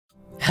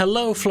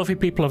Hello, fluffy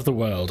people of the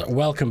world.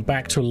 Welcome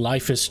back to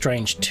Life is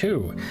Strange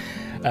 2.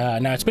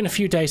 Now, it's been a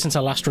few days since I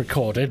last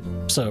recorded,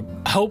 so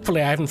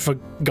hopefully I haven't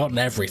forgotten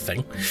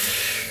everything.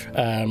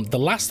 The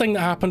last thing that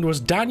happened was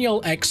Daniel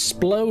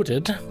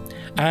exploded,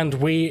 and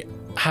we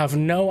have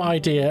no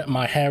idea.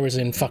 My hair is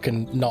in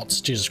fucking knots,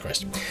 Jesus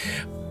Christ.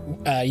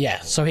 Yeah,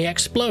 so he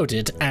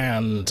exploded,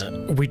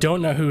 and we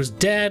don't know who's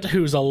dead,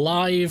 who's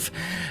alive.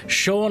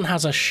 Sean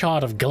has a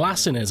shard of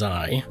glass in his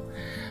eye.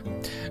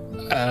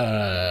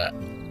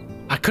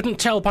 I couldn't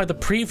tell by the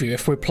preview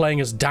if we're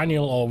playing as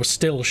Daniel or we're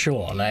still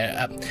Sean.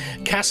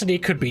 Cassidy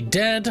could be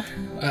dead.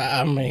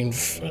 I mean,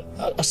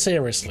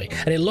 seriously.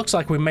 And it looks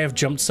like we may have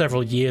jumped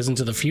several years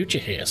into the future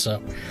here, so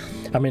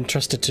I'm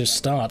interested to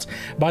start.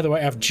 By the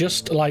way, I've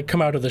just,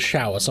 come out of the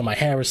shower, so my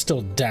hair is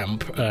still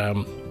damp.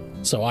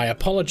 So I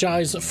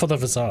apologize for the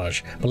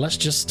visage, but let's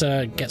just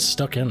get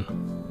stuck in.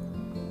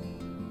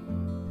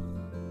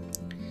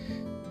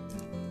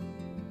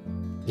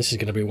 This is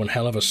going to be one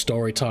hell of a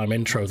story time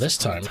intro this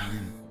time.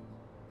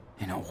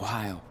 In a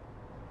wild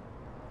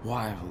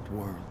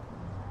world,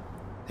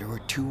 there were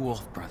two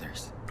wolf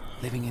brothers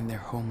living in their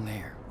home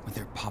lair with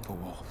their papa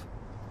wolf.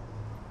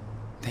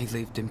 They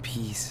lived in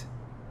peace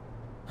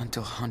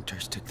until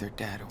hunters took their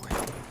dad away.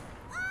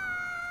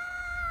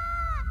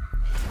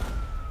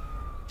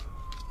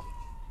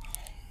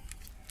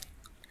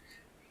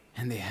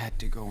 And they had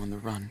to go on the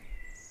run.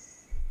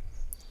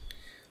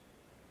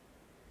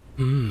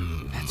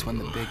 That's when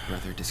the big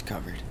brother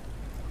discovered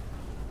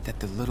that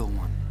the little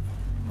one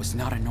was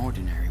not an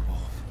ordinary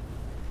wolf,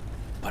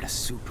 but a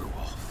super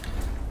wolf.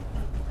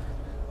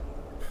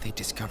 They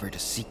discovered a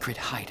secret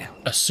hideout.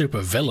 A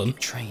super villain.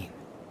 Trained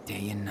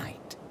day and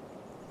night.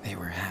 They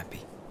were happy.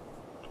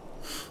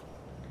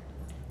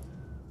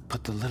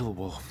 But the little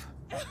wolf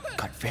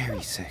got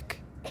very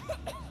sick,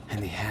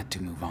 and they had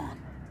to move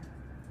on.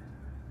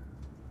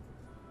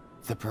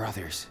 The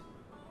brothers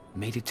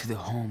made it to the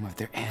home of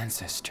their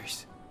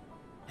ancestors,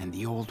 and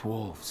the old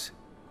wolves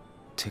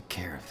took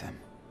care of them.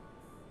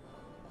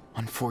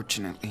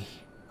 Unfortunately,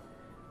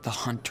 the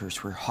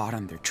hunters were hot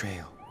on their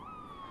trail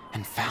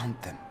and found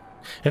them.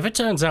 If it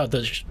turns out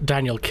that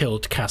Daniel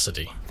killed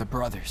Cassidy, the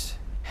brothers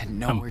had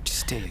nowhere to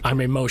stay again, I'm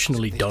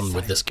emotionally so done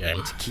with this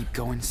game. to keep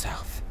going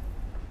south.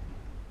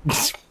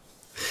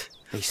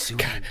 They soon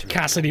entered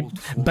Cassidy old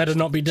better forest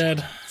not be dead.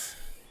 giants,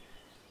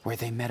 where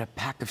they met a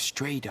pack of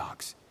stray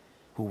dogs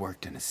who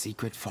worked in a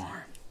secret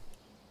farm.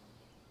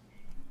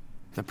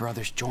 The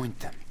brothers joined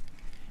them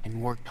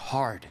and worked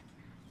hard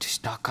to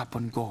stock up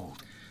on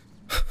gold.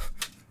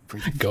 For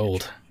the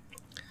Gold.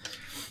 future.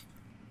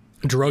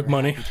 Drug They were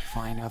money. happy to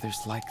find others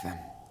like them.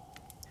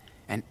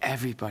 And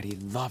everybody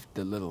loved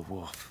the little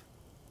wolf,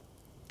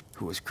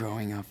 who was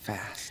growing up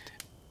fast.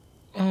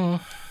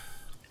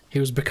 He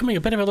was becoming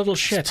a bit of a little His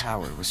shit.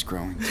 power was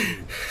growing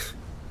too.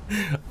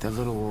 The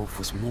little wolf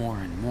was more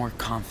and more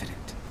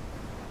confident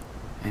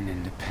and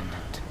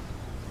independent.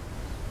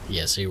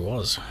 Yes, he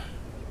was.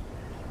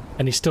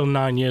 And he's still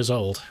 9 years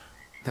old.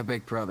 The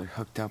big brother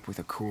hooked up with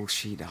a cool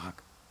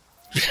she-dog.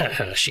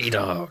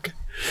 She-dog.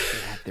 They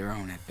had their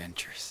own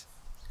adventures.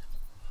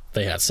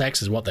 They had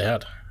sex is what they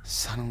had.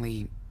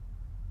 Suddenly,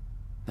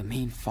 the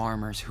mean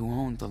farmers who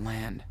owned the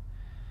land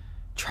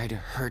tried to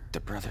hurt the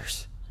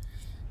brothers.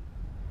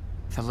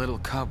 The little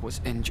cub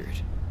was injured.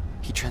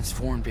 He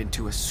transformed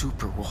into a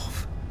super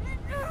wolf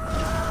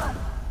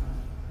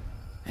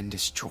and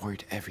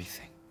destroyed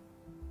everything.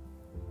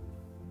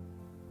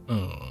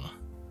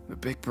 The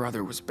big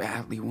brother was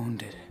badly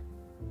wounded.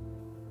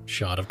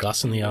 Shard of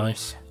glass in the eye.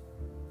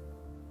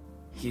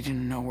 He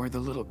didn't know where the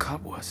little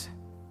cub was.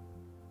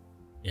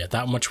 Yeah,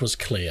 that much was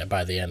clear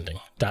by the ending.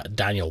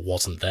 Daniel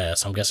wasn't there,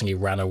 so I'm guessing he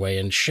ran away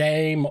in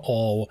shame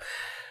or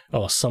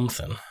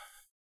something.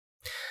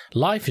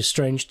 Life is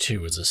Strange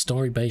 2 is a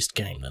story-based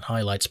game that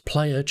highlights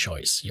player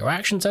choice. Your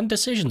actions and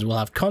decisions will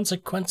have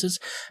consequences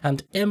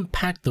and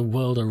impact the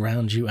world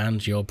around you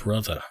and your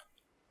brother.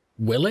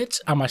 Will it?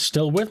 Am I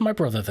still with my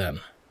brother then?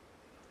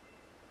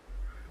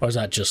 Or is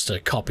that just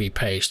a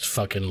copy-paste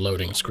fucking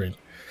loading screen?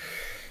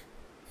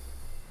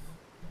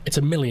 It's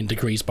 1,000,000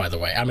 degrees, by the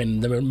way. I'm in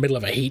the middle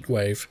of a heat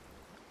wave,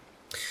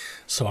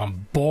 so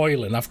I'm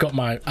boiling. I've got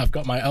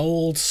my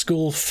old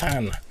school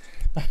fan,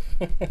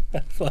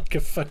 like a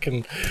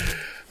fucking,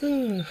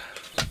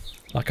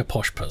 like a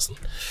posh person.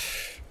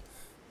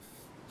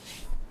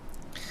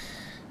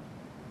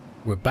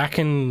 We're back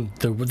in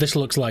the. This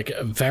looks like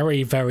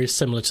very, very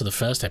similar to the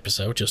first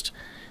episode. Just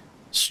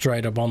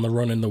straight up on the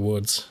run in the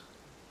woods.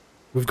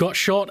 We've got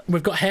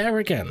hair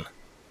again.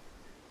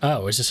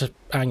 Oh, is this a?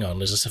 Hang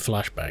on, is this a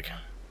flashback?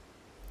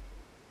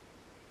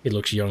 He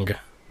looks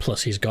younger.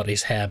 Plus, he's got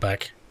his hair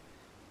back.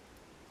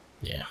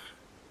 Yeah.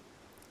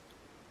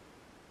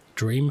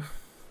 Dream?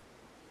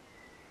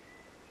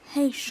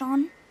 Hey,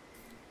 Sean.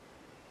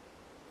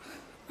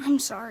 I'm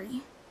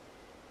sorry.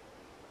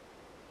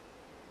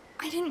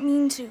 I didn't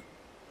mean to.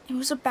 It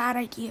was a bad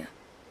idea.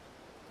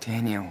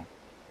 Daniel.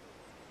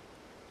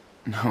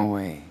 No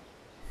way.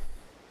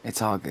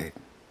 It's all good.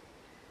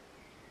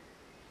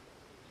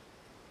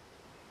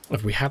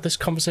 Have we had this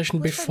conversation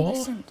Wish I before?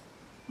 listened.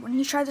 when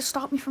he tried to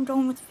stop me from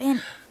going with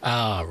Finn.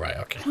 Ah, right,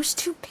 okay. I was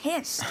too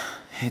pissed.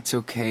 It's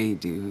okay,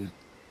 dude.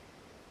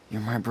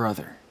 You're my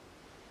brother.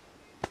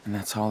 And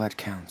that's all that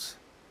counts.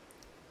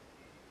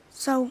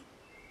 So,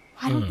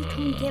 why don't you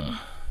come and get me?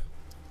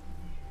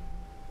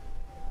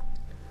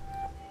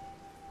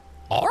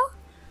 Or?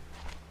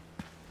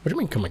 What do you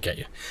mean, come and get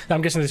you?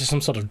 I'm guessing this is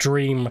some sort of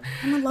dream,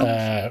 I'm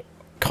alone.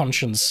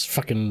 conscience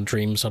fucking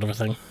dream sort of a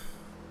thing.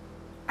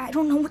 I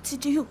don't know what to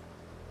do.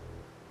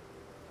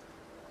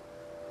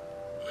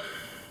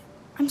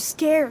 I'm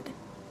scared.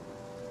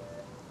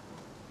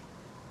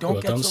 Don't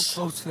Well, get don't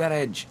so close to that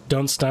edge.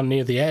 Don't stand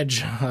near the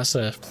edge. That's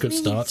a good Please.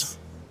 start.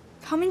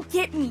 Come and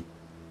get me.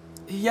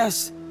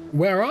 Yes,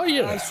 Where are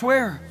you? I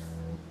swear.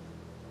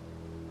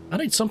 I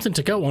need something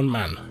to go on,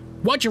 man.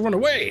 Why'd you run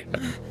away?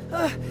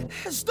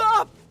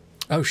 Stop!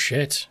 Oh,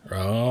 shit.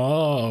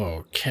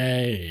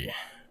 Okay.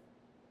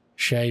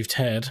 Shaved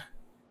head.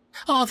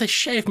 Oh, they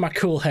shaved my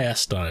cool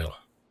hairstyle.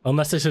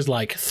 Unless this is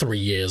like 3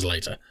 years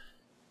later.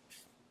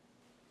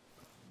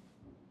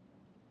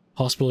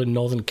 Hospital in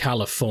Northern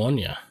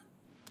California.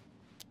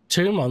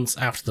 2 months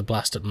after the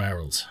blast at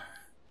Merrill's.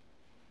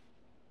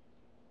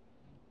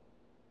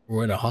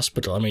 We're in a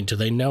hospital. I mean, do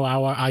they know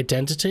our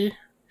identity?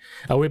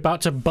 Are we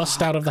about to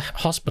bust out of the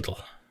hospital?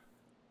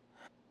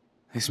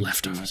 This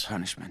must be my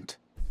punishment.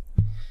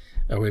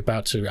 Are we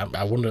about to...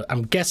 I wonder...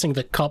 I'm guessing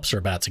the cops are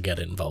about to get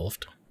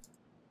involved.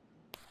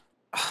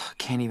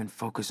 Can't even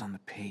focus on the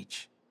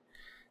page.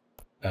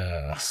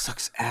 This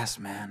sucks ass,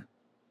 man.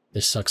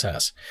 This sucks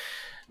ass.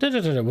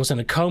 Was in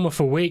a coma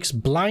for weeks,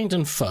 blind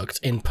and fucked,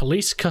 in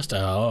police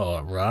custody.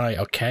 Oh, right,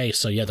 okay.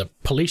 So, yeah, the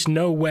police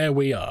know where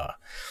we are.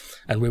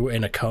 And we were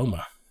in a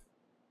coma.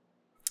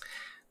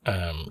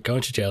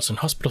 Going to jail. So,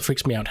 hospital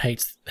freaks me out.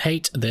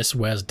 Hate this.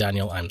 Where's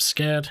Daniel? I'm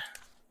scared.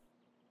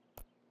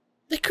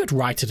 They could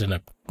write it in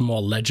a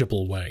more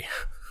legible way.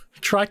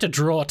 Try to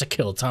draw to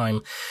kill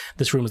time.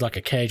 This room is like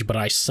a cage, but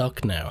I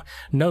suck now.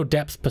 No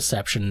depth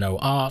perception, no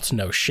art,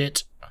 no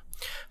shit.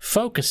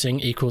 Focusing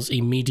equals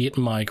immediate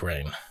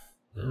migraine.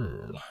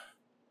 Ooh.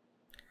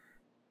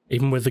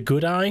 Even with the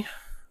good eye?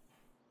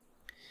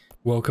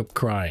 Woke up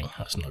crying.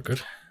 That's not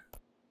good.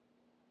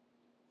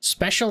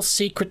 Special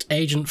Secret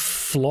Agent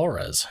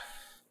Flores.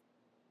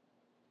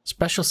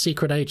 Special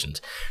Secret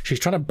Agent. She's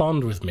trying to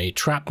bond with me,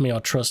 trap me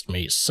or trust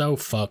me. So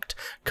fucked.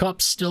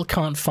 Cops still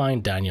can't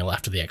find Daniel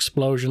after the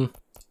explosion.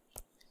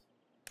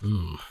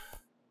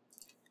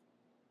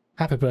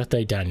 Happy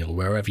birthday, Daniel,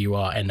 wherever you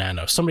are,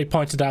 Enano. Somebody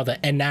pointed out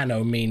that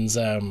Enano means,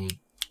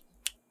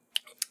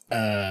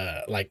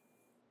 like,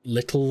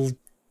 little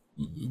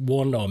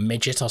one or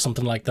midget or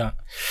something like that.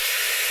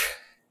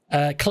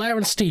 Claire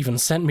and Stephen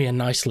sent me a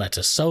nice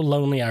letter. So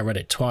lonely I read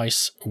it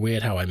twice.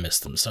 Weird how I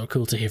missed them. So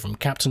cool to hear from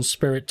Captain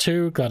Spirit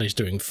too. Glad he's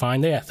doing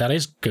fine. Yeah, that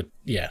is good.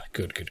 Yeah,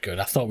 good.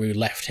 I thought we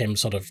left him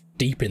sort of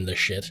deep in the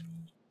shit.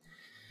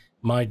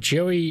 My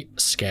Joey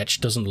sketch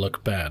doesn't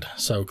look bad.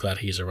 So glad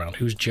he's around.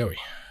 Who's Joey?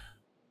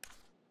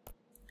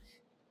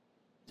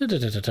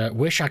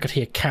 Wish I could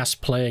hear Cass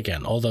play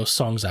again. All those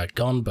songs are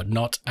gone, but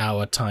not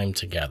our time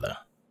together.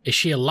 Is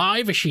she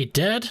alive? Is she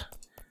dead?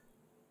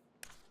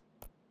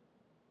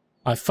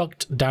 I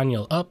fucked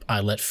Daniel up.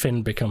 I let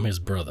Finn become his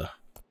brother.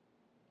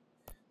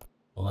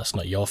 Well, that's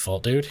not your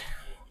fault, dude.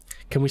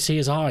 Can we see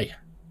his eye?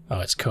 Oh,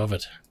 it's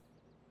covered.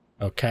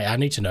 Okay, I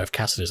need to know if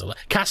Cassidy's alive.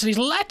 Cassidy's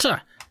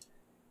letter!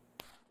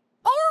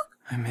 Oh!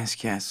 I miss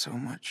Cass so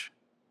much.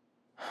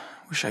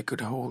 Wish I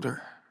could hold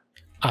her.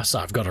 Oh, so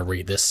I've got to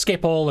read this.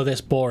 Skip all of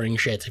this boring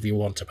shit if you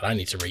want to, but I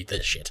need to read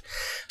this shit.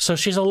 So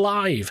she's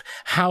alive.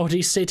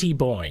 Howdy, city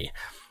boy.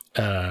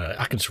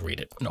 I can just read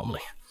it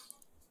normally.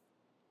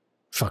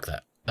 Fuck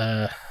that.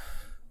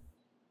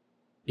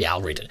 Yeah,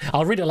 I'll read it.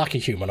 I'll read it like a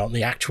human on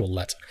the actual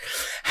letter.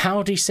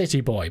 Howdy, city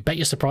boy. Bet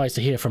you're surprised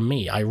to hear from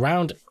me.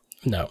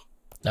 No.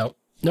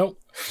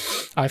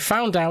 I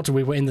found out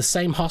we were in the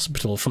same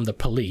hospital from the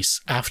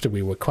police after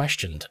we were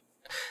questioned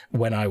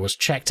when I was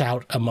checked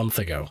out a month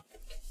ago.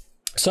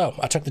 So,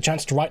 I took the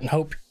chance to write and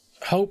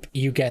hope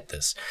you get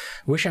this.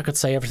 Wish I could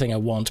say everything I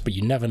want, but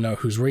you never know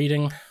who's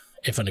reading.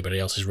 If anybody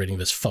else is reading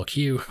this, fuck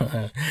you.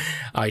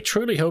 I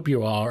truly hope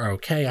you are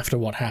okay after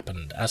what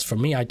happened. As for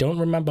me, I don't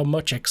remember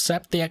much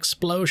except the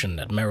explosion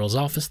at Merrill's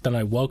office. Then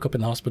I woke up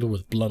in the hospital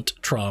with blunt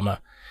trauma.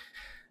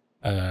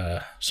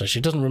 So she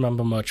doesn't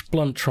remember much.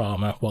 Blunt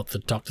trauma, what the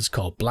doctors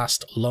call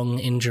blast lung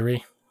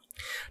injury.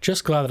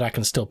 Just glad that I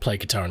can still play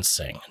guitar and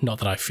sing. Not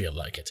that I feel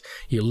like it.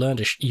 You learn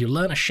a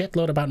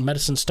shitload about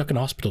medicine stuck in a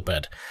hospital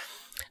bed.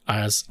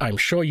 As I'm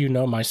sure you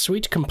know, my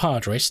sweet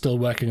compadre still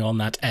working on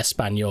that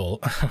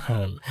Espanol.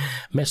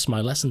 Miss my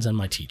lessons and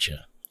my teacher.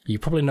 You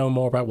probably know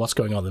more about what's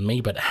going on than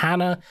me, but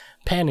Hannah,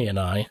 Penny, and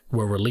I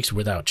were released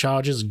without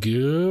charges.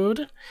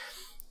 Good.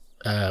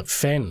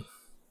 Finn.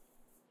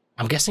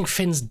 I'm guessing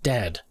Finn's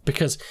dead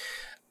because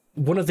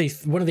one of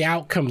the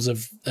outcomes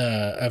of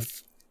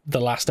the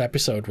last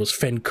episode was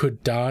Finn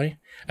could die,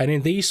 and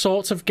in these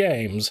sorts of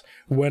games,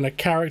 when a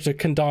character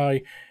can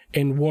die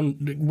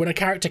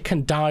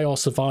or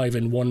survive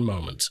in one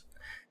moment,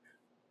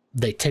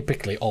 they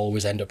typically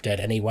always end up dead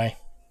anyway.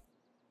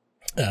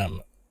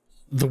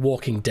 the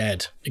Walking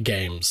Dead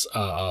games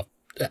are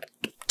a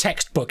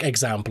textbook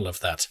example of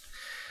that.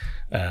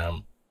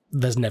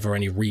 There's never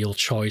any real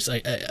choice.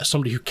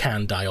 Somebody who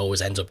can die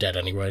always ends up dead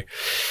anyway.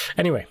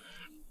 Anyway,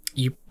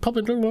 you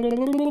probably...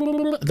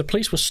 The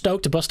police were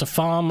stoked to bust a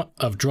farm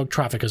of drug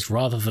traffickers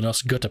rather than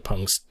us gutter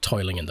punks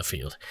toiling in the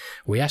field.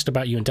 We asked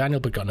about you and Daniel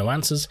but got no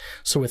answers.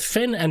 So with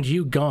Finn and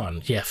you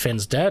gone... Yeah,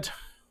 Finn's dead.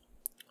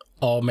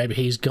 Or maybe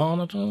he's gone,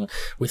 I don't know.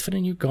 With Finn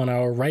and you gone,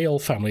 our rail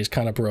family's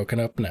kind of broken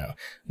up now.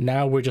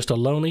 Now we're just a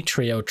lonely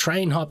trio,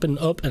 train hopping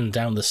up and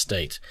down the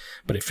state.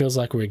 But it feels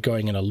like we're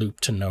going in a loop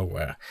to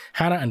nowhere.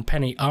 Hannah and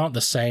Penny aren't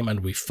the same and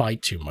we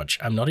fight too much.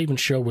 I'm not even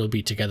sure we'll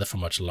be together for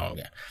much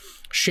longer.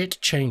 Shit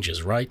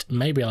changes, right?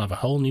 Maybe I'll have a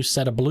whole new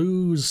set of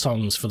blues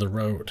songs for the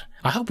road.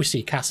 I hope we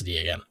see Cassidy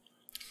again.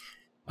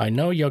 I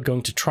know you're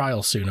going to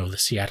trial soon over the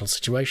Seattle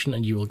situation,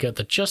 and you will get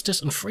the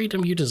justice and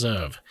freedom you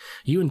deserve.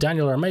 You and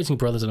Daniel are amazing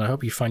brothers, and I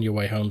hope you find your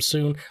way home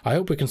soon. I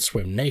hope we can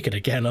swim naked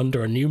again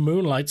under a new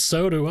moonlight,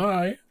 so do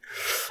I.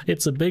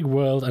 It's a big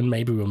world, and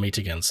maybe we'll meet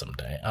again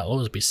someday. I'll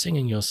always be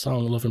singing your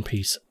song, Love and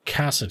Peace,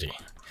 Cassidy.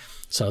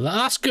 So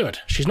that's good.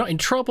 She's not in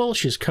trouble,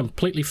 she's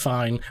completely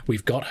fine.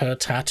 We've got her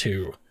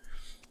tattoo.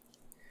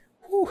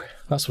 Whew,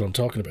 that's what I'm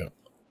talking about.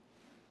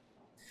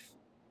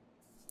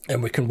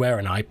 And we can wear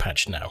an eye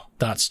patch now.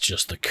 That's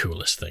just the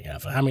coolest thing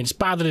ever. I mean, it's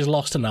bad that he's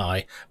lost an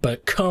eye,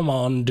 but come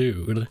on,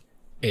 dude.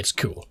 It's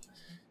cool.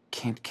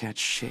 Can't catch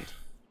shit.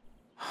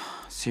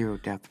 Zero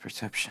depth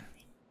perception.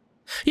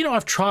 You know,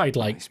 I've tried,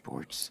 like...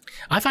 Sports.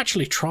 I've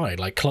actually tried,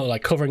 like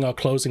covering or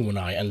closing one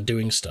eye and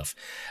doing stuff.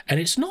 And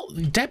it's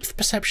not... Depth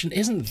perception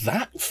isn't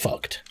that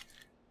fucked.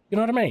 You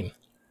know what I mean?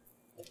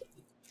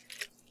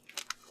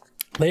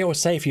 They always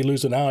say if you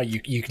lose an eye,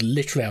 you can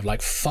literally have,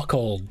 like, fuck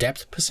all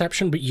depth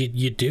perception, but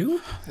you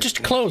do?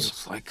 Just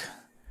close. Like...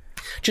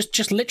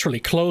 Just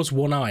literally close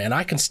one eye, and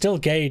I can still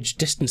gauge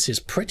distances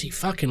pretty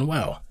fucking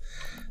well.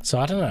 So,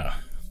 I don't know.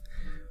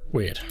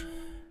 Weird.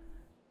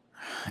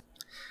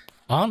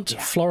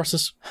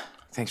 Floris's...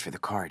 Thanks for the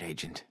card,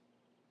 Agent.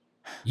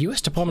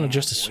 U.S. Department of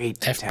Justice, Wait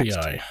to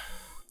FBI.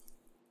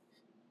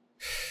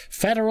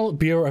 Federal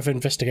Bureau of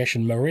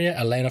Investigation, Maria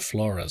Elena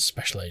Flores,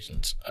 Special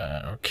Agent.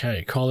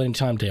 Okay, call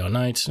anytime, day or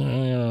night.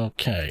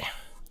 Okay.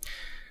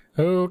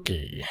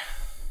 Okay.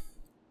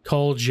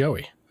 Call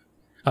Joey.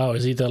 Oh,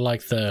 is he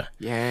like the...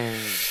 Yeah.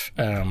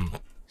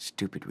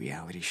 Stupid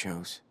reality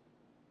shows.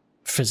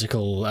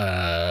 Physical,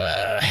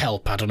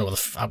 help. I don't know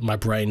what my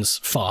brain's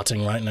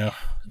farting right now.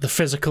 The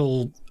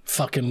physical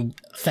fucking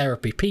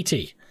therapy.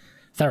 PT.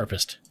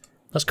 Therapist.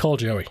 Let's call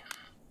Joey.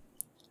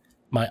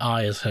 My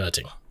eye is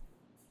hurting.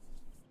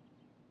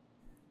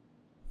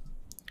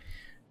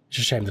 It's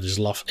a shame that he's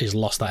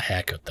lost that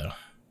haircut, though.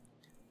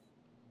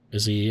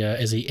 Is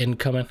he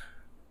incoming?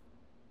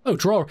 Oh,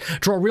 draw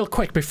real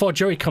quick before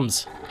Joey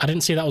comes. I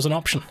didn't see that was an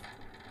option.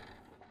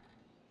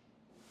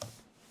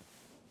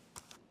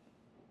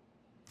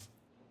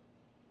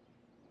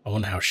 I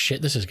wonder how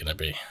shit this is gonna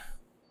be.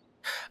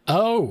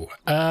 Oh,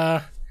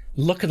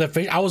 look at the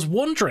vision. I was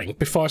wondering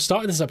before I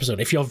started this episode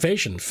if your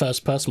vision,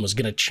 first person, was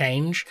gonna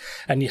change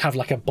and you have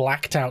like a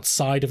blacked out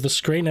side of the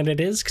screen, and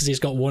it is because he's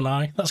got one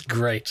eye. That's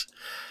great.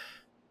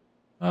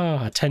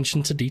 Ah,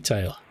 attention to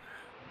detail.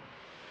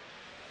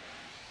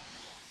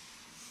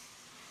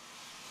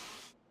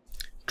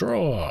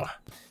 Draw.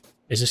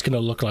 Is this going to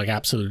look like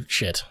absolute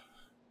shit?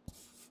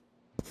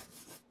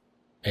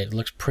 It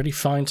looks pretty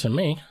fine to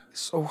me.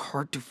 So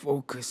hard to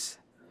focus.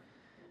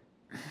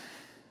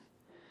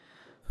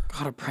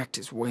 Gotta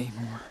practice way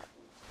more.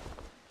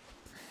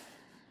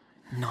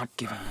 Not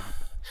giving up.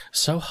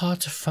 So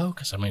hard to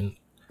focus, I mean...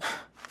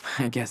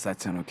 I guess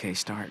that's an okay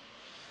start.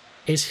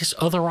 Is his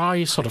other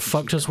eye sort of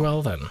fucked as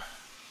well, then?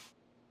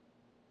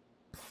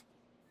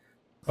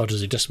 Or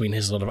does it just mean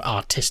his sort of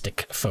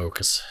artistic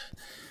focus?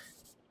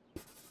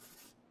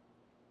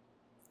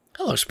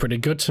 That looks pretty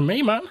good to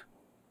me, man.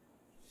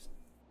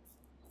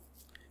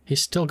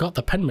 He's still got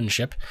the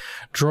penmanship.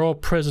 Draw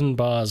prison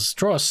bars.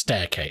 Draw a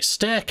staircase.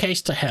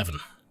 Staircase to heaven.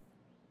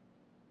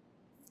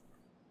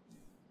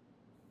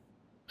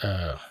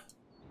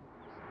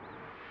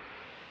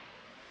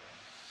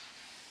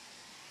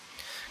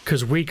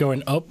 Because we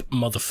going up,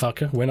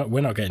 motherfucker.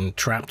 We're not getting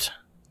trapped.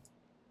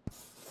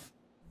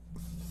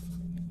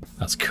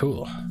 That's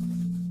cool.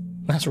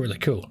 That's really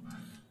cool.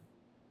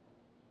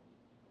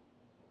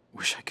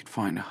 Wish I could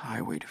find a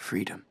highway to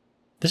freedom.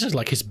 This is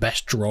like his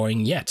best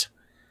drawing yet.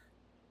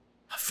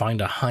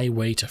 Find a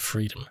highway to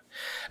freedom.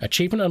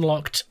 Achievement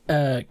unlocked,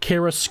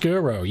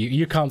 chiaroscuro.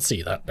 You can't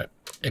see that, but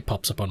it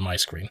pops up on my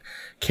screen.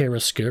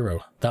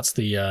 Chiaroscuro. That's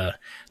the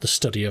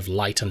study of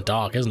light and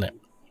dark, isn't it?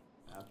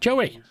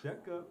 Joey!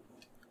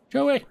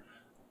 Joey!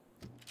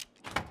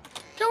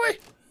 Joey!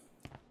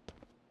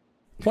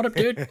 What up,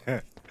 dude?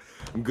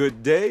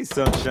 Good day,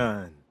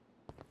 sunshine.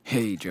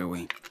 Hey,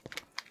 Joey.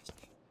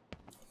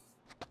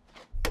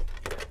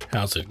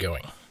 How's it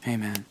going? Hey,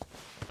 man.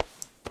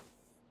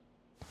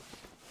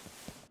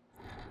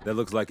 That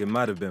looks like it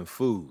might have been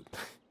food.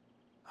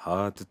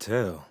 Hard to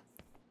tell.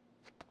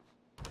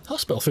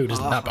 Hospital food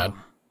isn't that bad.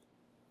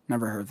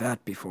 Never heard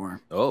that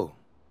before. Oh,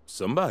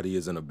 Somebody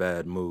is in a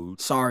bad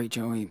mood. Sorry,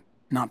 Joey.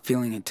 Not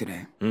feeling it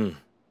today. I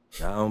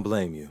don't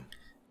blame you.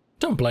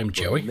 Don't blame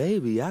Joey.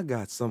 Maybe I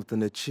got something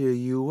to cheer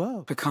you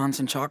up. Pecans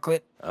and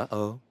chocolate?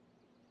 Uh-oh.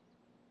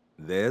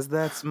 There's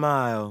that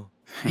smile.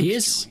 He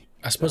is, Joey.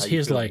 I suppose How he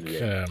you is feeling like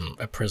today?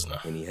 a prisoner.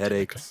 Any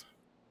headaches?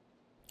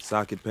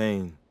 Socket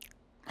pain?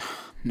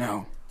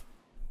 No.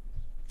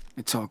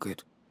 It's all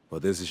good.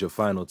 Well, this is your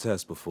final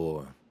test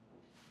before...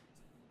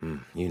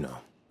 you know.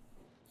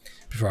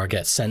 Before I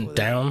get sent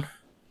down,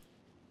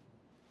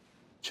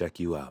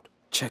 Check you out.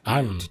 Check.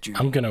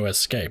 I'm gonna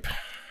escape.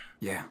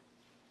 Yeah.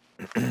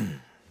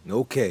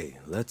 Okay,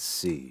 let's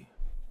see.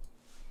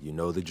 You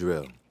know the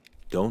drill.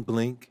 Don't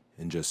blink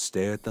and just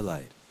stare at the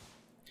light.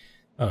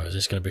 Oh, is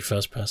this gonna be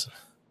first person?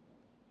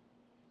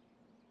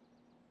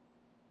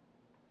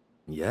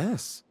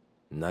 Yes.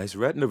 Nice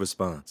retina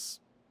response.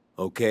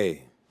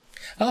 Okay.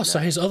 Oh, so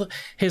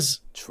his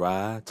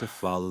Try to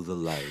follow the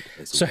light.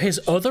 so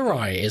his other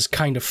eye is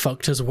kind of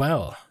fucked as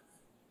well.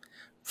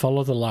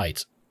 Follow the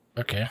light.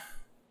 Okay.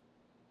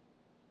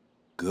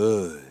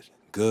 Good.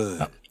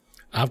 Good.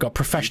 I've got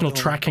professional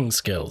tracking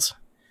skills.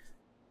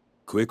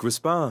 Quick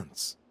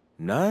response.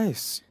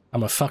 Nice.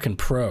 I'm a fucking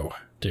pro,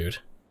 dude.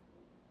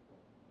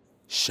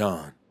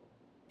 Sean,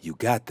 you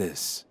got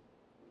this.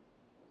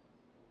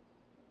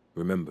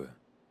 Remember,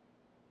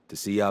 to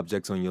see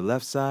objects on your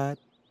left side,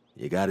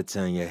 you gotta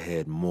turn your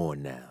head more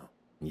now.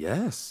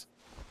 Yes.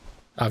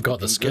 I've got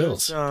the Looking good,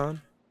 skills.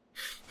 Sean.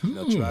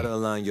 Now try to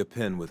align your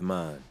pen with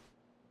mine.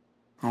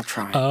 I'll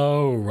try.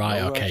 Oh,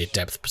 right, No okay, rush.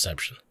 depth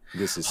perception.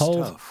 This is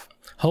Hold- tough.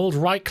 Hold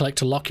right click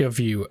to lock your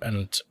view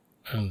and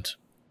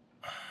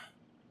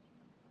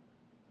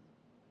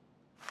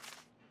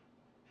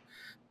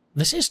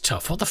this is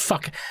tough. What the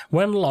fuck?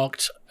 When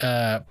locked,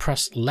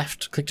 press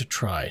left click to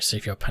try. See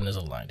if your pen is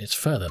aligned. It's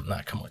further than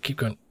that. Come on, keep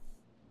going.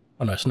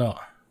 Oh no, it's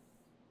not.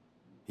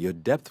 Your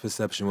depth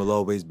perception will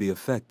always be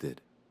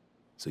affected,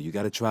 so you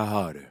gotta try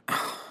harder.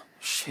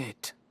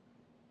 Shit.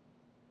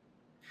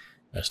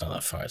 No, it's not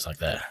that far. It's like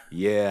there.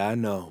 Yeah, I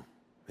know.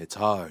 It's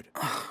hard.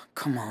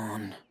 Come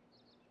on.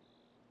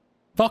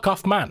 Fuck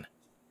off, man.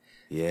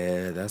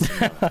 Yeah, that's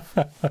enough.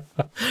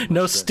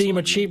 No stress Steam on you,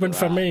 achievement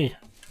for right. me.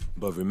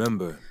 But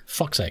remember,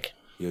 Fuck's sake.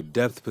 your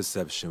depth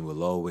perception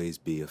will always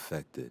be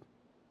affected.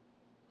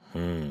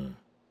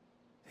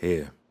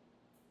 Here,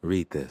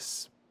 read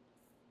this.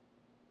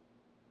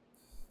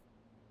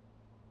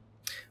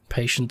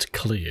 Patient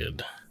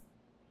cleared.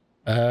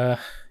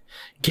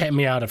 Get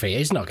me out of here.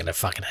 He's not going to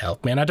fucking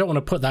help me, and I don't want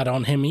to put that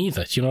on him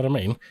either. Do you know what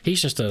I mean?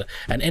 He's just an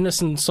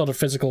innocent sort of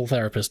physical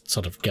therapist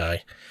sort of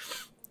guy.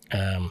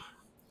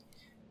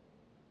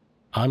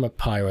 I'm a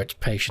pirate.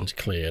 Patient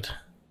cleared.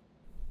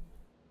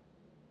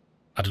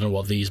 I don't know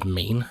what these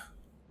mean.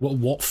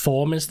 What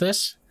form is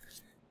this?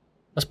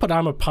 Let's put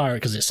I'm a pirate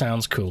because it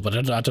sounds cool, but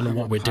I don't know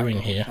what we're doing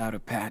here. Without a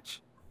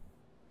patch.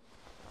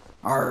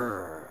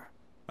 Arr.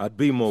 I'd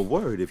be more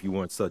worried if you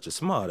weren't such a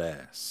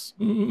smartass.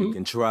 You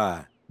can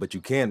try, but you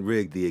can't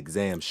rig the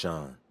exam,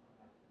 Sean.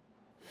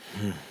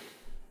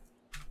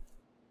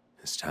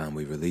 It's time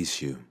we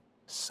release you.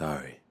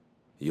 Sorry.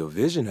 Your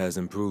vision has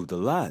improved a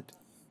lot.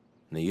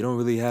 Now you don't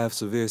really have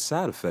severe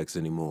side effects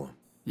anymore.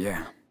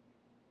 Yeah.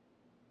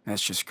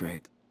 That's just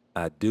great.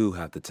 I do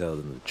have to tell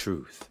them the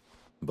truth.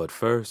 But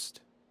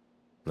first,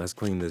 let's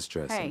clean this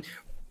dressing. Hey,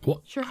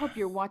 What? sure hope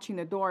you're watching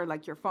the door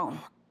like your phone.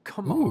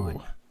 Come Ooh.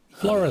 on.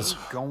 Flores.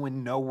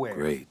 Going nowhere.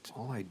 Great.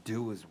 All I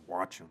do is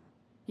watch them.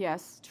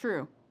 Yes,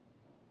 true.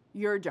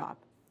 Your job.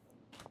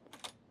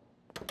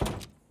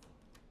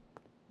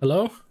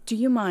 Hello? Do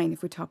you mind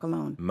if we talk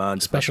alone?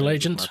 Mind if I Special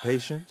finish with agent? my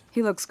patient?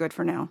 He looks good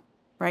for now,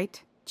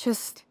 right?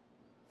 Just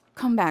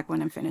come back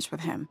when I'm finished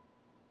with him.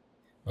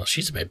 Well,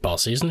 she's a bit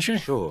bossy, isn't she?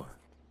 Sure.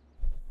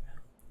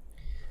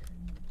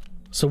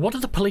 So what do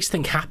the police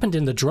think happened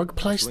in the drug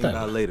place Swing by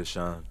then? later,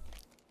 Sean.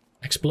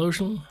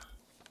 Explosion?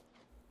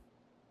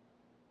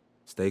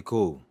 Stay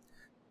cool.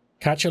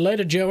 Catch you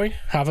later, Joey.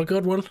 Have a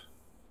good one.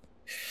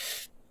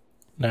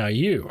 Now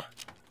you.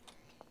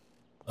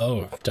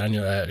 Oh,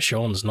 Daniel,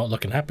 Sean's not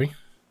looking happy.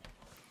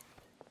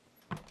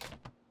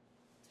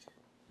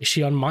 Is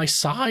she on my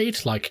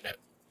side? Like,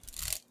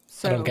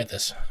 So, I don't get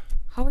this.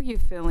 how are you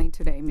feeling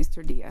today,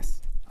 Mr.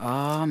 Diaz?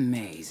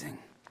 Amazing.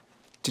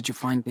 Did you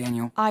find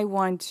Daniel? I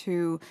want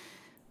to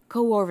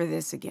go over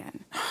this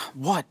again.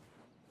 What?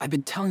 I've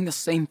been telling the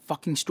same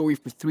fucking story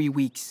for 3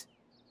 weeks.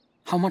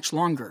 How much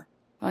longer?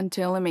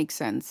 Until it makes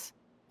sense.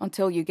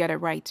 Until you get it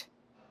right.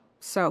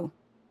 So,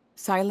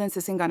 silence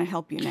isn't gonna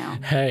help you now.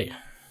 Hey,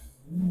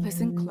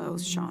 Listen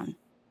close, Sean.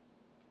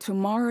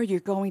 Tomorrow you're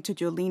going to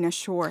Jolena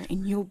Shore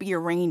and you'll be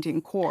arraigned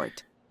in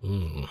court.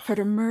 For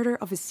the murder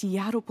of a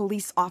Seattle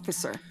police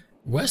officer.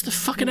 where's the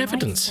fucking You might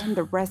evidence? spend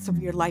the rest of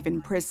your life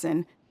in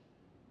prison.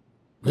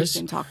 This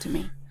Listen, talk to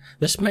me.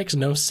 this makes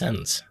no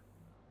sense.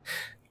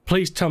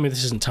 Please tell me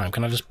this isn't time.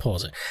 Can I just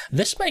pause it?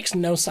 This makes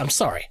no sense. I'm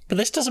sorry, but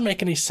this doesn't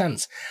make any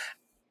sense.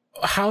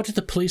 How did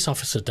the police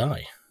officer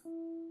die?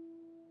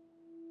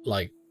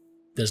 Like,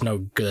 there's no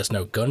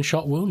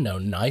gunshot wound, no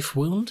knife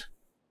wound.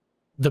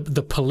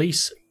 The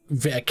police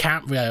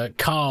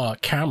car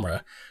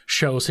camera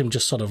shows him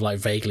just sort of like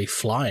vaguely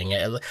flying.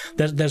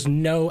 There's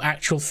no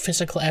actual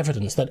physical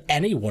evidence that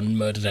anyone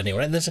murdered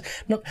anyone.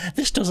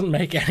 This doesn't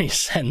make any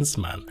sense,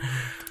 man.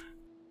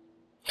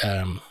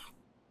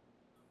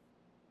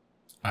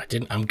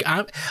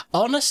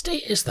 Honesty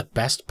is the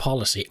best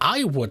policy.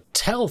 I would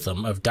tell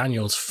them of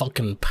Daniel's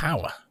fucking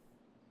power.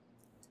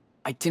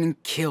 I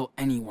didn't kill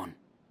anyone.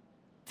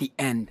 The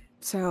end.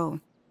 So,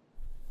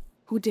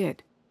 who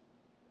did?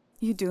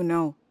 You do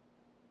know.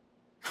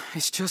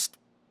 It's just...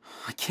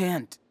 I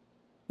can't.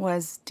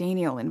 Was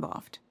Daniel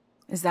involved?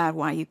 Is that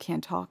why you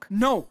can't talk?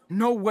 No,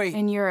 no way.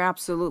 And you're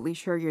absolutely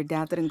sure your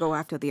dad didn't go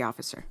after the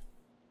officer?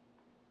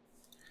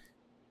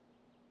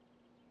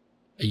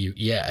 Are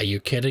you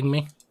kidding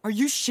me? Are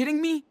you shitting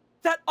me?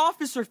 That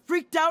officer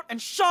freaked out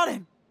and shot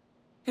him!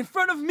 In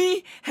front of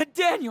me and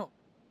Daniel!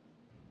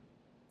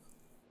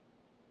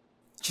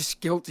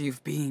 Just guilty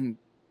of being...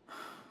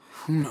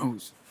 who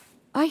knows?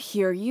 I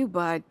hear you,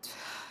 but...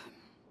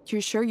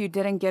 you're sure you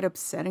didn't get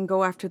upset and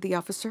go after the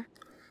officer?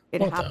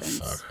 It What happens.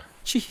 the fuck?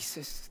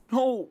 Jesus,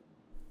 no!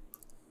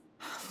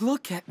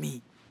 Look at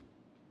me.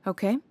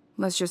 Okay,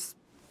 let's just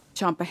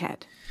jump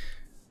ahead.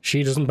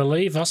 She doesn't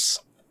believe us.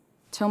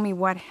 Tell me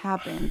what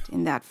happened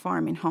in that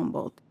farm in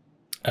Humboldt.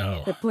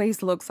 Oh. The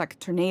place looks like a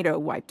tornado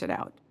wiped it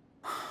out.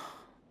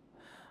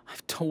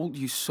 I've told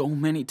you so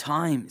many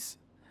times.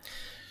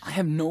 I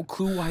have no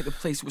clue why the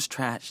place was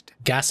trashed.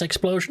 Gas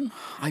explosion?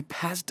 I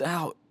passed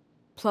out.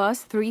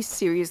 Plus 3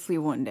 seriously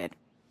wounded,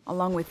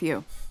 along with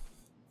you.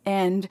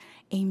 And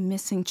a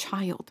missing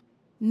child.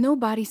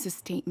 Nobody's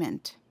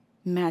statement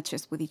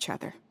matches with each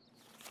other.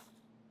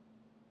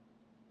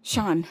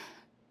 Sean,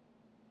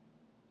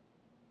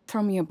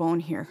 throw me a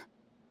bone here.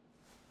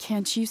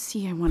 Can't you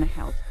see I want to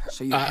help?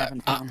 So you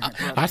haven't found her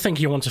brother? I think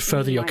you want to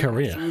further your You might have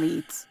career. some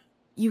leads.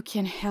 You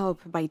can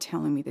help by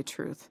telling me the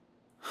truth.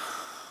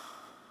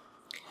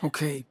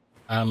 Okay.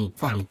 The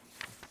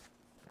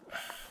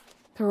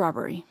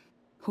robbery.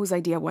 Whose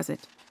idea was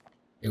it?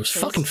 It was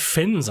fucking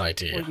Finn's Or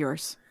idea.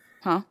 yours?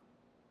 Huh?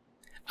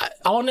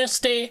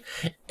 Honesty.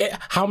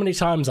 How many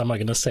times am I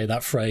going to say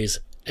that phrase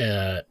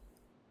in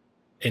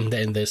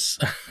this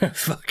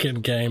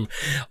fucking game?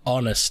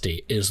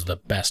 Honesty is the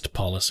best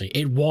policy.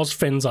 It was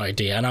Finn's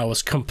idea, and I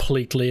was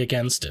completely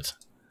against it.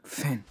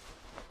 Finn.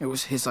 It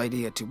was his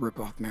idea to rip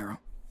off Marrow.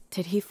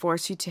 Did he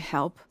force you to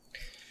help?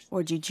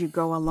 Or did you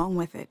go along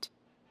with it?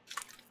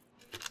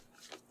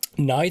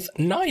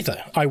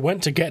 Neither. I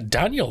went to get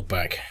Daniel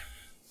back.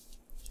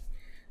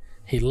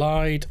 He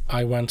lied.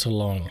 I went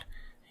along.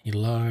 He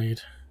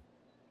lied.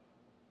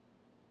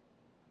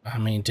 I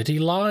mean, did he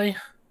lie?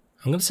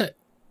 I'm gonna say...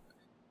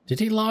 Did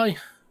he lie?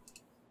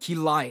 He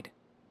lied.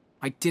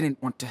 I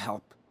didn't want to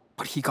help,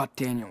 but he got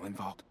Daniel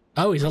involved.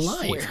 Oh, he's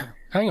alive. Swear.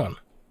 Hang on.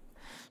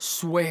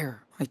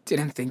 Swear, I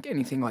didn't think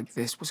anything like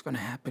this was gonna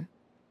happen.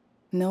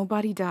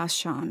 Nobody does,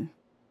 Sean.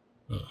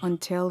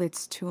 Until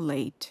it's too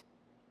late.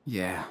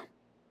 Yeah.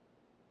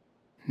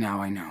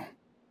 Now I know.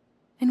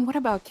 And what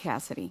about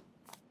Cassidy?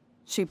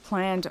 She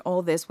planned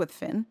all this with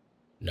Finn?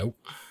 Nope.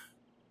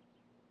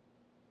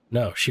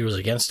 No, she was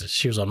against it.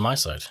 She was on my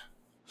side.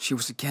 She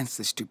was against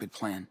this stupid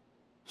plan.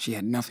 She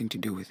had nothing to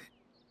do with it.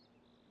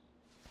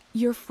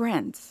 Your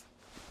friends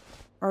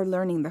are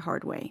learning the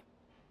hard way.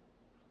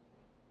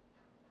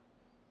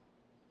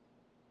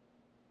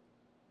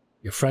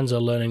 Your friends are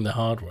learning the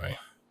hard way.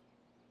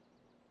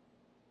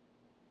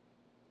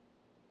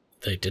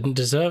 They didn't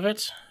deserve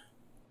it?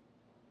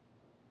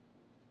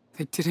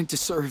 They didn't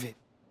deserve it.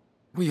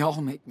 We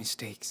all make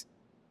mistakes.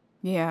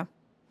 Yeah.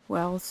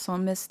 Well,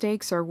 some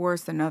mistakes are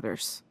worse than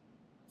others.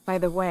 By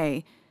the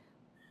way,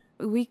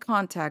 we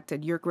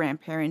contacted your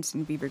grandparents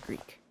in Beaver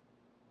Creek.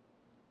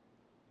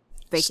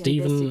 They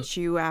Steven... can visit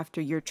you after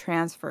you're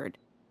transferred.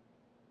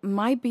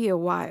 Might be a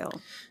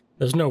while.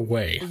 There's no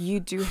way. But you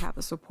do have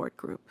a support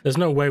group. There's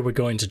no way we're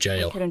going to I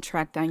jail. couldn't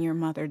track down your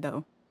mother,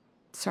 though.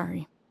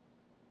 Sorry.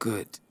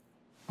 Good.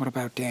 What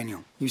about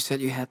Daniel? You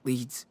said you had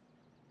leads.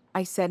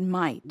 I said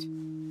might.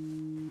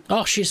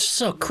 Oh, she's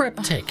so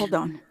cryptic. Hold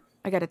on.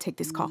 I gotta take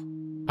this call.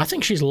 I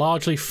think she's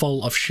largely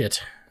full of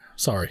shit.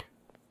 Sorry.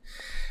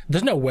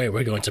 There's no way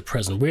we're going to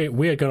prison.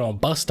 We're going to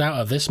bust out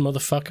of this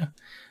motherfucker.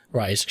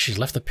 Right, she's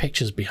left the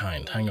pictures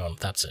behind. Hang on,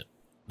 that's it.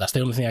 That's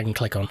the only thing I can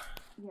click on.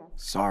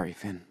 Sorry,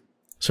 Finn.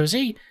 So is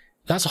he...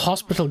 That's a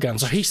hospital gun,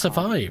 so he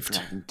survived.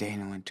 Dragging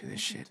Daniel into this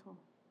shit.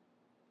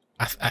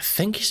 I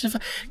think he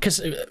survived.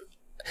 Because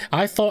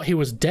I thought he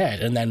was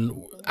dead, and then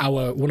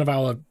one of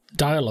our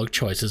dialogue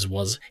choices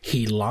was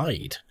he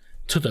lied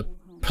to the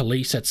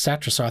police,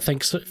 etc. So I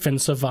think Finn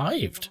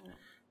survived.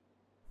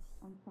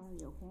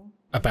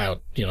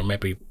 About, you know,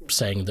 maybe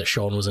saying that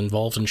Sean was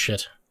involved and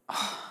shit.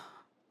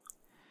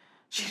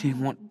 She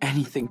didn't want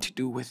anything to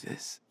do with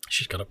this.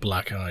 She's got a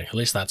black eye. At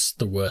least that's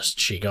the worst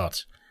she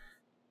got.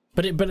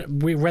 But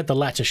we read the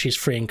letter. She's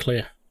free and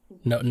clear.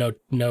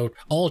 No.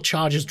 All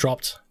charges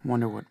dropped.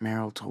 Wonder what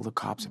Meryl told the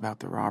cops about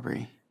the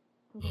robbery.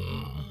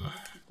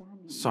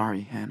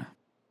 Sorry, Hannah.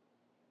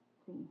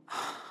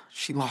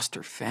 She lost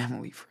her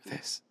family for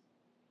this.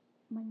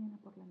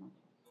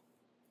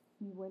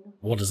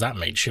 What does that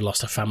mean? She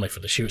lost her family for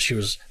this. She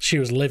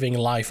was living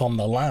life on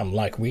the lam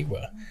like we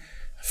were.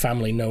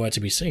 Family nowhere to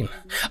be seen.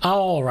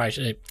 Oh, right.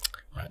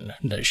 Right.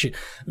 No,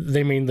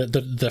 they mean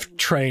the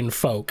trained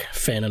folk,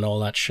 Finn and all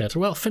that shit.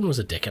 Well, Finn was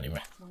a dick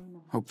anyway.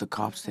 Hope the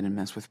cops didn't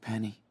mess with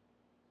Penny.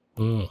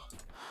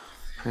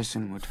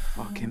 Prison would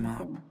fuck him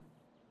up.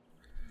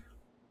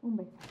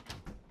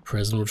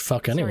 Prison would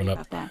fuck anyone Sorry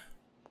up. about that.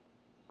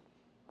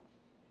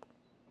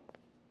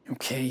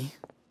 Okay.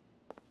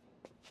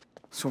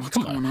 So what's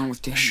going on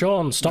with Danny?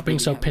 Sean, stop being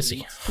so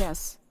pissy.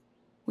 Yes,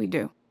 we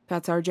do.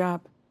 That's our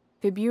job.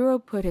 The Bureau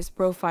put his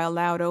profile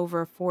out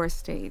over 4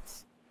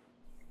 states.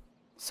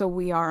 So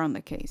we are on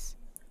the case.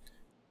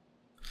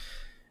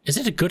 Is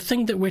it a good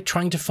thing that we're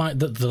trying to find,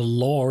 that the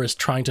law is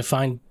trying to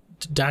find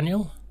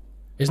Daniel?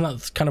 Isn't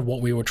that kind of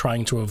what we were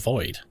trying to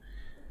avoid?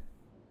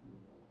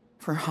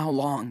 For how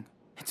long?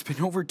 It's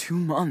been over 2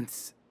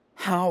 months.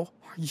 How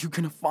are you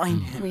gonna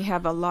find him? We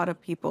have a lot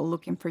of people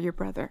looking for your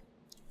brother.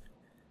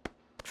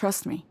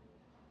 Trust me.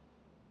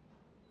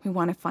 We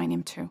want to find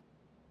him too.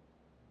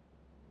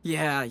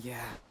 Yeah.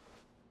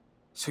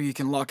 So you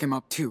can lock him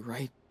up too,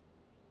 right?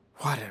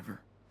 Whatever.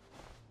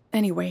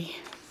 Anyway,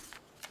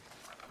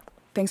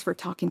 thanks for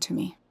talking to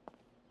me.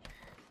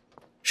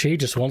 She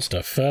just wants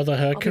to further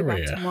her I'll be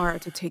career. back tomorrow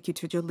to take you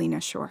to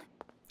Jolena Shore.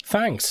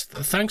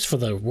 Thanks for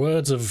the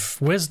words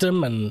of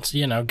wisdom and,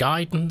 you know,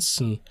 guidance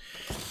and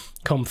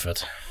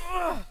comfort.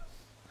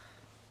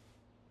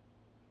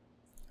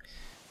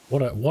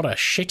 What a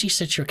shitty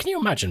situation. Can you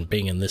imagine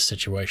being in this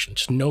situation?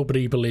 Just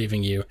nobody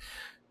believing you.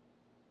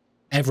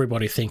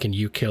 Everybody thinking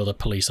you killed a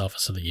police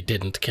officer that you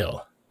didn't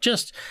kill.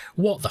 Just,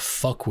 what the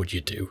fuck would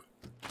you do?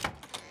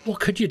 What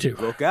could you do?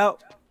 Look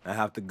out. I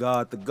have to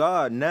guard the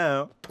guard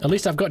now. At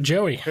least I've got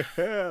Joey.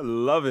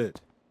 Love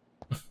it.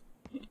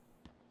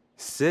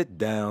 Sit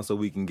down so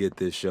we can get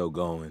this show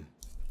going.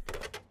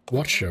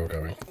 What show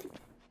going?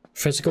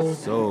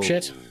 Physical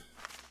shit?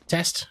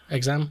 Test?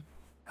 Exam?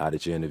 How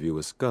did your interview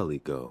with Scully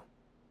go?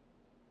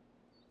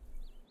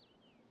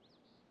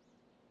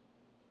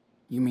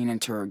 You mean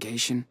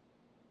interrogation?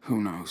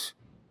 Who knows?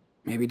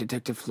 Maybe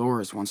Detective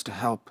Flores wants to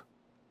help.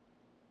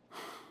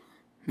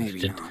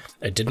 Maybe not.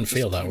 It didn't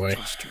feel that way.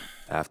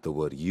 After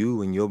what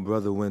you and your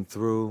brother went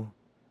through,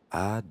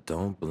 I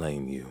don't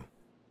blame you.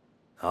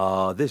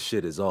 Oh, this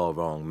shit is all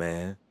wrong,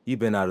 man. You've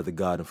been out of the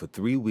garden for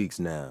 3 weeks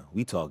now.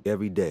 We talk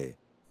every day.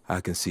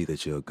 I can see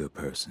that you're a good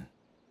person.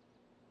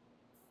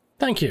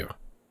 Thank you.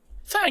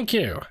 Thank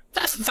you.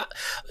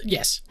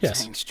 Yes.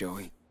 Thanks,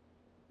 Joey.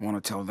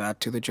 Want to tell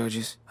that to the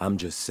judges? I'm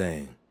just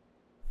saying,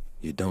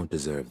 you don't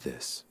deserve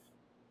this.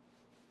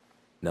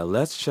 Now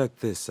let's check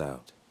this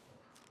out.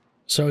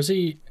 So is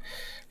he...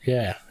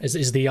 Yeah.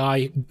 Is the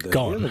eye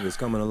gone? The healing is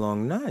coming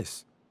along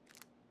nice.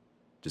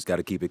 Just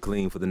gotta keep it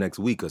clean for the next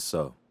week or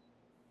so.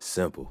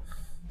 Simple.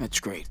 That's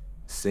great.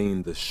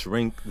 Seen the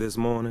shrink this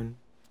morning?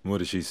 What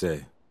did she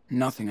say?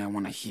 Nothing I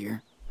want to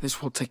hear.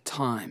 This will take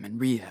time and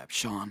rehab,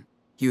 Sean.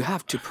 You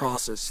have to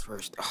process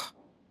first. Ugh.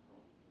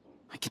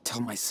 I can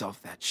tell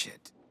myself that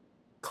shit.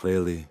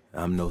 Clearly,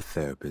 I'm no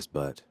therapist,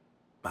 but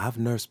I've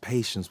nursed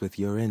patients with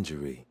your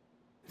injury.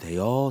 They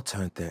all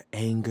turned their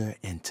anger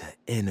into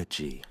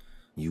energy.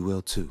 You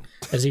will too.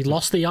 Has he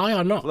lost the eye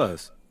or not?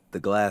 Plus, the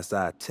glass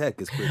eye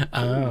tech is pretty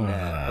cool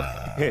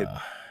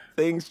now.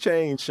 Things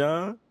change,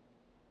 Sean.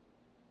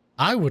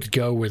 I would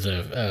go with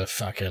a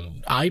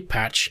fucking eye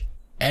patch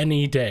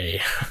any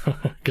day.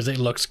 Because it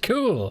looks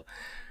cool.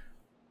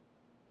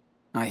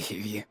 I hear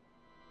you.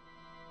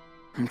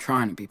 I'm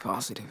trying to be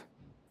positive.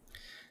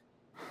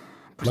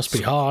 But Must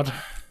be hard.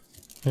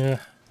 Yeah.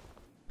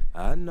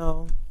 I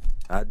know.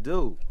 I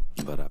do.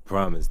 But I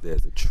promise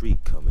there's a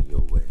treat coming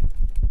your way.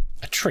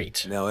 A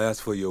treat? Now, as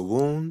for your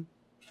wound,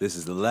 this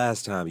is the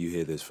last time you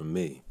hear this from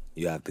me.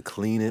 You have to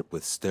clean it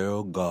with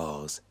sterile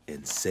gauze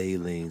and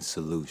saline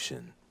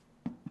solution.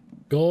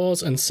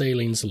 Gauze and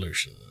saline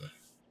solution.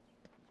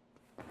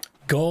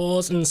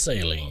 Gauze and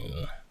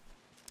saline.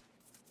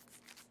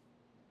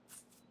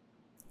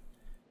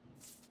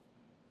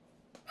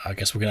 I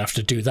guess we're gonna have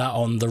to do that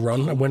on the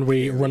run when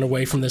we run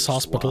away from this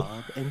hospital.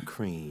 Swab and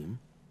cream.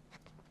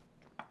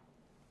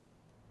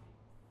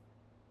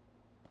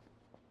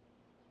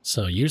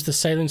 So use the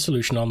saline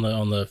solution on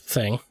the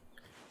thing,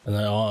 and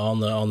then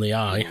on the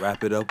eye.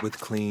 Wrap it up with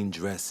clean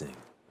dressing.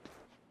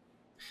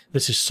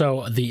 This is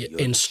so the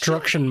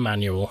instruction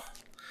manual.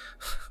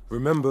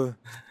 Remember,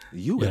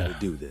 you gotta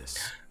do this.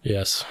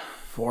 Yes.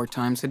 4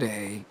 times a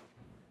day.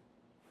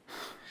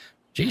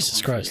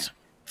 Jesus Christ.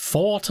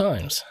 4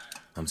 times.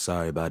 I'm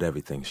sorry about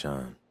everything,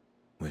 Sean.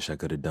 Wish I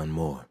could have done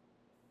more.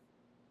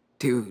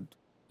 Dude,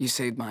 you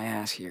saved my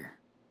ass here.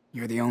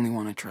 You're the only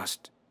one I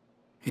trust.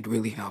 It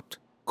really helped.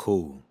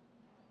 Cool.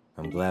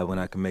 I'm glad when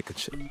I can make a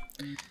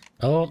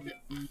Oh,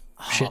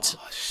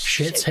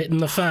 shit's hitting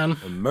the fan.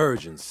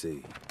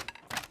 emergency.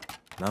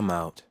 I'm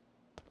out.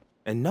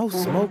 And no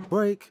smoke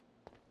break.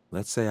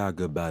 Let's say our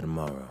goodbye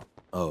tomorrow.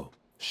 Oh,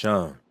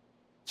 Sean,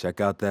 check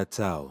out that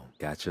towel.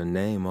 Got your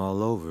name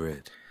all over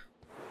it.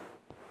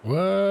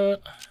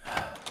 What?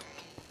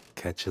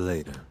 Catch you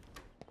later.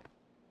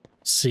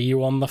 See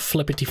you on the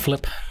flippity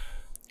flip.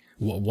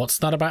 What's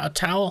that about a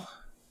towel?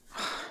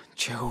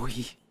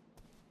 Joey.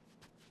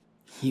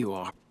 You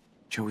are.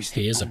 Joey's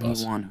He the is a only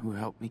boss. one who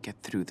helped me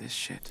get through this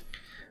shit.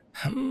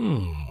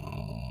 Oh,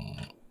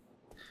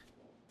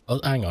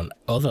 hang on.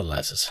 Other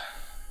letters.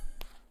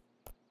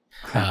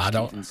 I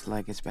don't... Steven's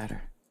leg is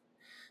better.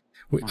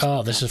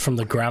 This is from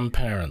the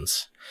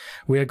grandparents.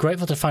 We are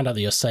grateful to find out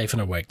that you're safe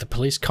and awake. The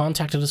police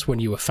contacted us when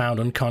you were found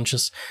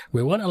unconscious.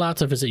 We weren't allowed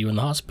to visit you in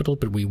the hospital,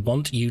 but we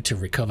want you to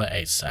recover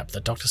ASAP.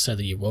 The doctor said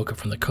that you woke up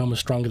from the coma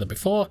stronger than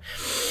before.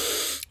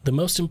 The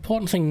most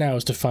important thing now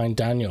is to find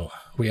Daniel.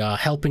 We are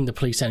helping the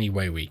police any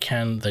way we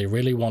can. They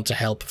really want to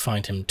help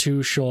find him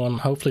too, Sean.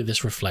 Hopefully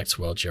this reflects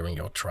well during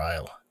your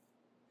trial.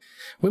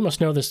 We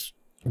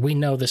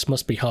know this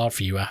must be hard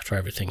for you after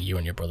everything you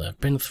and your brother have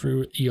been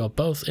through. You're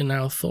both in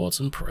our thoughts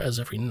and prayers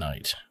every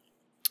night.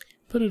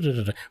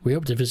 We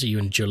hope to visit you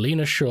in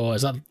Jolena Shore.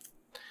 Is that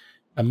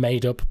a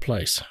made-up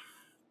place?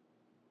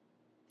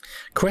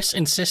 Chris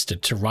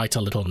insisted to write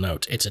a little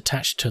note. It's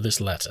attached to this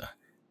letter.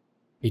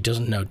 He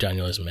doesn't know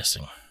Daniel is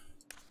missing.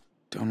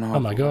 Don't know. Oh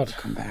my God!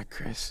 Come back,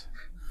 Chris.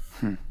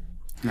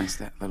 Nice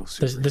that little.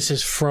 This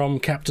is from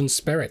Captain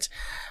Spirit.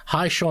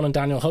 Hi, Sean and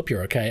Daniel. Hope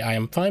you're okay. I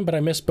am fine, but I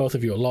miss both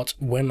of you a lot.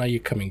 When are you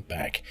coming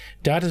back?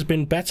 Dad has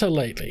been better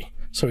lately,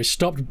 so he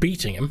stopped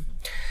beating him.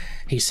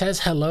 He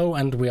says hello,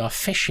 and we are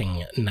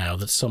fishing now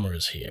that summer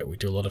is here. We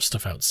do a lot of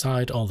stuff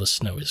outside. All the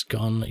snow is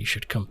gone. You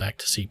should come back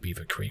to see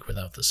Beaver Creek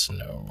without the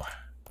snow.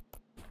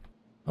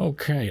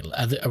 Okay,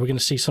 are we going to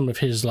see some of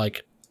his,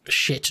 like,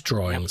 shit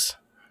drawings?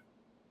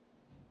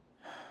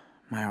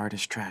 My art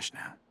is trash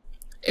now.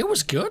 It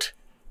was good.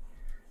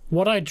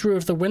 What I drew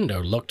of the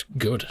window looked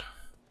good.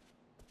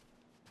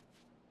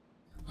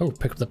 Oh,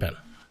 pick up the pen.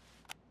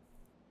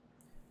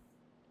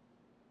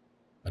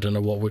 I don't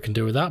know what we can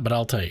do with that, but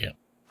I'll take it.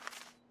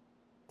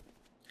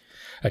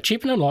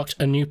 Achievement unlocked,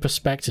 a new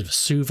perspective,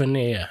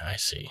 souvenir, I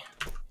see.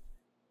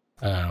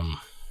 Oh,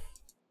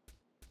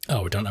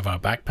 we don't have our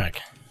backpack.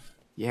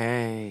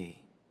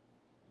 Yay.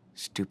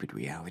 Stupid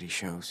reality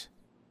shows.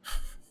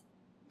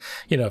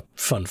 You know,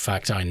 fun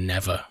fact, I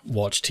never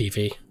watch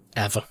TV,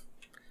 ever.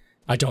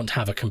 I don't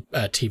have a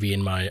TV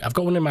in my... I've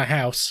got one in my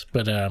house,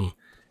 but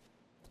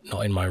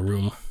not in my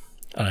room.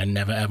 And I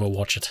never ever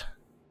watch it.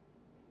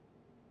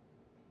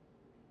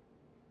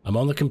 I'm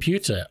on the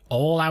computer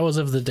all hours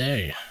of the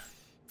day.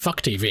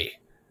 Fuck TV.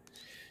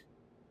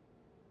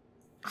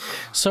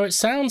 So it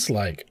sounds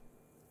like...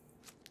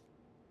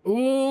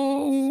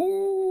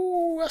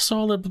 Ooh, I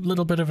saw a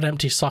little bit of an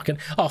empty socket.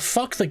 Oh,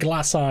 fuck the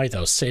glass eye,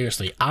 though.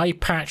 Seriously. Eye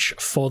patch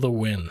for the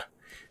win.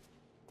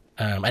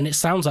 And it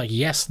sounds like,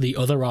 yes, the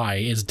other eye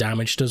is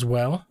damaged as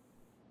well.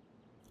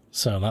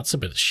 So that's a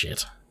bit of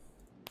shit.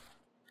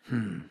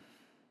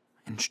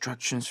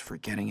 Instructions for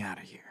getting out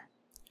of here.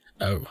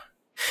 Oh.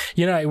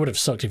 You know, it would have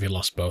sucked if you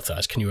lost both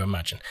eyes. Can you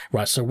imagine?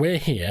 Right, so we're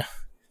here.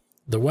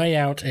 The way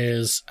out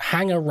is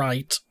hang a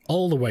right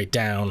all the way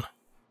down.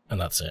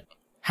 And that's it.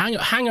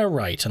 Hang a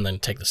right and then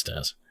take the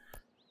stairs.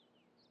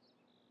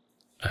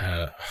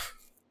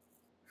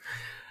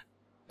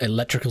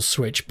 Electrical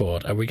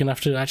switchboard. Are we going to have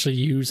to actually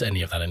use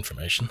any of that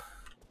information?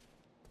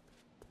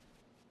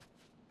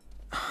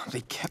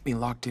 They kept me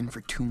locked in for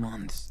 2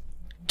 months.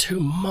 2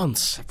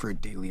 months? Except for a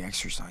daily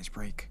exercise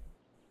break.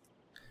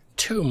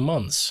 2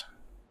 months?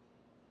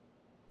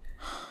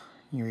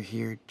 You're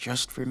here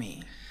just for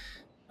me.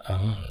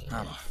 Oh.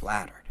 I'm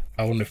flattered.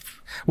 I wonder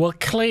if... Well,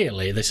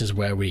 clearly this is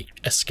where we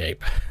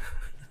escape.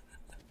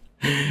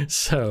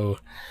 So...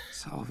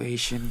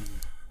 Salvation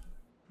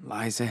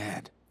lies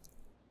ahead.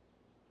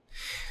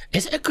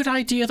 Is it a good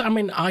idea that... I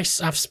mean,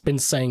 I've been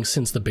saying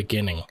since the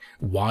beginning,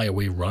 why are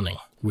we running?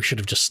 We should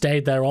have just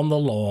stayed there on the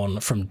lawn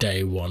from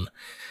day one.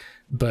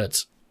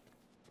 But,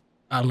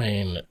 I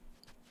mean...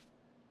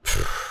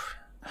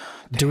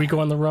 Do we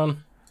go on the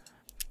run?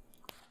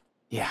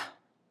 Yeah.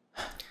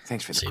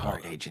 Thanks for the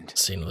card, Agent.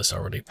 Seen this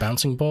already.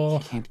 Bouncing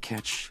ball. Can't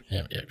catch.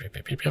 Yep.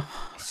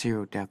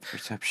 Zero depth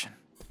perception.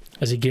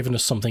 Has he given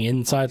us something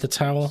inside the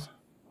towel?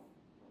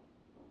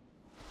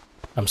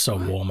 I'm so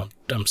warm.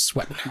 I'm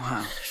sweating.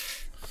 Wow.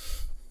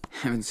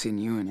 Haven't seen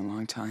you in a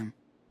long time.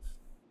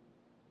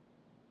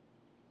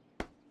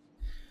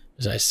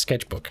 Is that a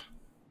sketchbook?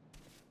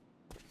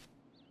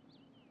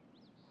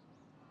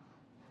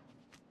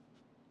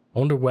 I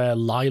wonder where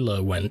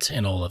Lila went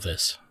in all of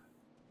this.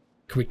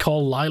 Can we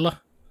call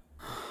Lila?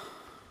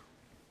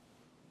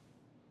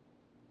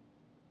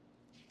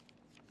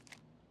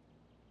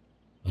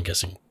 I'm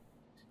guessing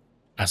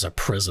as a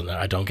prisoner,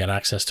 I don't get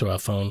access to our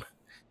phone.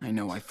 I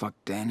know I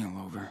fucked Daniel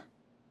over.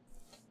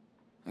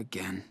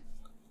 Again.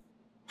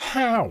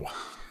 How?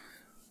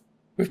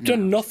 We've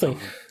done nothing.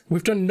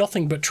 We've done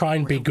nothing but try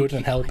and be good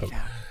and help him.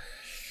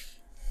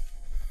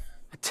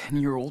 A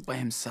 10-year-old by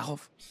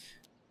himself?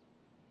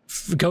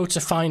 He's going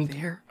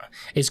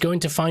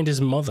to find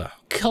his mother.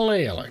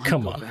 Clearly,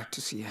 come on. Go back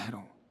to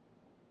Seattle.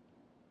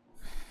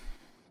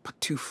 But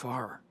too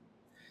far.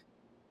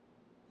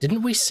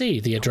 Didn't we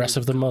see the address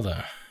of the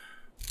mother?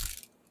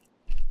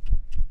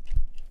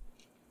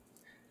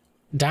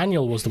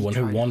 Daniel was the one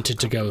who wanted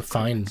to go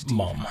find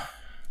Mom.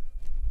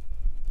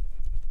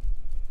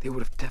 They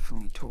would have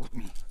definitely told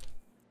me.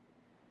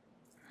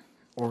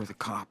 Or the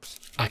cops.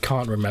 I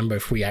can't remember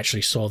if we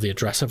actually saw the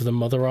address of the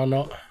mother or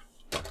not.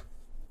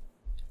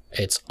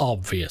 It's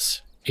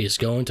obvious. He's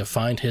going to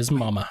find his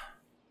mama.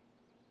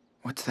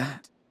 What's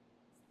that?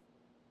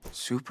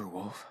 Super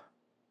Wolf.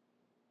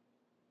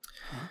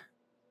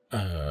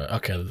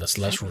 Okay,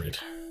 let's read.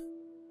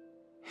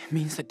 It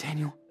means that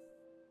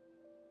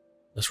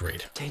Let's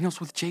read. Daniel's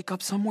with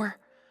Jacob somewhere?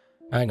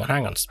 Hang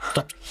on.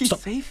 Stop. He's Stop.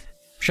 safe?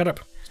 Shut up.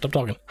 Stop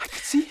talking. I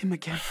could see him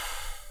again.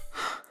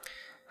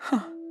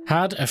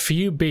 Had a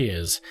few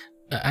beers.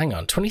 Hang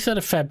on. 23rd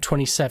of Feb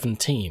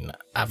 2017.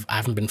 I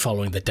haven't been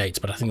following the dates,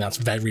 but I think that's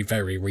very,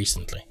 very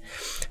recently.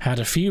 Had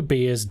a few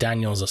beers.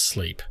 Daniel's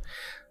asleep.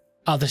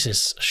 Oh, this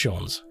is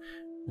Sean's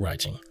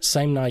writing.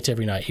 Same night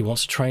every night. He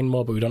wants to train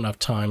more, but we don't have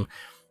time.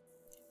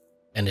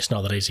 And it's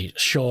not that easy.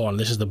 Sean,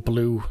 this is the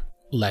blue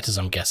letters,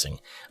 I'm guessing.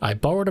 I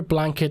borrowed a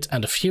blanket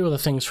and a few other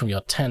things from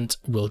your tent.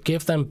 We'll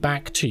give them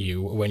back to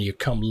you when you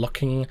come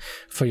looking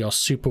for your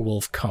Super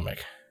Wolf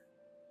comic.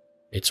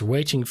 It's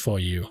waiting for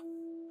you,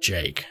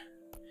 Jake.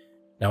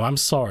 Now, I'm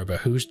sorry,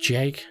 but who's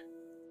Jake?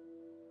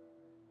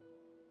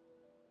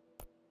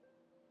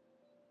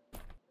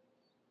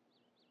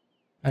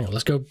 Hang on,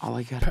 let's go. All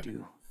I gotta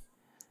do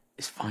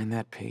is find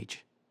that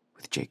page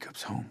with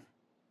Jacob's home.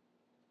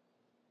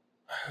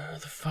 Who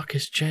the fuck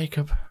is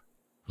Jacob?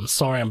 I'm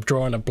sorry, I'm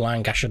drawing a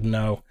blank. I should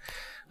know.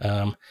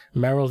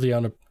 Meryl, the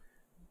owner.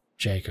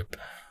 Jacob.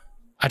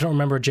 I don't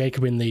remember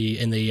Jacob in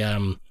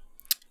the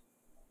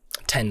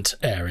tent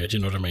area. Do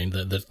you know what I mean?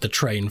 The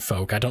train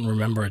folk. I don't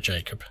remember a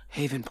Jacob.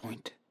 Haven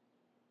Point,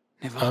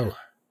 Nevada. Oh,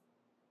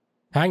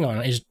 hang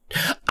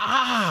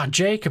on.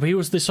 Jacob. He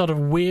was this sort of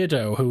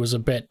weirdo who was a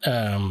bit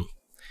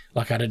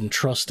like I didn't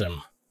trust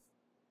him.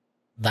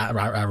 That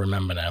I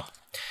remember now.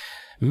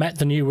 Met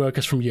the new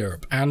workers from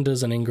Europe.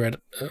 Anders and Ingrid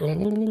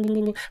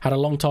had a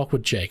long talk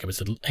with Jacob.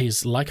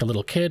 He's like a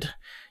little kid.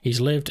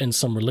 He's lived in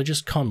some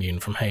religious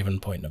commune from Haven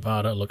Point,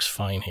 Nevada. Looks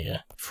fine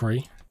here.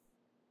 Free.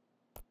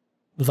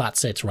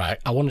 That's it, right?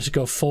 I wanted to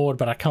go forward,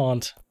 but I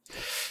can't.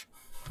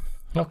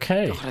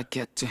 Okay. Gotta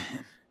get to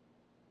him.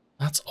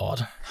 That's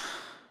odd.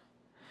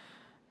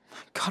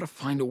 Gotta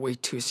find a way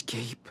to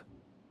escape.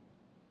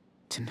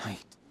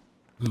 Tonight.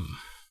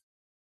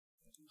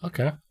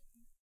 Okay.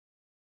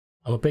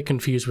 I'm a bit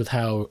confused with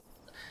how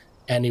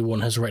anyone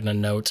has written a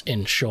note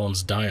in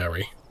Sean's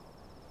diary.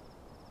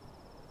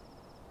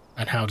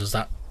 And how does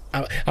that...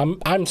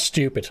 I'm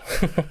stupid.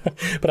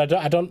 But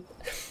I don't...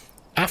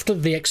 After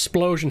the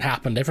explosion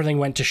happened, everything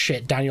went to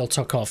shit, Daniel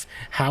took off.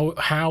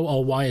 How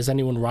or why is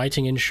anyone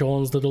writing in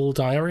Sean's little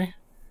diary?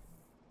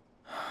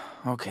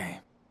 Okay.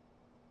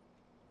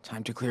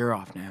 Time to clear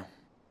off now.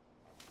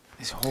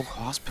 This whole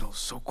hospital's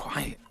so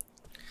quiet.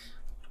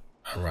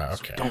 Alright,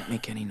 okay. So don't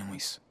make any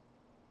noise.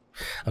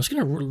 I'm just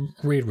going to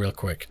read real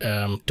quick.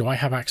 Do I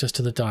have access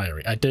to the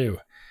diary? I do.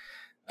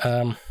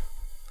 Right,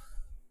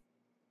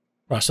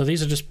 so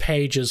these are just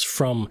pages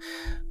from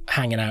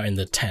hanging out in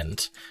the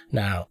tent.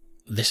 Now,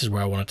 this is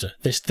where I wanted to...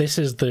 This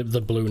is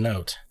the blue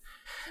note.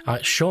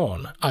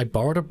 Sean, I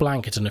borrowed a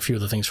blanket and a few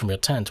other things from your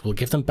tent. We'll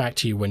give them back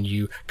to you when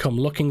you come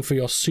looking for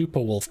your Super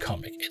Wolf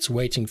comic. It's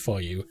waiting for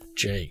you,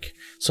 Jake.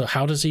 So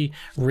how does he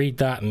read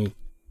that and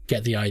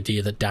get the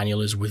idea that Daniel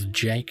is with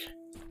Jake?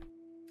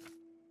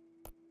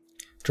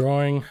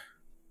 Drawing.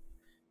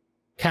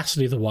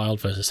 Cassidy the Wild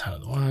versus Hannah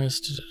the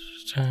Wise.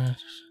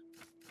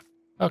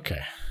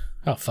 Okay.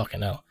 Oh,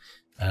 fucking hell.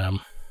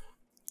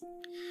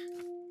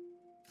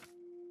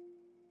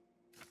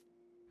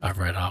 I've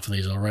read half of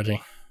these already.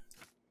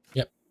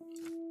 Yep.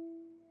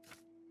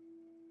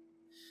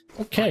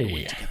 Okay.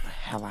 To get the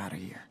hell out of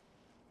here.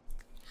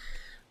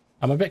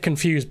 I'm a bit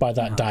confused by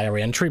that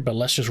diary entry, but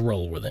let's just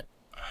roll with it.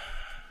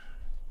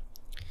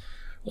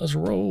 Let's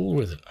roll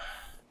with it.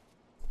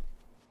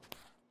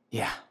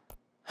 Yeah.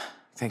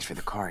 Thanks for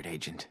the card,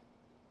 Agent.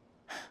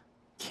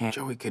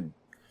 Joey could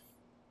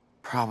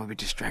probably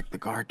distract the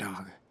guard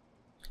dog.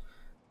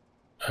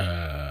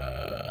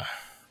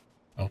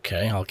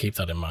 Okay, I'll keep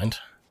that in mind.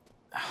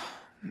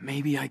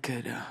 Maybe I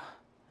could,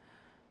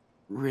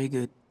 rig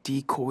a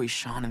decoy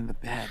Sean in the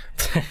bed.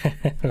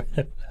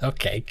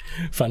 Okay,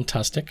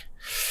 fantastic.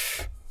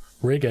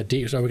 Rig a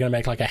decoy, so we're gonna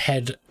make like a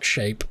head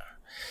shape.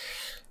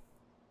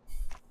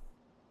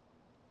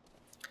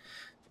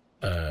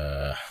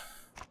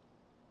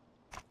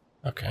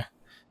 Okay.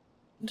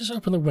 Just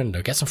open the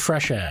window, get some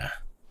fresh air.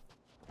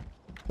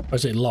 Or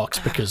is it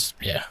locked because,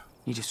 yeah.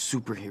 Need a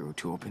superhero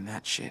to open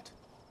that shit.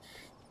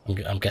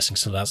 I'm guessing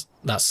so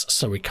that's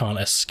so we can't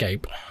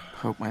escape.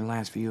 Hope my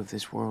last view of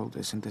this world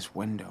isn't this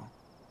window.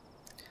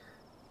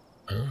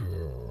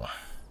 Ooh.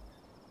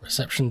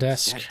 Reception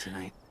desk. Dead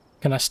tonight.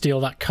 Can I steal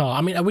that car?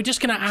 I mean, are we just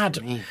gonna add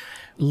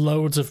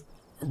loads of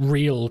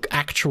real,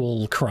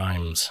 actual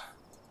crimes?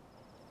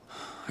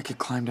 I could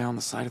climb down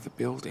the side of the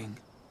building.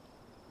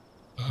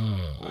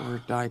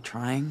 Or die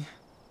trying.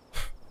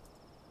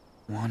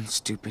 One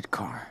stupid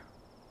car.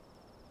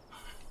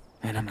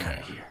 And I'm out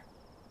of here.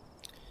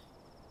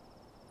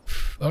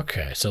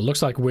 Okay, so it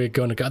looks like we're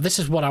going to go... This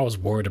is what I was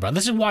worried about.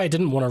 This is why I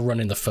didn't want to run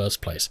in the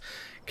first place.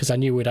 Because I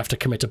knew we'd have to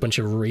commit a bunch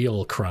of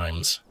real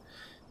crimes.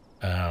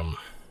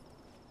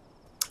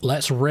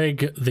 Let's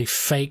rig the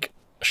fake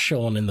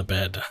Sean in the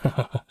bed.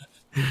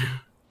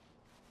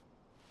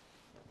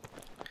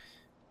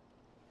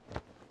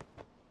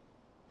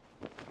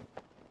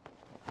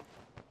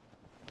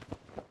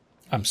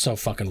 I'm so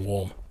fucking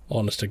warm.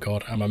 Honest to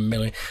God, I'm a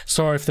million...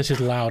 Sorry if this is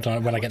loud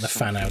when I get the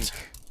fan out.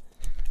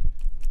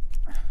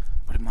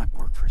 But it might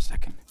work for a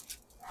second.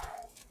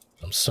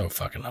 I'm so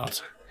fucking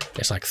hot.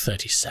 It's like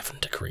 37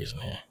 degrees in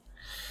here.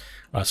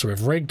 Right, so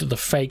we've rigged the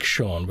fake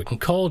Sean. We can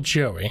call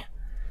Joey.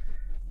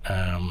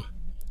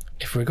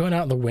 If we're going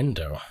out the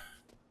window...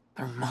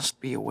 There must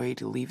be a way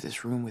to leave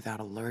this room without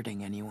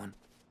alerting anyone.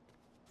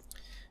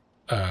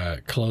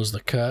 Close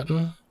the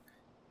curtain.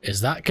 Is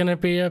that going to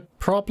be a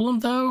problem,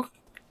 though?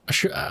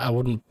 I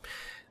wouldn't...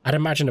 I'd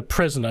imagine a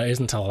prisoner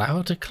isn't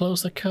allowed to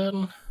close the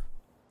curtain.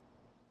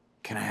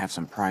 Can I have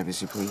some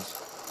privacy, please?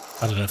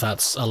 I don't know if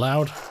that's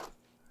allowed.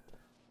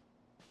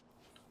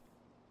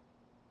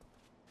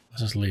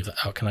 Let's just leave that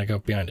out. Can I go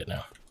behind it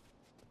now?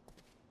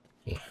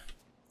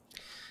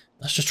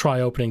 Let's just try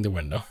opening the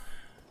window.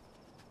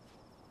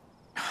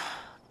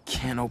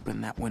 Can't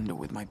open that window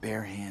with my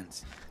bare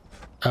hands.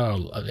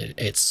 Oh,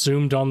 it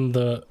zoomed on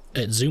the...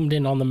 It zoomed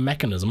in on the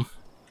mechanism.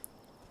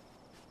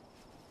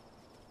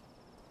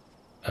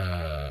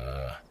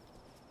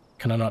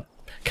 Can I not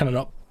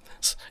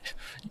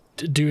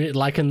do it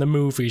like in the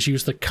movies?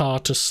 Use the car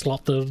to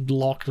slot the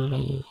lock?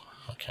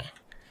 Okay.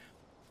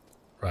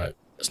 Right.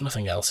 There's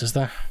nothing else, is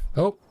there?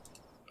 Oh.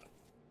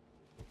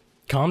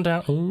 Calm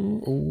down.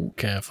 Ooh,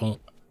 careful.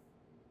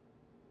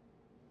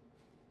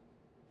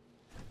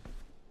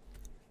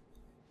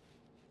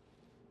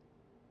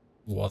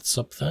 What's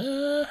up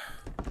there?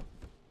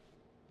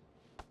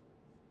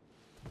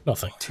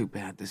 Nothing. Too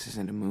bad this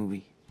isn't a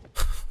movie.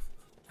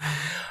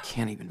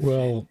 Can't even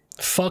Well,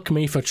 fuck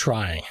me for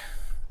trying.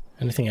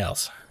 Anything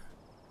else?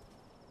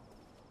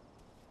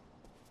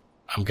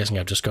 I'm guessing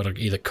I've just got to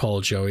either call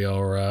Joey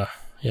or,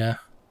 yeah.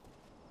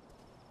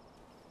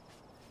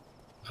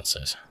 That's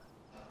it.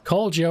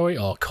 Call Joey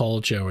or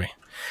call Joey.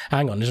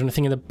 Hang on, is there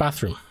anything in the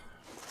bathroom?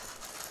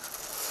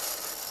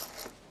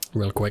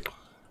 Real quick.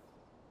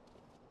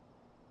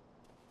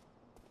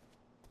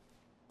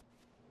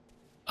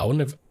 I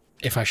wonder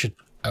if I should...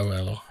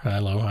 Oh,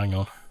 hello, hang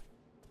on.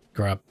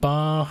 Grab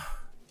bar.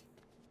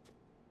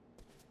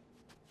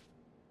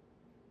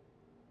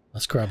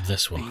 Let's grab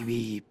this one.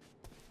 Maybe...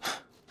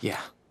 Yeah.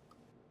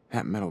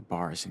 That metal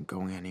bar isn't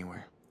going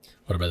anywhere.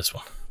 What about this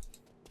one?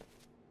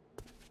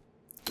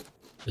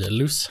 Is it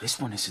loose? This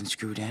one isn't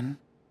screwed in.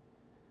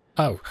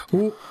 Oh,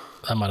 ooh,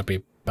 that might be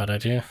a bad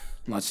idea.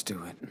 Let's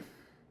do it.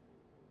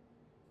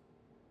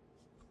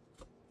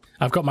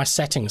 I've got my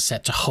settings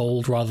set to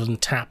hold rather than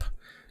tap,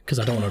 because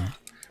I don't want to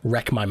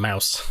wreck my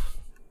mouse.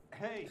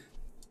 Hey!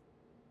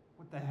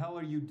 What the hell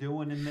are you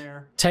doing in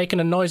there?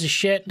 Taking a noisy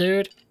shit,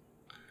 dude.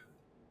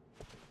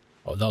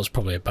 Oh, that was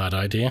probably a bad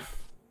idea.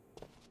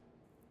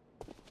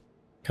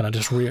 Can I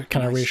just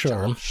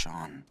reassure him?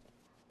 Sean.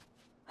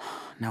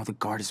 Now the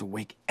guard is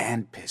awake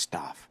and pissed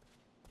off.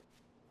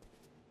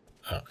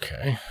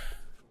 Okay.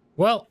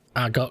 Well,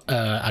 I got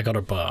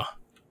a bar.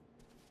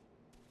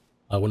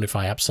 I wonder if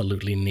I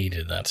absolutely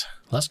needed that.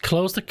 Let's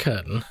close the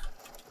curtain.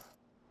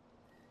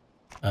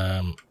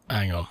 Hang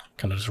on.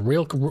 Can I just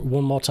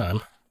one more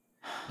time?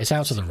 It's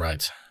out to the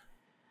right.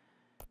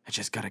 I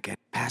just gotta get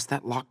past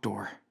that locked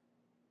door.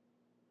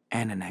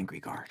 And an angry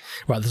guard.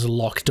 Right, there's a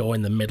locked door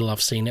in the middle. I've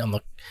seen it on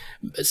the...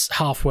 It's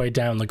halfway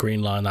down the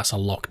green line. That's a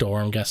locked door,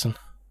 I'm guessing.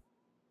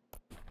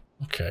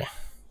 Okay.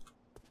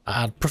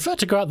 I'd prefer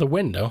to go out the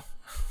window.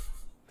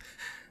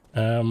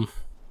 I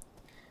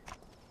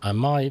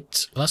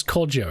might... Let's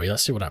call Joey.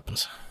 Let's see what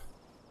happens.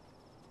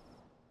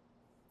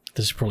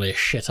 This is probably a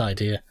shit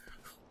idea.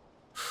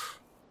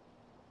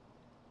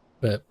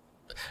 But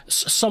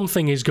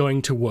something is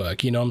going to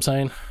work, you know what I'm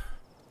saying?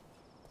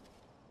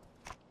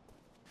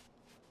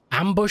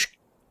 Ambush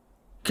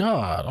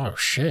guard. Oh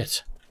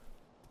shit.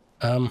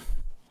 I'd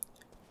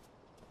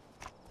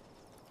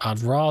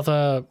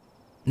rather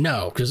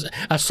no, because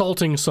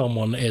assaulting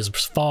someone is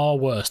far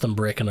worse than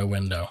breaking a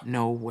window.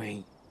 No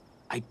way.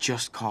 I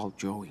just called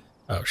Joey.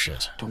 Oh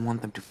shit. Don't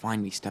want them to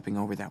find me stepping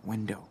over that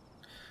window.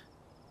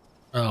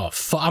 Oh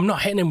fuck! I'm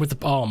not hitting him with the.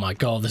 Oh my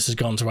god, this has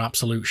gone to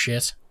absolute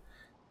shit.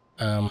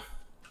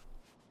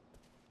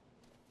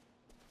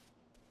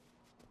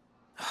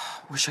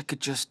 Wish I could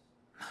just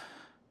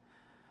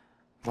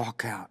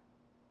walk out.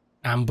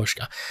 Ambush.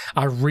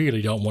 I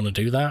really don't want to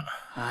do that.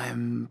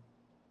 I'm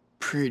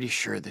pretty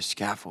sure the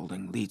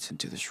scaffolding leads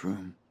into this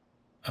room.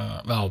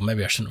 Oh,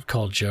 maybe I shouldn't have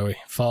called Joey.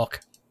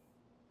 Fuck.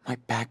 My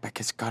backpack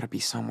has got to be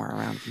somewhere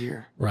around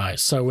here. Right,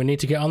 so we need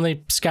to get on the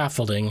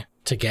scaffolding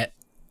to get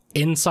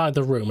inside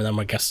the room, and then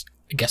I guess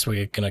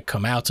we're gonna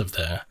come out of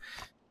there.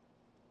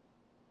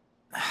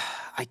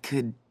 I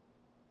could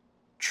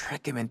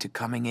trick him into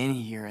coming in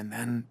here and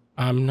then...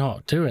 I'm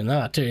not doing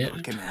that, do you?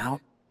 Knock him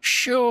out?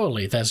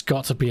 Surely there's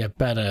got to be a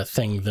better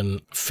thing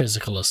than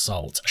physical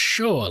assault.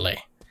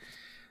 Surely.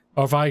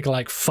 Or have I,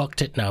 like,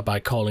 fucked it now by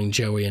calling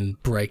Joey and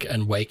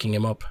waking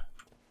him up?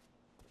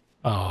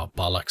 Oh,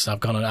 bollocks.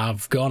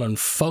 I've gone and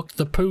fucked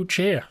the pooch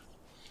here.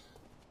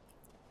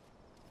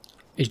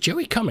 Is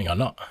Joey coming or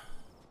not?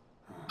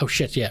 Oh,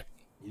 shit, yeah.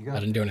 I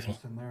didn't do anything.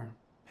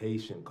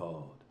 Patient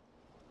called.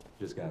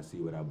 Just gotta see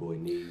what our boy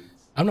needs.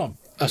 I'm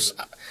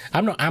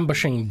not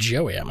ambushing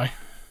Joey, am I?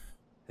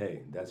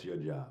 Hey, that's your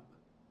job.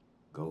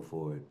 Go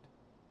for it.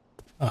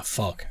 Oh,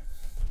 fuck.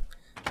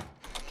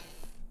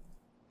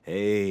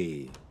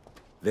 Hey,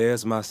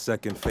 there's my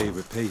second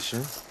favorite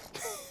patient.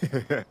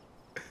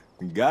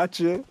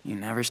 Gotcha. You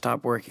never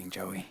stop working,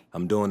 Joey.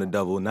 I'm doing a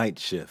double night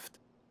shift.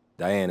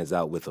 Diane is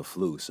out with a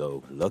flu,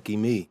 so lucky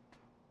me.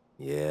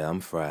 Yeah,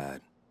 I'm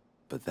fried.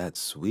 But that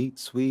sweet,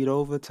 sweet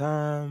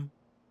overtime.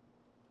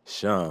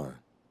 Sean,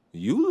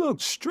 you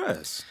look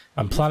stressed.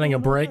 I'm planning a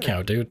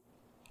breakout, dude.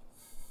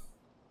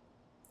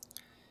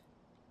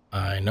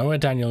 I know where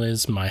Daniel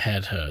is. My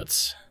head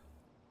hurts.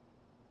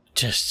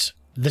 This.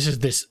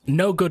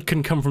 No good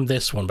can come from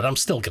this one, but I'm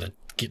still gonna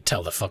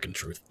tell the fucking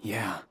truth.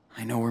 Yeah,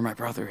 I know where my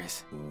brother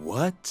is.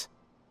 What?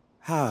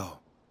 How?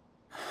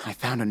 I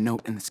found a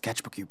note in the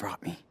sketchbook you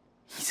brought me.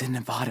 He's in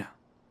Nevada.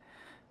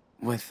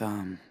 With,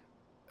 a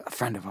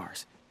friend of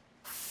ours.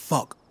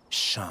 Fuck,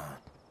 Sean.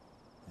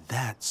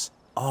 That's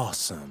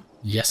awesome.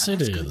 Yes, Now, it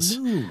that's is.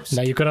 good news.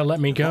 Now you gotta let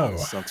me go.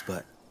 Nevada sucks,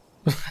 but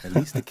at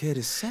least the kid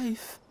is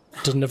safe.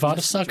 Does Nevada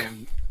Listen, suck?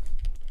 Joey,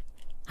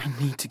 I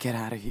need to get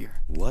out of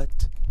here.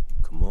 What?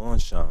 Come on,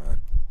 Sean.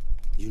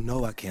 You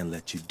know I can't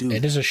let you do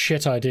It is a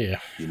shit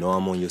idea. You know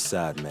I'm on your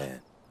side,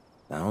 man.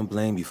 I don't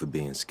blame you for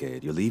being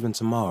scared. You're leaving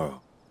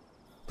tomorrow.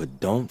 But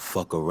don't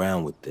fuck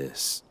around with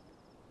this.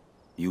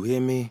 You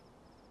hear me?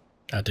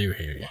 I do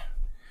hear you.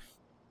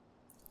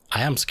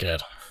 I am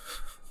scared.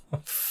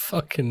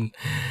 Fucking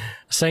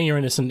saying you're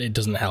innocent, it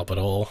doesn't help at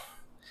all.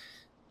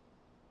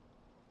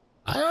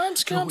 I'm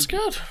scared. I'm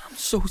scared. I'm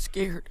so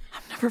scared.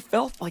 I've never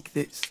felt like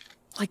this.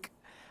 Like,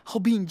 I'll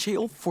be in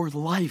jail for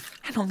life,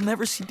 and I'll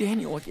never see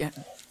Daniel again.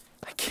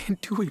 I can't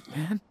do it,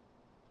 man.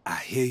 I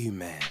hear you,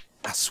 man.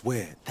 I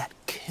swear, that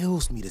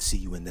kills me to see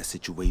you in that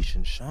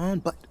situation, Sean,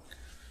 but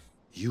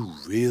you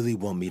really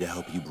want me to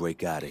help you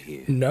break out of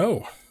here.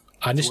 No.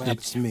 I just What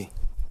happens to me?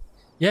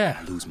 Yeah.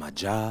 I lose my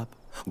job,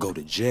 go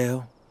to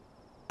jail.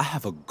 I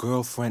have a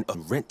girlfriend, a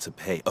rent to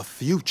pay, a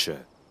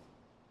future.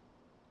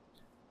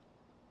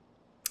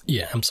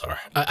 Yeah, I'm sorry.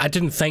 I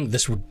didn't think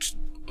this would...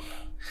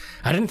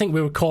 I didn't think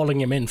we were calling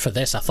him in for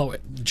this. I thought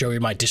Joey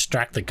might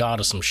distract the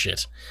guard or some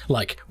shit.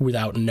 Like,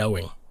 without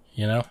knowing,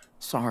 you know?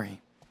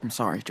 Sorry. I'm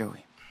sorry,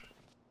 Joey.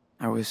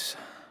 I was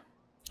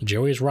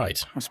Joey's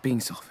right.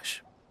 being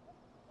selfish.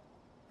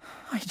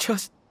 I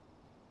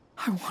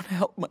want to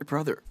help my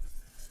brother.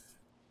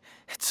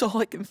 It's all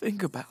I can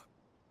think about.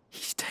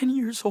 He's 10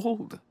 years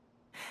old.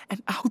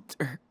 And out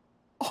there,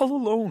 all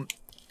alone.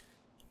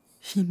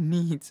 He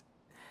needs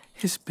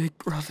his big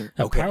brother.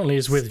 Apparently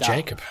he's with stop.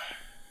 Jacob.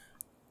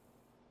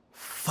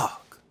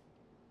 Fuck.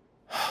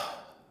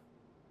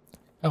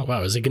 Oh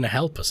wow, is he gonna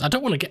help us? I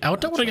don't want to get. I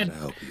don't want to Trying get. to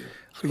help you.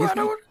 Forgive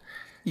me?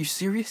 You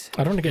serious?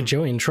 I don't want to get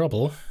Joey in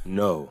trouble.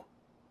 No,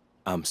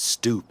 I'm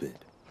stupid.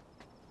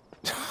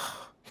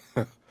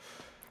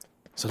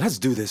 So let's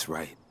do this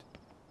right.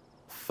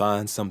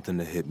 Find something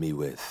to hit me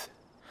with.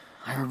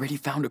 I already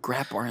found a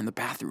grab bar in the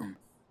bathroom.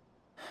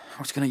 I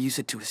was gonna use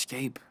it to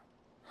escape.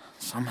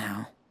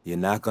 Somehow. You're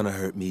not gonna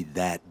hurt me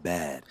that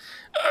bad.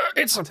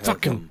 It's a Tell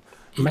fucking them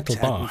you metal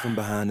attacked me bar. from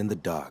behind in the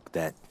dark,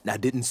 that I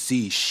didn't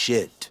see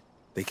shit.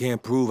 They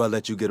can't prove I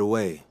let you get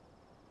away.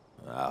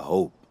 I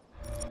hope.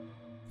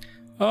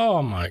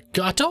 Oh my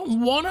god, I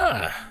don't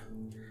wanna.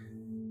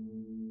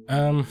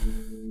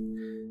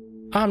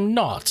 I'm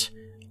not.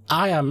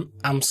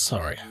 I'm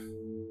sorry.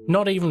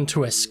 Not even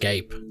to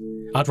escape.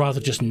 I'd rather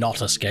just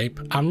not escape.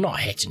 I'm not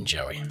hitting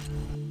Joey.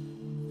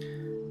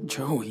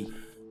 Joey.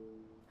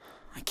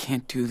 I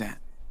can't do that.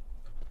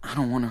 I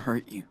don't want to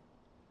hurt you.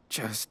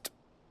 Just...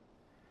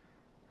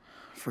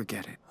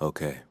 forget it.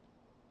 Okay.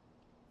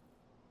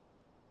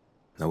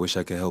 I wish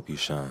I could help you,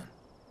 Sean.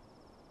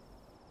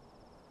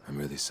 I'm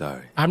really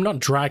sorry. I'm not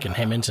dragging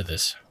him into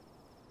this.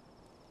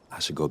 I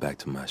should go back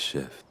to my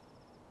shift.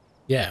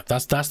 Yeah,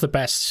 that's the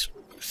best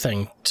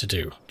thing to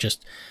do.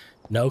 Just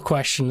no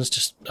questions,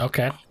 just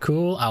okay,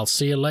 cool, I'll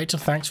see you later,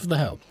 thanks for the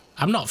help.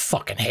 I'm not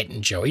fucking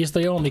hitting Joey, he's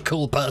the only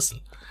cool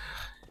person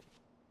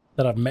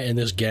that I've met in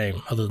this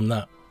game, other than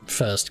that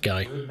first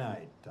guy. Good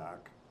night,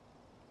 Doc.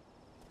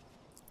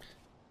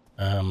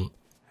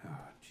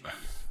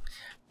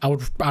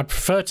 I'd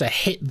prefer to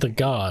hit the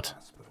guard.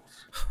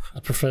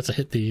 I'd prefer to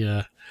hit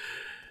the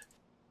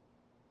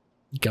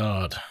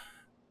guard.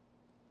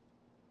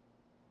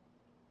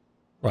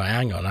 Right,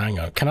 hang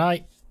on. Can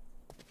I...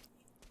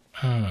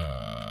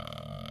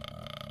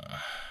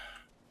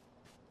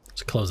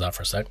 Let's close that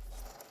for a sec.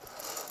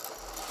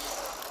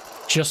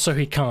 Just so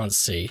he can't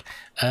see.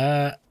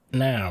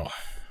 Now,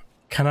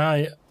 can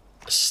I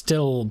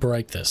still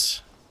break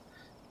this?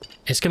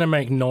 It's gonna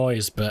make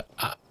noise, but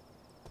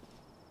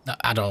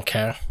I don't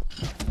care.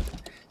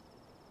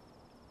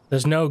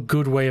 There's no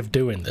good way of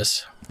doing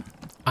this.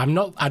 I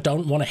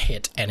don't want to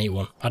hit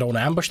anyone. I don't want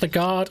to ambush the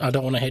guard. I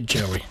don't want to hit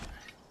Joey.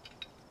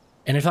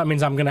 And if that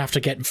means I'm going to have to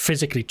get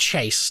physically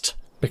chased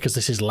because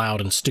this is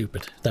loud and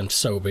stupid, then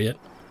so be it.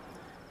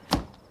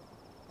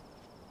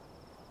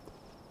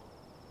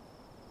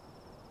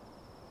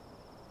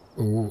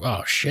 Ooh,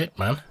 oh shit,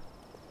 man.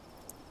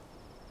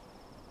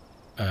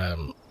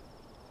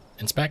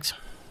 Inspect.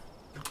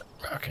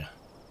 Okay.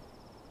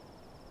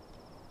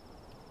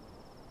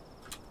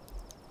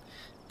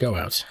 Go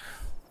out.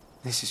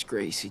 This is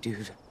Gracie,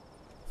 dude.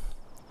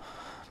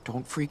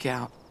 Don't freak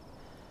out.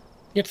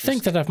 You'd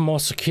think they'd have more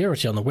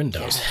security on the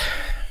windows. Yeah.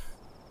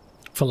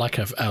 For like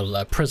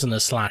a prisoner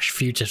slash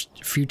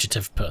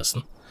fugitive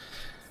person.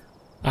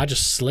 I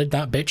just slid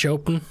that bitch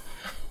open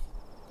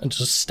and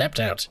just stepped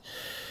out.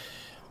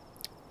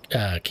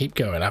 Keep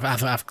going.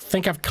 I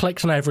think I've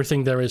clicked on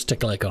everything there is to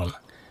click on.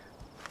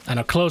 And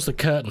I've closed the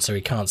curtain so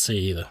he can't see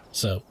either.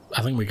 So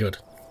I think we're good.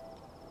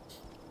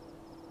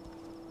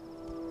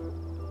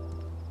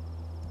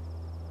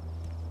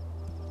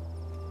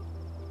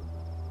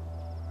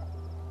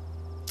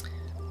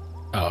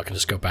 Oh, I can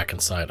just go back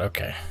inside.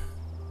 Okay.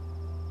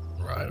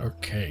 Right,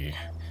 okay.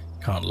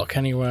 Can't look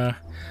anywhere.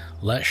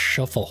 Let's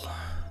shuffle.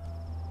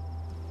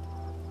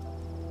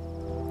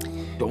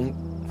 Don't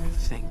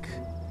think.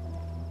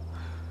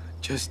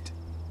 Just...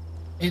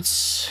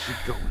 It's... keep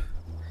going.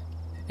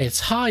 It's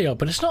high up,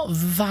 but it's not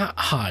that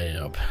high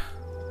up.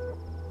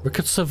 We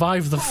could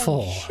survive the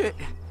fall. Shit.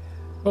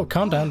 Oh,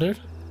 calm down, dude.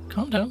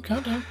 Calm down,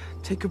 calm down.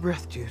 Take a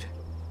breath, dude.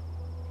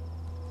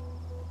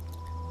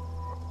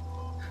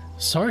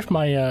 Sorry if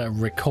my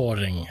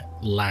recording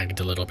lagged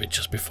a little bit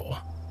just before.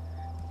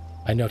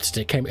 I noticed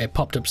it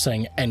popped up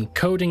saying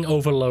encoding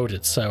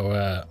overloaded,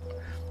 so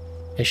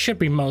it should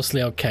be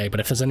mostly okay, but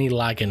if there's any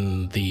lag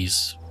in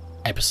these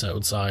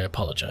episodes, I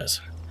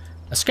apologize.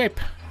 Escape.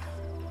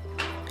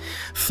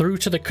 Through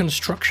to the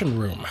construction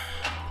room.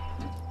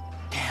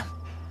 Damn.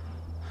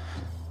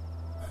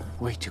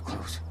 Way too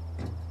close.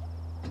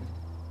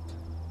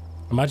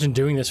 Imagine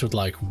doing this with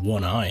like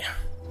one eye.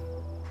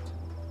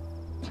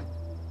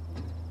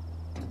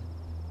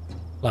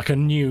 Like a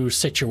new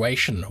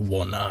situation,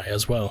 one eye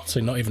as well, so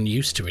you're not even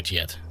used to it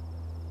yet.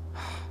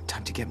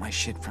 Time to get my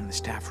shit from the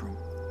staff room.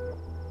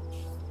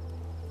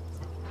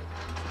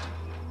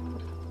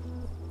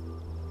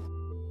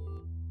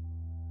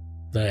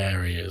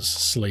 There he is,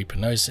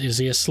 sleeping. No, is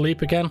he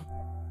asleep again?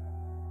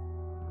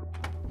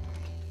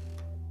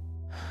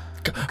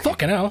 Okay.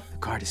 Fucking hell. The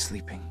guard is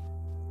sleeping.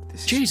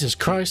 Jesus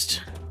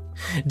Christ.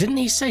 Didn't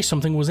he say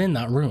something was in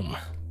that room?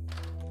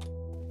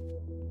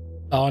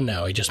 Oh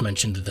no, he just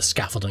mentioned that the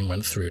scaffolding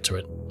went through to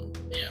it.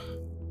 Yeah.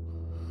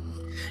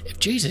 If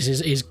Jesus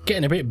is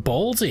getting a bit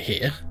ballsy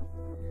here,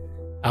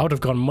 I would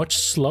have gone much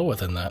slower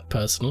than that,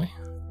 personally.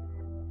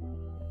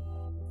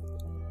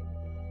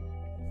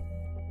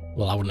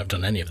 Well, I wouldn't have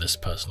done any of this,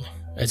 personally.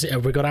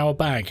 Have we got our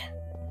bag?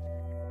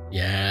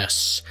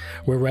 Yes.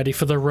 We're ready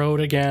for the road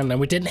again, and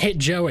we didn't hit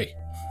Joey.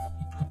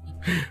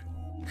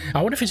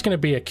 I wonder if he's going to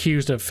be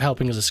accused of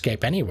helping us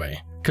escape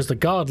anyway, because the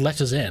guard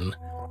let us in,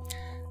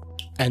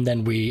 and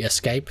then we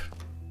escape.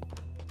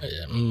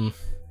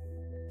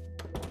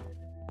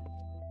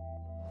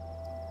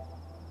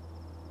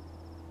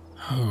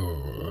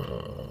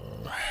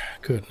 Oh,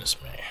 goodness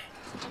me.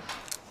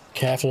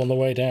 Careful on the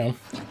way down.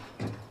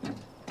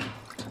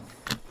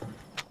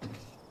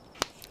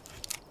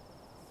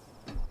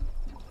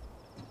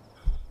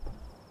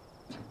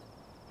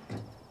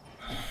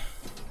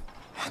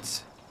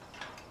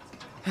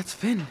 That's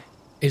Finn.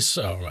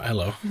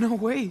 Hello. No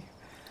way.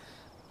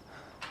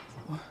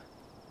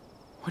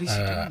 What is he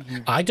doing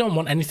here? I don't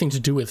want anything to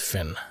do with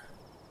Finn.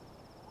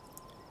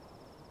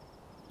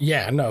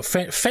 Yeah, no,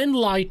 Finn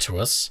lied to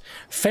us.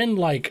 Finn,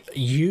 like,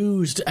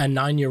 used a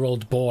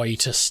 9-year-old boy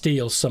to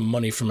steal some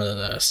money from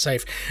a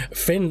safe.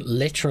 Finn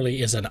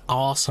literally is an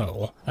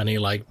arsehole, and he,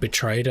 like,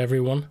 betrayed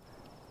everyone.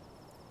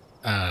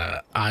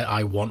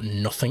 I want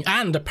nothing.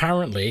 And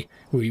apparently,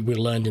 we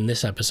learned in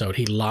this episode,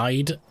 he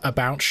lied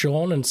about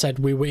Sean and said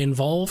we were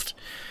involved.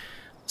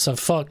 So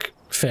fuck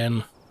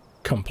Finn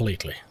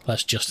completely.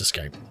 Let's just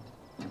escape.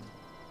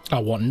 I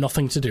want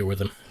nothing to do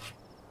with him.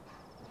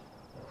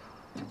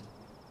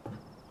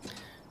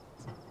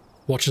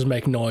 Watch us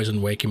make noise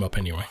and wake him up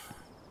anyway.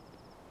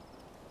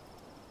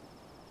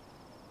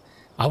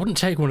 I wouldn't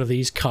take one of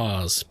these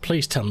cars.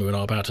 Please tell me we're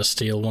not about to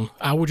steal one.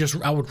 I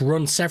would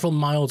run several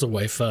miles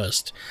away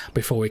first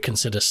before we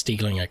consider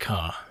stealing a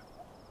car.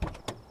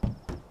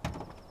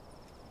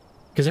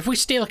 Because if we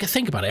steal,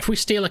 think about it, if we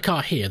steal a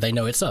car here, they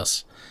know it's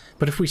us.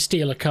 But if we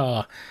steal a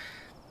car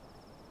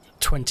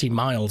 20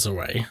 miles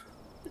away,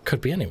 it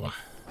could be anyone.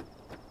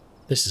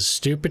 This is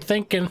stupid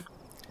thinking.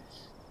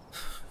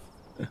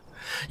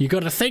 You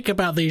got to think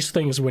about these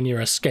things when you're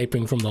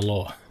escaping from the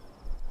law.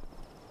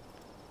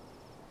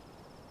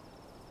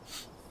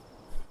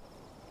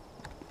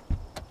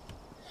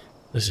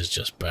 This is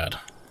just bad.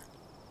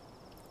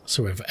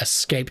 So we've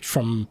escaped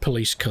from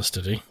police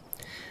custody.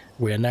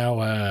 We are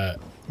now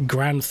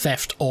Grand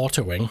Theft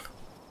Autoing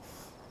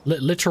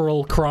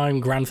Literal crime,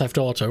 Grand Theft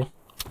Auto.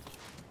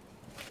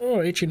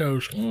 Oh, itchy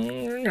nose.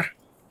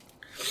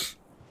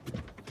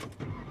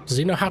 Does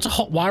he know how to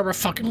hotwire a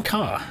fucking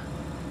car?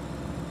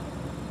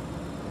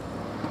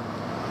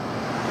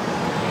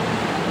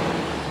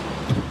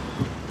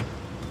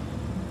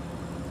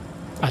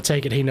 I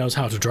take it he knows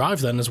how to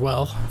drive then as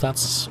well.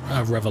 That's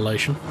a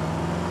revelation.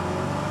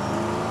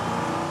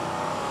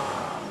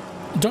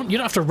 You don't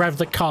have to rev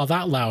the car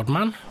that loud,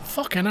 man.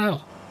 Fucking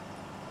hell.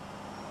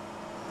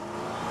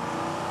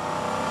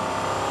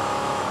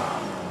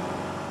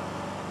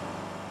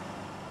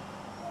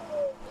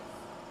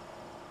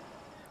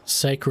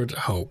 Sacred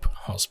Hope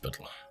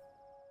Hospital.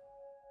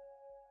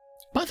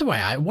 By the way,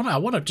 I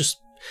want to just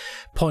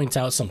point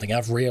out something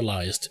I've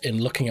realized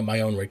in looking at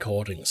my own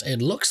recordings. It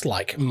looks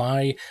like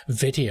my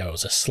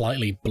videos are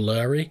slightly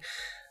blurry,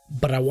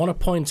 but I want to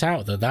point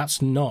out that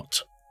that's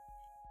not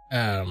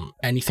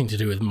anything to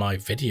do with my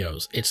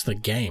videos. It's the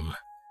game.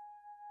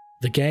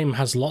 The game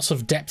has lots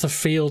of depth of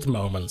field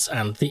moments,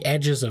 and the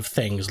edges of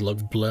things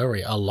look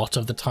blurry a lot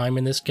of the time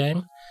in this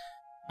game.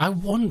 I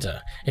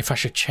wonder if I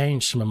should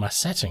change some of my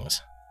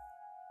settings.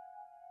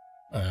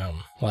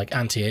 Like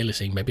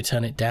anti-aliasing, maybe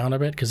turn it down a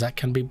bit, because that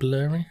can be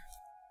blurry.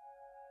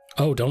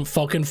 Oh, don't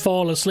fucking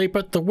fall asleep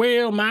at the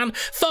wheel, man!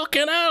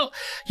 Fucking hell!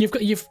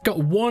 You've got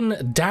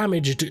one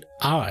damaged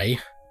eye,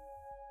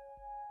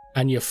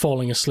 and you're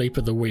falling asleep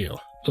at the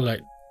wheel.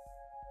 Like,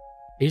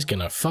 he's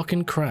gonna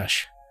fucking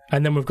crash.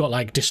 And then we've got,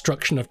 like,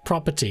 destruction of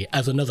property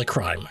as another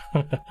crime.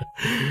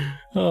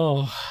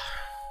 Oh.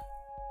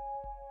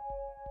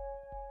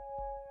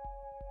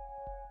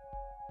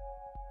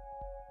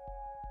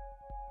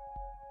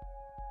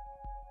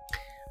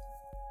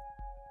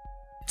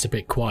 It's a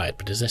bit quiet,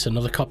 but is this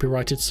another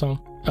copyrighted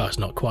song? Oh, it's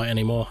not quite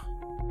anymore.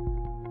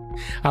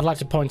 I'd like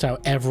to point out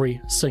every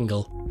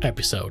single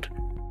episode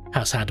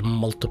has had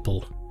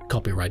multiple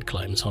copyright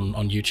claims on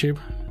YouTube.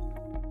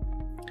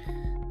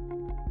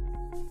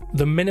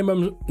 The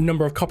minimum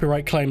number of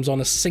copyright claims on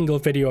a single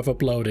video I've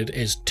uploaded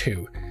is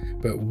 2,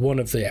 but one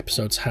of the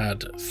episodes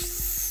had,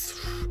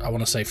 I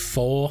want to say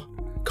 4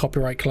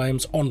 copyright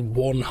claims on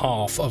one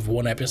half of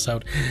one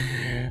episode.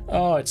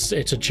 Oh, it's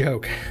a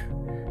joke.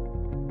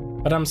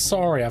 But I'm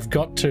sorry, I've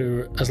got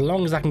to, as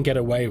long as I can get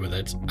away with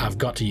it, I've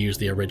got to use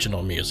the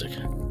original music.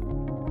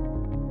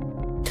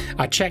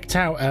 I checked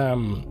out,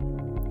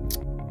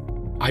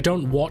 I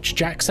don't watch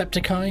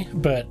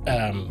Jacksepticeye, but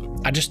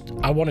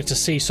I wanted to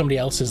see somebody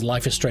else's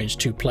Life is Strange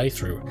 2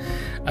 playthrough,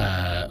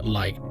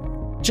 like,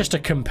 just to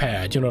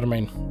compare, do you know what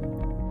I mean?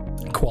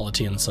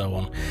 Quality and so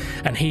on.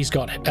 And he's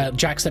got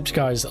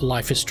Jacksepticeye's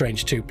Life is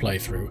Strange 2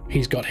 playthrough.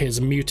 He's got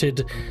his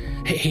muted,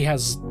 he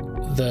has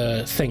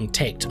the thing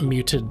ticked,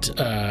 muted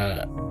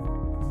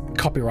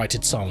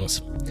copyrighted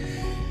songs.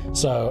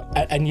 So,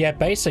 and yeah,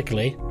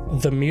 basically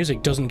the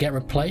music doesn't get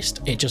replaced,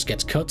 it just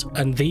gets cut,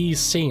 and these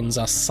scenes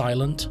are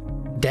silent,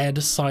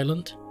 dead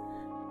silent,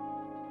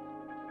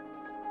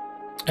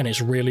 and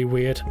it's really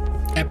weird.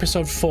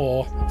 Episode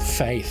 4,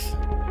 Faith.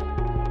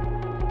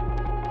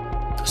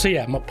 So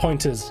yeah, my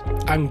point is,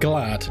 I'm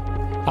glad.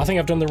 I think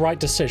I've done the right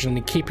decision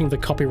in keeping the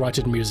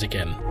copyrighted music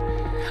in.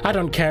 I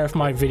don't care if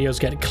my videos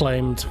get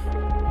claimed,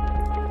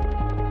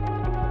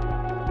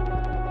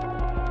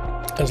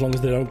 as long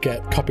as they don't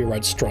get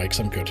copyright strikes,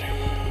 I'm good.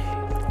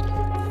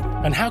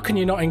 And how can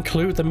you not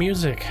include the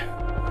music?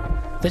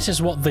 This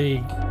is what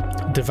the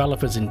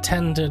developers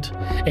intended.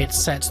 It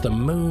sets the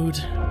mood.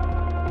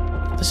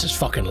 This is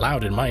fucking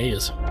loud in my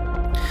ears.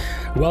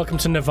 Welcome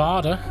to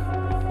Nevada.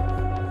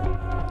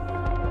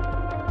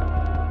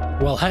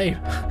 Well, hey,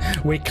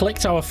 we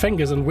clicked our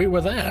fingers and we were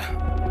there.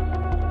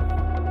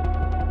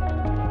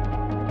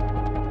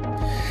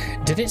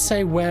 Did it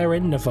say where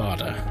in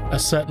Nevada? A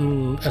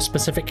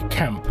specific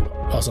camp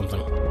or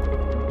something?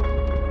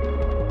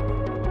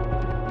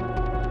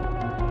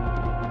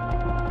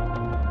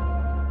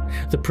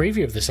 The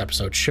preview of this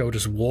episode showed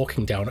us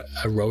walking down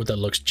a road that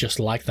looks just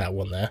like that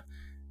one there.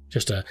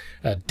 Just a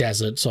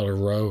desert sort of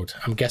road.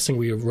 I'm guessing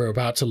we were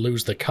about to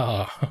lose the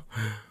car.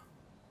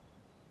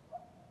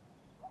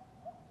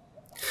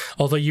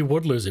 Although you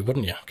would lose it,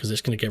 wouldn't you? Because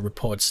it's going to get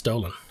reported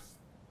stolen.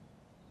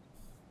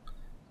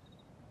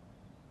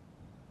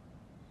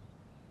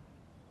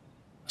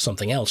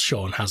 Something else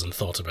Sean hasn't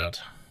thought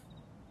about.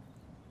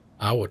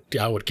 I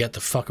would get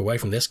the fuck away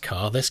from this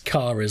car. This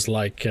car is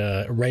like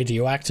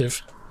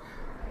radioactive.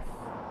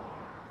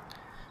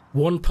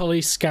 One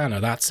police scanner,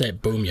 that's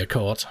it. Boom, you're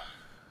caught.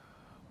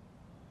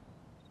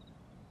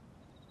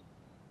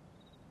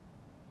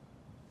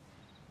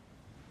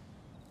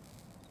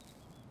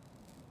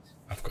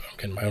 I'm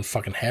getting my own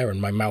fucking hair in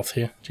my mouth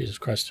here. Jesus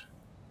Christ.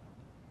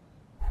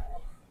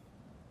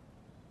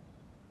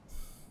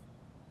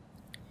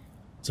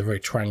 It's a very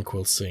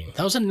tranquil scene.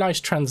 That was a nice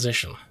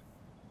transition.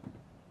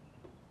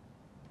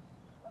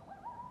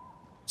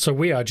 So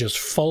we are just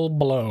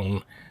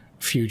full-blown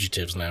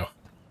fugitives now.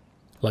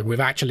 Like,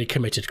 we've actually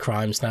committed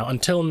crimes now.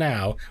 Until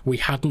now, we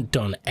hadn't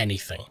done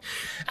anything.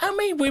 I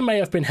mean, we may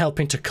have been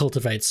helping to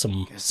cultivate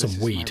some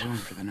weed. My room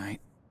for the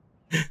night.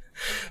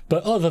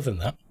 But other than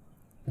that,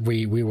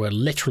 we were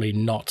literally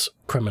not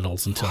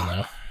criminals until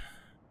now.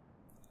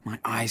 My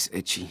eye's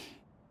itchy.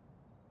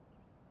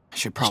 I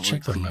should probably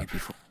clean it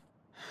before.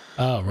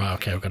 Oh, right,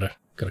 okay, I've gotta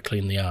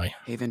clean the eye.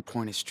 Haven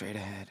Point is straight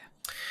ahead.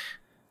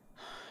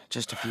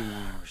 Just a few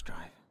more hours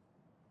drive.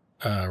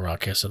 Right,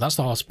 okay, so that's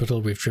the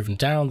hospital. We've driven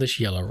down this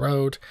yellow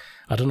road.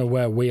 I don't know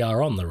where we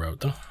are on the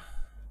road, though.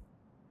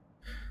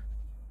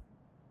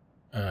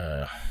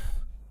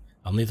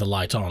 I'll need the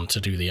light on to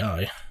do the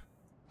eye.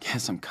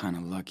 Guess I'm kind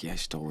of lucky I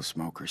stole a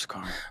smoker's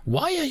car.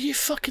 Why are you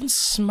fucking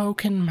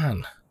smoking,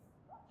 man?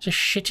 It's a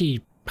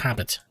shitty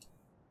habit.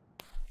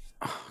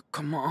 Oh,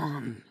 come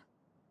on.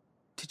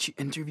 Did you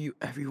interview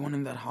everyone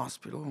in that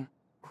hospital?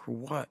 Or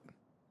what?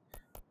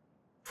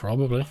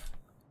 Probably.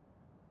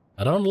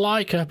 I don't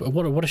like her, but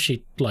what if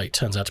she, like,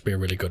 turns out to be a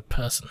really good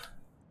person?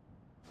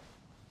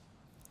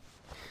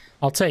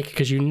 I'll take it,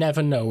 because you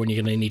never know when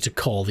you're going to need to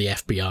call the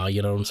FBI,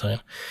 you know what I'm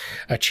saying?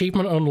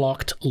 Achievement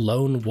unlocked,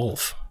 Lone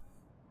Wolf.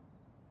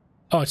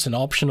 Oh, it's an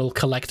optional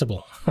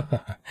collectible.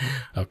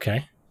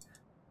 Okay.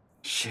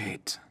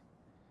 Shit.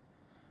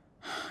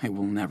 It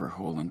will never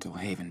hold until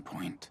Haven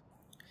Point.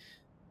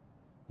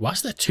 Why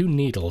is there 2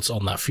 needles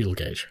on that fuel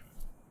gauge?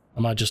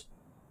 Am I just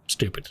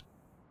stupid?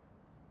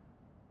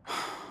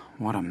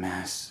 What a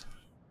mess.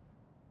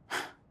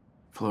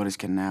 Flotus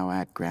can now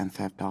add Grand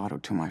Theft Auto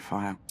to my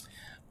file.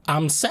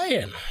 I'm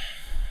saying.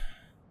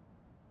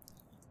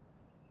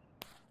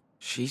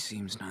 She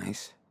seems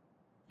nice.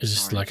 Is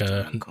this like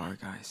a... car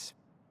guys?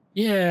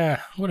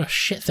 Yeah, what a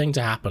shit thing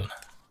to happen.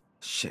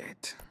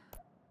 Shit.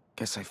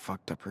 Guess I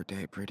fucked up her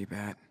day pretty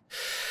bad.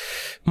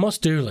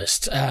 Must-do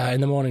list. In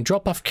the morning,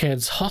 drop off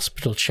kids,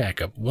 hospital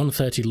checkup,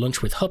 1:30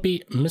 lunch with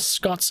hubby, Miss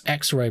Scott's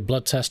x-ray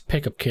blood test,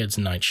 pick up kids,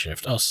 night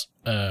shift. Us,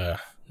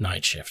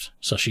 night shift.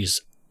 So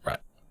she's... right.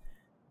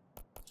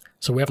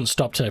 So we haven't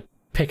stopped her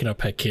picking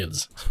up her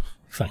kids,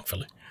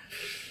 thankfully.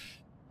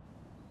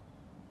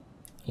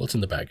 What's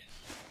in the bag?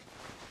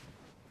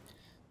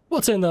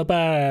 What's in the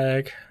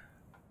bag?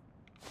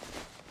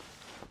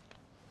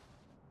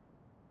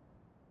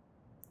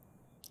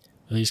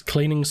 Are these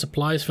cleaning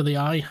supplies for the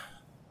eye?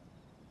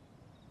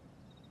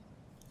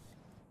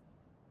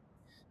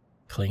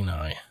 Clean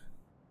eye.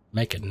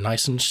 Make it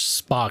nice and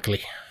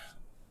sparkly.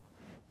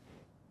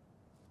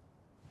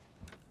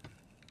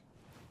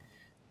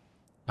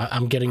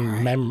 I'm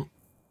getting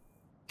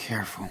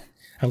Careful.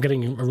 I'm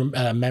getting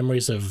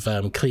memories of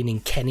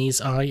cleaning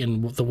Kenny's eye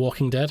in The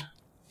Walking Dead.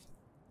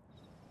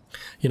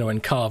 You know, when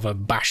Carver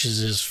bashes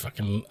his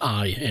fucking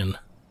eye in,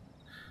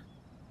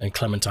 and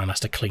Clementine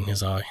has to clean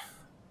his eye.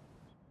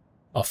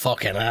 Oh,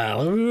 fucking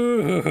hell.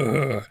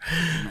 Man.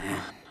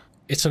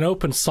 It's an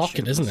open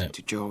socket, isn't it?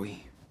 To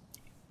Joey.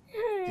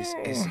 This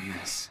is a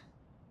mess.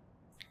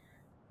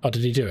 Oh,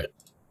 did he do it?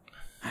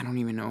 I don't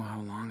even know how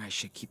long I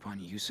should keep on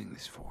using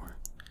this for.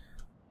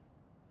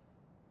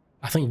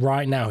 I think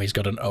right now he's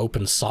got an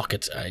open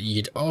socket. How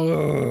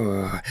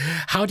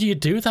do you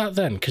do that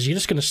then? Because you're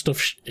just going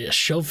to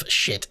shove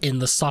shit in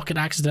the socket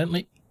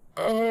accidentally.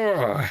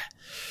 Right,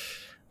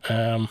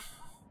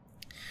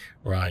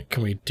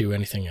 can we do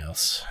anything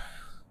else?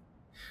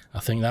 I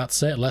think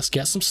that's it. Let's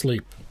get some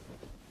sleep.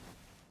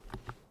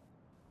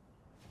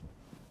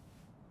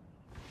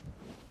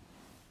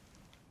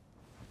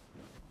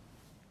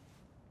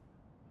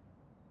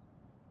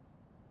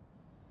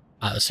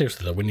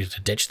 Seriously though, we need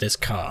to ditch this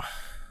car.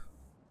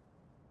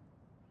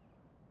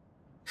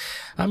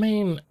 I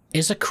mean,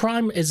 is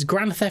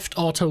Grand Theft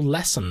Auto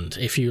lessened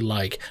if you,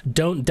 like,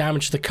 don't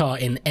damage the car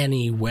in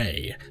any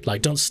way?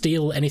 Like, don't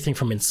steal anything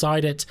from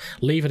inside it,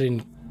 leave it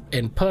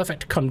in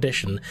perfect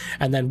condition,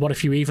 and then what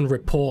if you even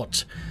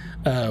report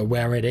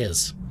where it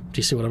is? Do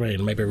you see what I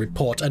mean? Maybe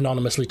report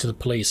anonymously to the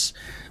police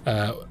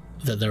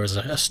that there is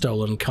a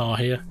stolen car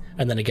here,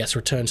 and then it gets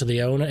returned to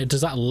the owner.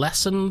 Does that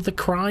lessen the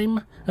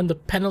crime and the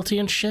penalty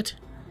and shit?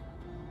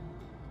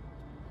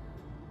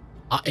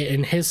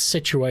 In his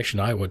situation,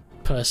 I would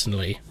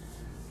personally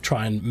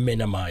try and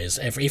minimize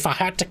every... If I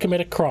had to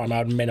commit a crime,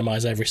 I would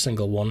minimize every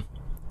single one.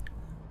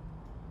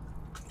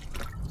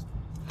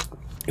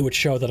 It would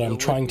show that I'm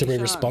trying to be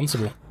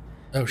responsible.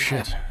 Oh,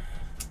 shit.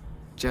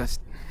 Just...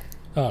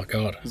 oh,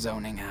 God.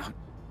 Zoning out.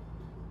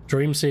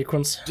 Dream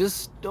sequence.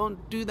 Just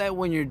don't do that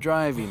when you're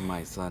driving,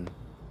 my son.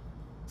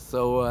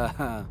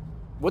 So,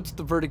 what's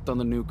the verdict on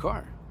the new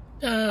car?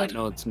 I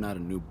know it's not a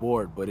new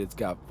board, but it's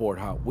got 4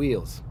 Hot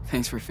Wheels.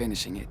 Thanks for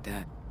finishing it,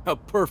 Dad. A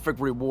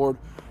perfect reward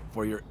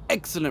for your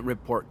excellent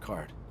report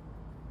card.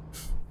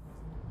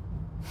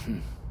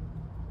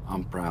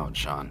 I'm proud,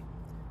 Sean.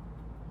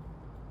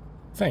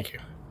 Thank you.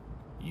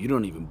 You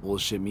don't even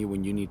bullshit me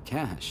when you need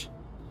cash.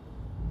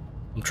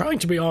 I'm trying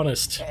to be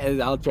honest.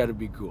 And I'll try to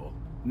be cool.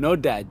 No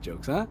dad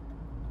jokes, huh?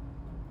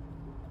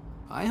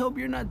 I hope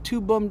you're not too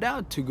bummed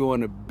out to go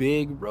on a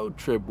big road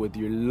trip with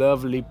your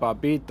lovely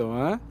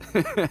papito,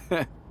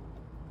 huh?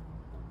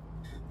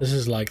 This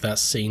is like that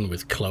scene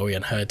with Chloe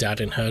and her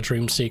dad in her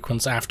dream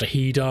sequence after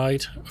he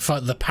died.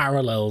 For the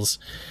parallels.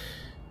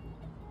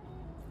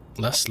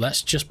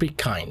 Let's just be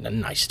kind and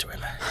nice to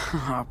him.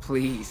 Oh,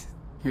 please.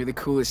 You're the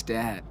coolest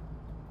dad.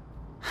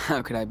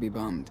 How could I be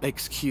bummed?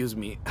 Excuse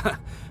me.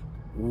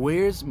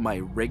 Where's my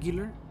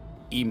regular,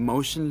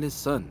 emotionless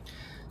son?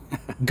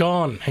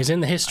 Gone. He's in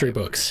the history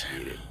books.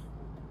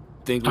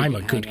 Think we I'm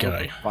can a good hang out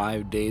guy. for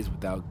 5 days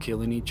without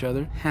killing each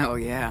other? Hell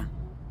yeah.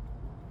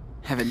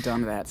 Haven't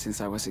done that since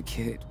I was a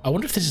kid. I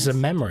wonder if this is a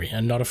memory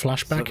and not a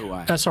flashback. So do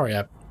I.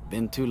 Sorry,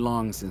 Been too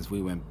long since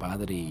we went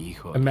padre y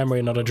hijo. a memory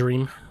and not a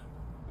dream.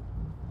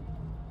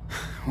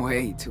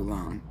 Way too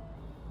long.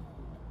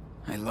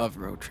 I love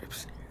road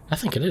trips. I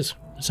think it is.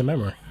 It's a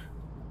memory.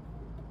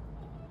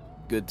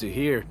 Good to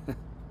hear.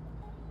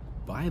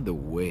 By the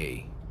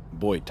way,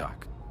 boy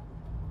talk.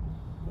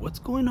 What's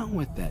going on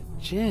with that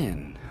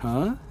gin,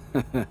 huh?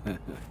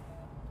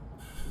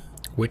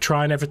 We're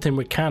trying everything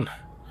we can.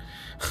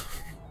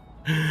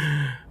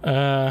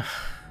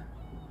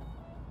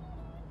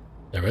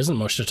 There isn't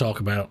much to talk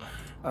about.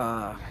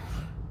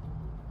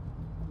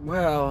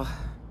 Well,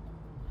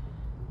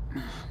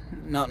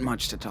 not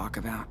much to talk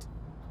about.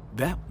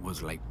 That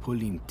was like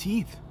pulling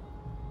teeth.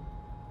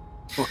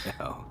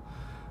 Well,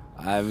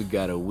 I've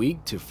got a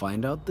week to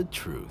find out the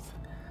truth.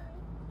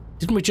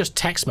 Didn't we just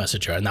text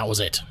message her and that was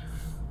it?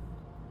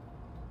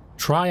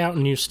 Try out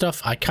new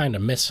stuff. I kind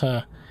of miss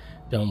her.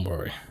 Don't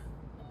worry.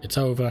 It's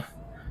over.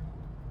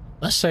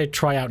 Let's say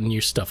try out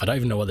new stuff. I don't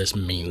even know what this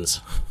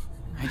means.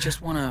 I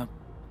just want to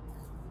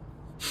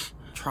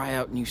try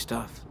out new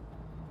stuff.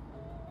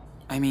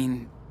 I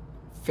mean,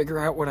 figure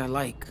out what I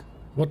like,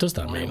 What does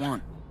that what I mean?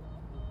 want.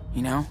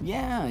 You know?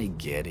 Yeah, I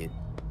get it.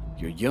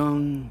 You're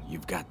young,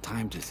 you've got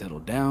time to settle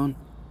down.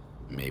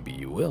 Maybe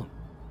you will.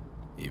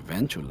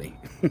 Eventually.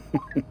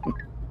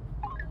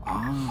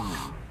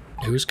 Ah,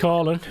 Who's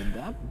calling? could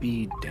that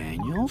be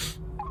Daniel?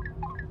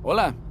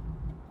 Hola.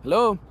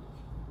 Hello.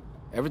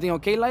 Everything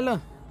okay,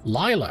 Lila?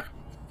 Lila.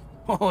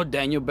 Oh,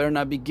 Daniel better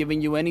not be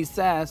giving you any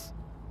sass.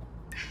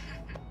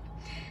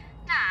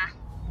 Nah,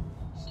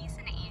 he's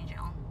an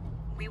angel.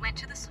 We went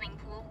to the swimming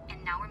pool,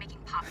 and now we're making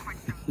popcorn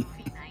for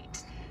movie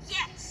night.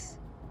 Yes!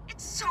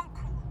 It's so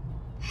cool.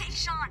 Hey,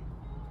 Sean,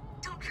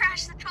 don't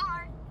crash the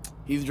car.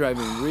 He's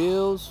driving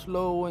real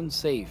slow and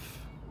safe.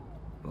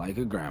 Like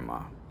a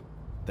grandma.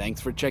 Thanks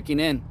for checking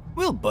in.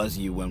 We'll buzz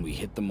you when we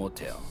hit the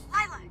motel.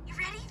 Lila, you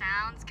ready?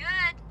 Sounds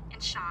good.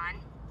 And Sean,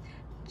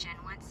 Jen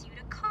wants you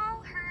to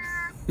call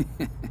her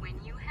when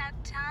you have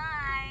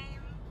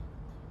time.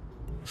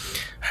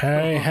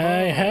 Hey,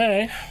 hey,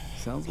 hey.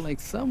 Sounds like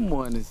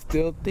someone is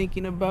still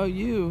thinking about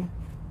you.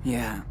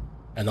 Yeah,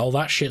 And all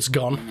that shit's I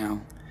gone.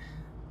 know.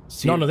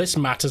 None of this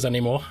matters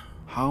anymore.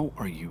 How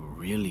are you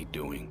really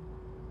doing?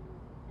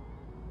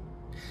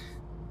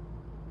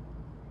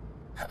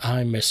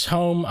 I miss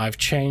home. I've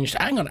changed.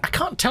 Hang on. I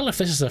can't tell if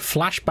this is a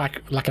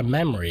flashback, like a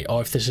memory,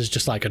 or if this is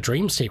just like a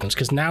dream sequence,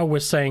 because now we're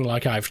saying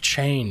like I've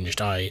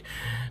changed.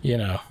 You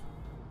know.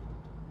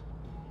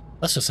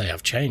 Let's just say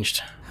I've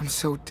changed. I'm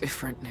so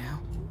different now.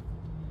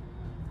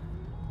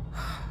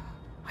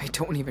 I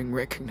don't even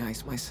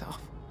recognize myself.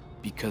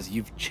 Because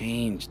you've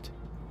changed.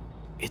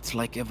 It's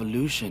like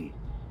evolution.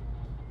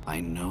 I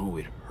know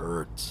it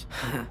hurts.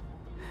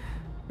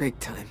 Big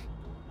time.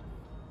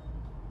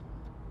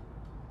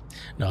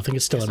 No, I think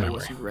it's still a Guess I memory.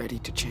 wasn't ready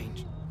to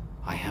change.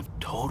 I have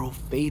total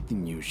faith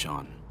in you,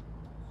 Sean.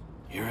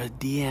 You're a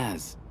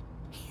Diaz.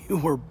 You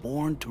were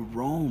born to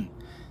roam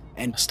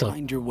and Still-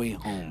 find your way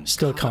home.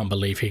 Still can't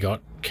believe he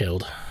got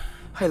killed.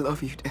 I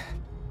love you, Dad.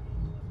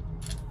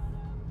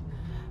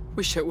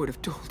 Wish I would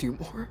have told you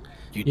more.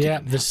 You Yeah,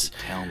 didn't this have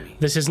to tell me.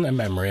 this isn't a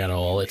memory at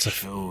all. You It's a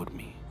showed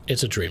me.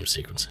 dream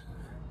sequence.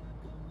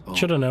 Oh,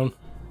 Should have known.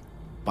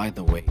 by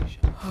the way,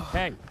 Sean,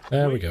 Hey.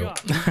 There we wake go.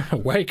 up.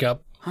 Wake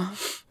up.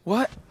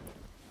 What?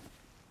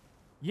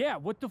 Yeah,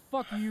 what the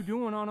fuck are you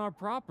doing on our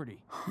property?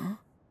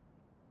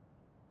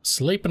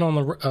 Sleeping on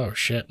the oh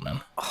shit,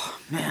 man. Oh,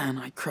 man,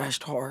 I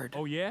crashed hard.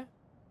 Oh, yeah?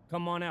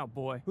 Come on out,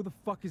 boy. Who the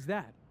fuck is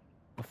that?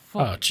 The Oh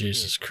fuck?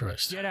 Jesus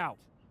Christ. Get out.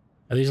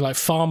 Are these like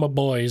farmer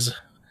boys?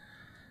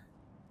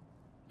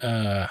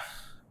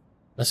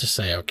 Let's just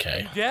say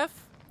okay. Deaf?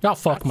 Oh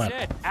fuck, I man.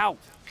 said out.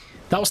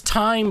 That was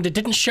timed. It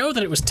didn't show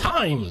that it was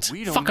timed.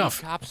 We don't Fuck need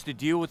off. cops to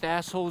deal with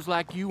assholes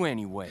like you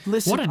anyway.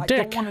 Listen, What a I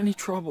dick. don't want any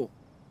trouble.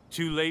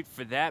 Too late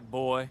for that,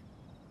 boy.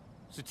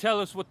 So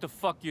tell us what the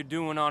fuck you're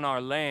doing on our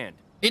land.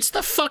 It's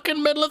the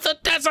fucking middle of the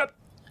desert.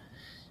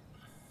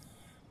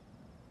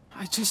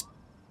 I just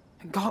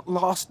got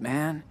lost,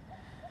 man.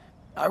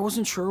 I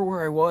wasn't sure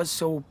where I was,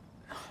 so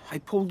I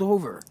pulled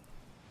over.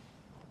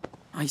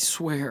 I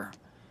swear,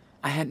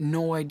 I had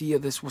no idea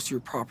this was your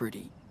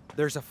property.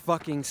 There's a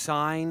fucking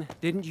sign.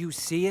 Didn't you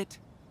see it?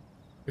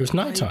 It was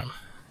nighttime.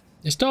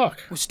 It's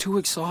dark. I was too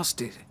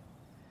exhausted.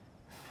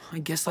 I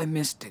guess I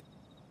missed it.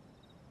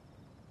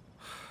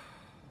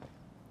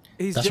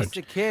 He's That's just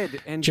what- a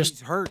kid, and just-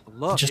 he's hurt.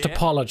 Look. Just Yeah?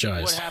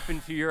 apologize. What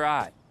happened to your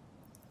eye?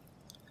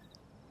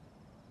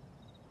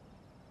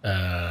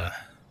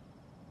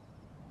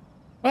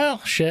 Well,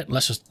 shit.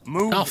 Let's just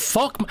Move. Oh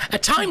fuck! I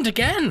timed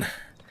again.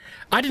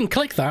 I didn't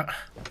click that.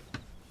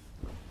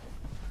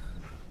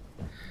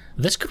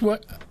 This could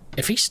work.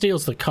 If he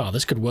steals the car,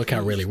 this could work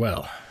out really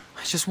well.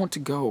 I just want to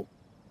go.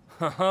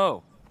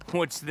 Oh,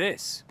 what's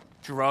this?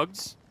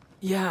 Drugs?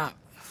 Yeah,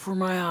 for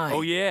my eye.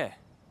 Oh, yeah.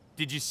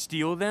 Did you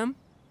steal them?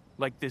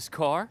 Like this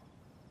car?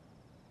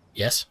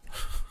 Yes.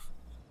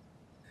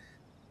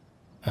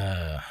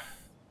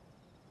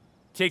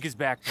 Take us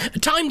back.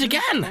 Timed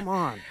again! Come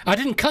on. I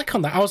didn't click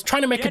on that. I was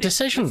trying to make a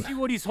decision. Let's see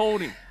what he's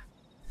holding.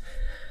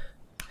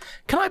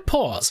 Can I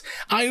pause?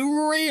 I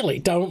really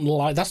don't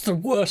like... That's the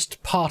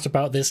worst part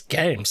about this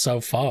game so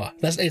far.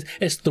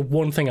 It's the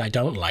one thing I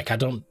don't like. I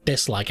don't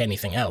dislike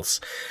anything else.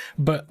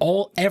 But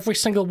every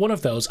single one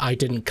of those I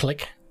didn't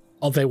click.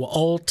 Or they were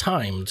all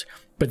timed,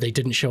 but they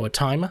didn't show a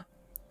timer.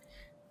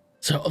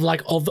 So,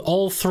 like, of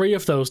all three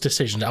of those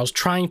decisions, I was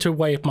trying to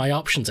weigh up my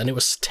options, and it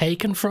was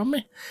taken from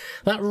me.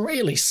 That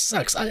really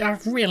sucks. I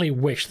really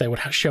wish they would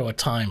show a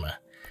timer.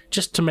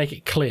 Just to make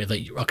it clear that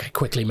you... Okay,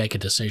 quickly make a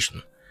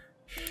decision.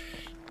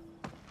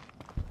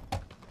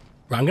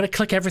 Right, I'm going to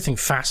click everything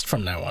fast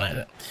from now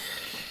on.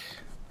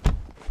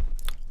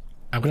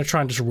 I'm going to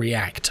try and just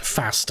react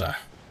faster.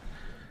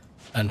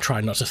 And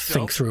try not to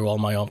think through all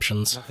my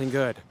options. Nothing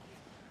good.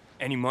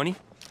 Any money?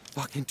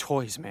 Fucking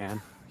toys,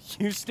 man.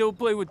 You still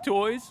play with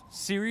toys?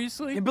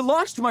 Seriously? It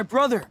belongs to my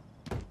brother.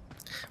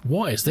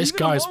 What is this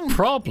guy's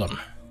problem?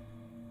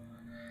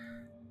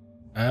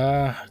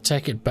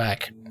 Take it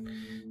back.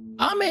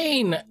 I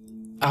mean,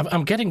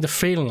 I'm getting the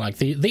feeling like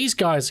these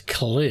guys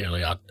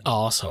clearly are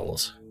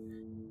arseholes.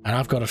 And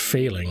I've got a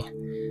feeling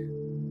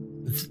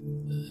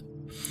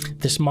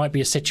this might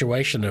be a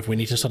situation of we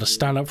need to sort of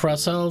stand up for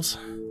ourselves.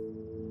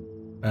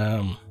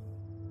 I'm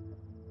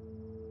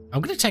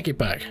gonna take it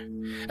back.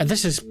 And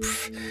this is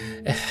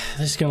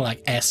gonna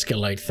like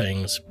escalate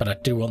things, but I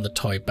do want the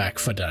toy back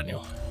for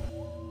Daniel.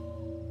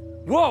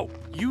 Whoa!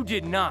 You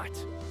did not.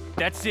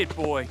 That's it,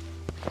 boy.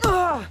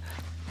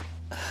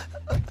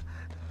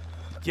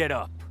 Get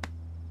up.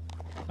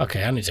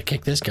 Okay, I need to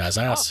kick this guy's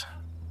ass.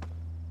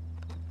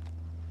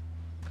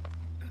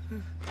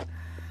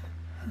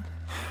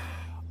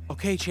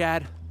 Okay,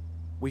 Chad.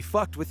 We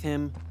fucked with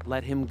him.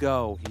 Let him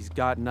go. He's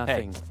got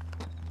nothing. Hey.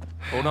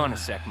 Hold on a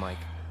sec, Mike.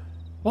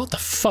 What the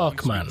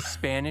fuck, man?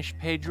 Spanish,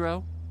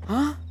 Pedro?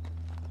 Huh?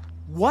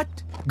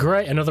 What?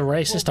 Great, another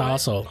racist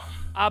arsehole.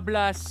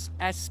 Hablas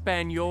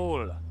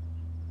español.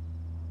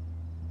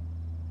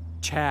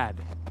 Chad.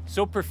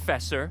 So,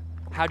 Professor,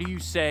 how do you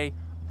say,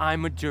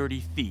 I'm a dirty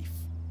thief?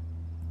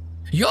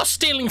 You're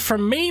stealing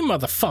from me,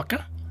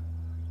 motherfucker!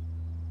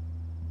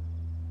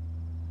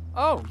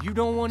 Oh, you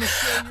don't want to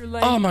share your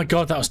language? Oh my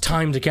god, that was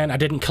timed again. I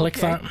didn't click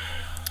that.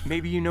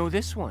 Maybe you know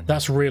this one.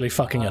 That's really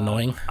fucking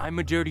annoying. I'm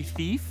a dirty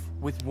thief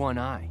with one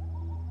eye.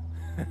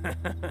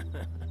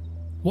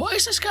 What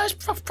is this guy's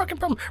fucking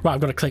problem? Right,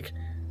 I've got to click.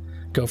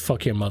 Go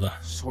fuck your mother.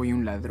 Soy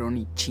un ladrón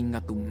y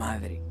chinga tu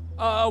madre.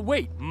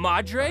 Wait,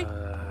 madre?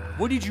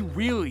 What did you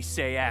really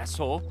say,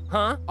 asshole?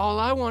 Huh? All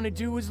I want to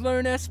do is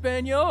learn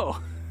Espanol.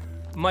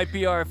 Might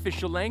be our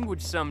official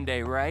language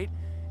someday, right?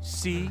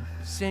 Si,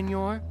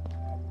 senor?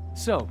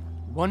 So,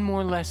 one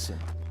more lesson.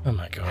 Oh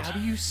my god. How do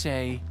you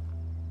say,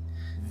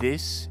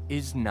 this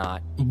is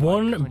not...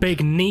 One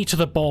big knee to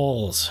the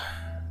balls.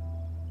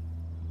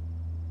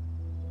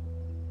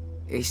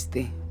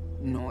 Este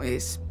no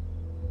es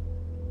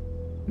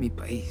mi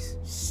país.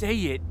 Say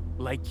it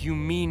like you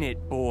mean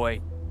it,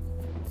 boy.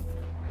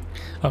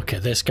 Okay,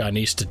 this guy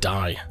needs to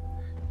die.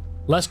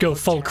 Let's go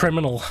full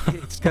criminal.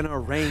 It's gonna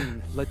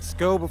rain. Let's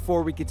go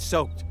before we get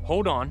soaked.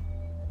 Hold on.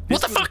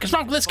 What the fuck is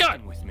wrong with this guy?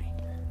 With me.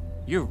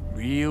 You're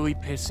really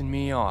pissing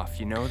me off,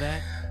 you know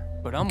that?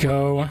 But I'm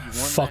go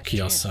fuck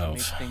yourself.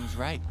 Make things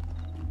right.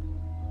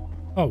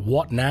 Oh,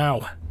 what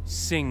now?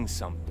 Sing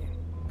something.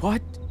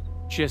 What?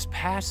 Just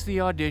pass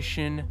the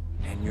audition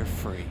and you're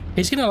free.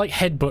 He's gonna like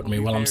headbutt me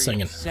while I'm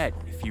singing. Upset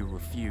if you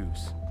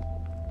refuse.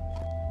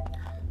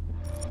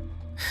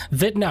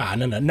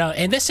 No.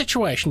 In this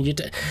situation,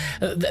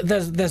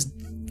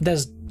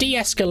 there's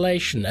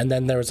de-escalation, and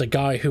then there is a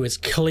guy who is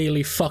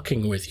clearly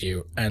fucking with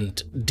you,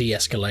 and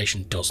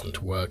de-escalation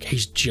doesn't work.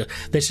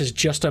 This is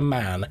just a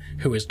man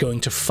who is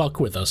going to fuck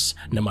with us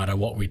no matter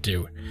what we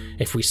do.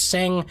 If we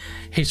sing,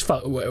 he's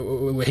fucking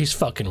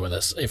with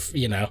us. If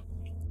you know,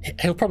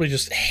 he'll probably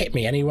just hit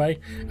me anyway.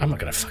 I'm not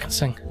gonna fucking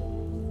sing.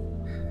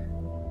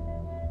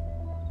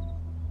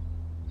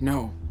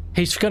 No.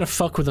 He's gonna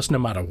fuck with us no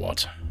matter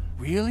what.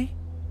 Really?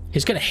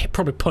 He's gonna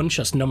probably punch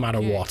us no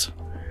matter what.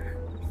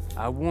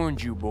 I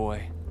warned you,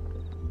 boy.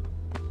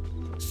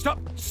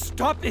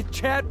 Stop it,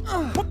 Chad!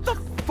 What the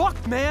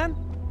fuck, man?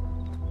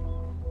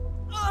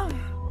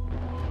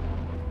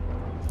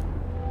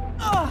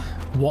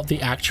 What the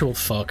actual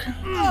fuck?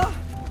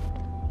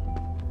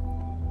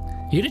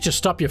 You need to just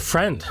stop your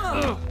friend.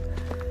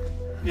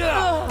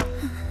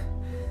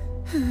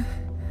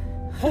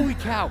 Holy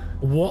cow!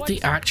 What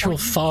the actual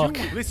fuck?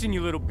 Listen,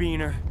 you little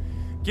beaner.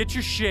 Get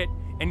your shit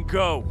and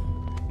go.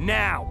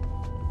 Now!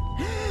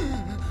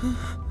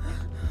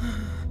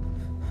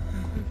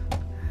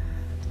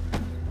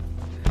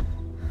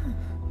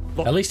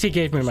 At least he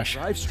gave me my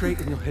shit. Drive straight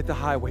and you'll hit the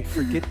highway.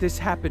 Forget this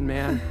happened,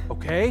 man.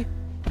 Okay?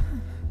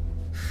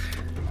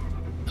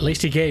 At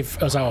least he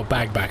gave us our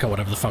bag back or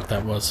whatever the fuck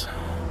that was.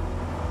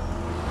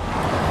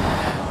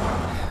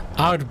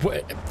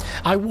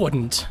 I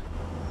wouldn't.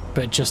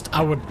 But just,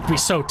 I would be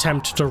so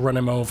tempted to run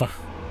him over.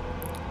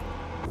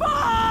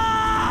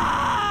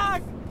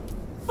 Fuck!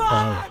 Fuck!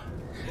 Oh,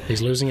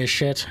 he's losing his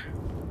shit.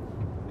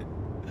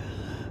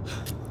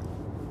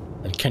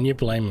 And can you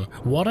blame him?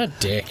 What a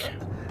dick.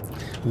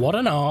 What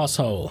an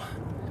arsehole.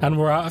 And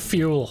we're out of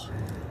fuel.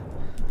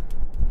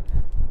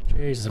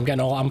 Jesus,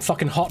 I'm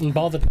fucking hot and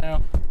bothered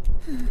now.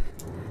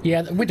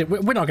 Yeah,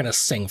 we're not gonna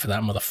sing for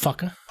that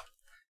motherfucker.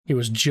 He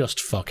was just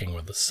fucking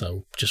with us,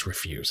 so just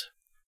refuse.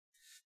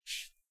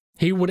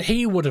 He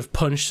would have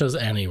punched us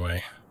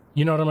anyway.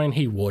 You know what I mean?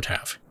 He would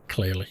have,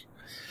 clearly.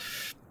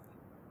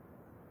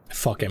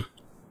 Fuck him.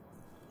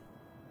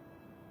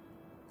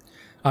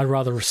 I'd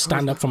rather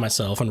stand up for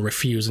myself and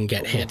refuse and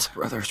get hit. Both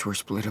brothers were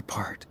split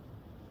apart.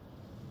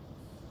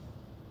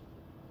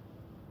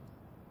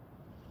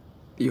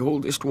 The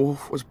oldest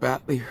wolf was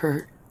badly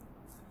hurt,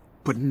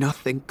 but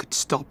nothing could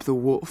stop the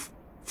wolf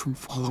from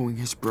following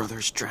his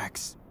brother's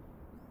tracks.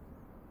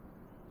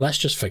 Let's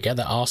just forget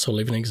that arsehole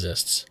even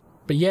exists.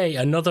 But yay,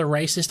 another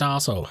racist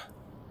arsehole.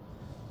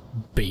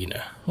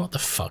 Bina. What the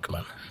fuck,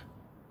 man?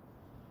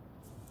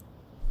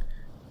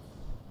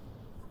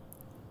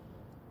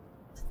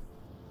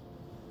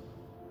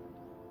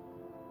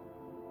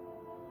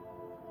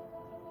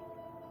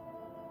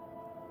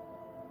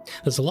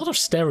 There's a lot of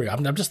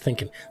I'm just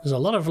thinking, there's a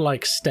lot of,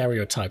 like,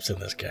 stereotypes in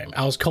this game.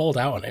 I was called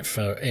out on it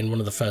in one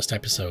of the first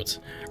episodes,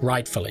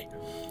 rightfully,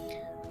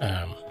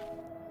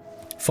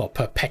 for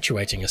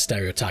perpetuating a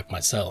stereotype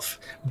myself.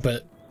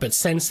 But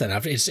since then,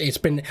 it's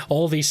been,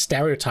 all these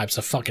stereotypes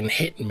are fucking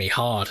hitting me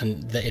hard,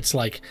 and it's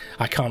like,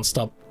 I can't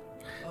stop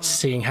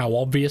seeing how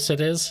obvious it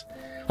is.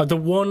 Like, the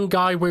one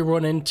guy we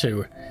run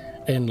into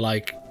in,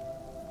 like,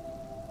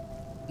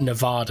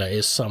 Nevada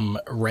is some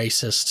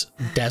racist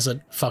desert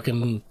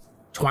fucking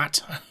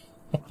twat.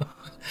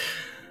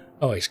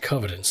 Oh, he's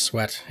covered in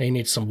sweat. He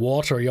needs some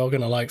water or you're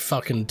gonna, like,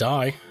 fucking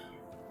die.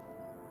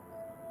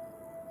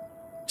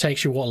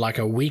 Takes you, what, like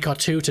a week or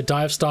two to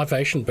die of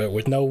starvation, but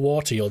with no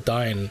water you'll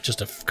die in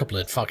just a couple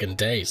of fucking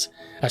days.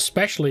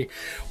 Especially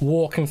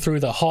walking through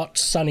the hot,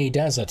 sunny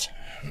desert.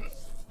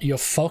 You're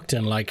fucked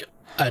in, like,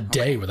 a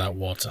day without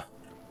water.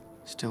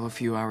 Still a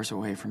few hours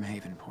away from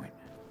Haven Point.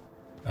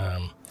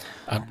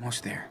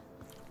 Almost there.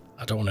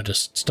 I don't want to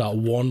just start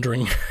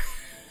wandering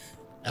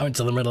out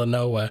into the middle of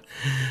nowhere.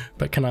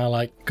 But can I,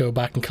 like, go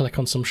back and click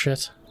on some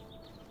shit?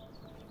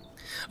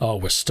 Oh,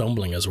 we're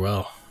stumbling as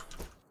well.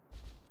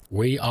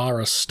 We are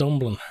a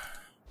stumbling.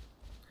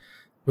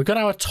 We got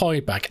our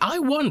toy back. I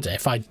wonder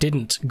if I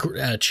didn't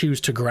choose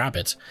to grab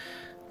it.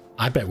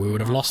 I bet we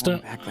would have lost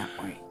it. Back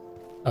that way.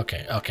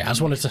 Okay, okay. I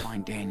just wanted to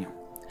find Daniel.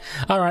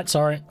 Alright,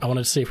 sorry. I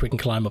wanted to see if we can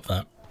climb up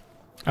that.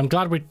 I'm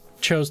glad we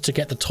chose to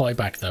get the toy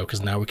back, though,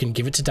 because now we can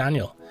give it to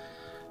Daniel.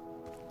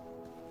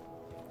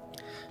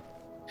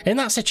 In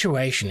that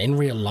situation, in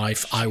real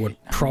life, I would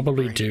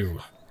probably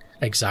do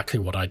exactly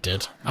what I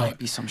did. Might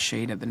be some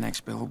shade at the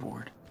next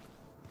billboard.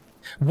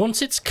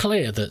 Once it's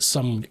clear that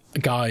some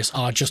guys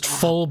are just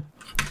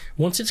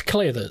once it's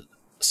clear that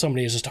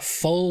somebody is just a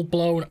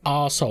full-blown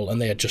arsehole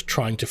and they are just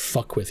trying to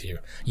fuck with you,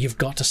 you've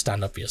got to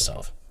stand up for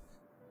yourself.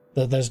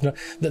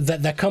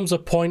 There comes a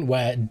point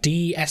where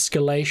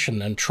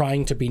de-escalation and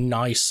trying to be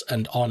nice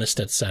and honest,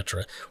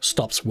 etc.,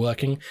 stops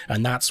working,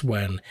 and that's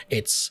when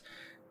it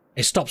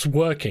stops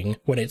working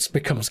when it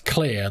becomes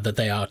clear that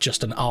they are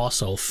just an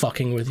arsehole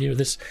fucking with you.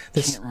 This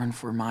can't run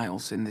for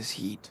miles in this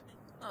heat.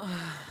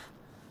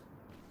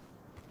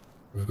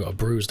 We've got a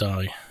bruised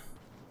eye.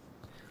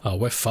 Oh,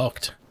 we're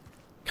fucked.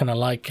 Can I,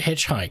 like,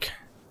 hitchhike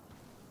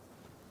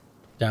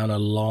down a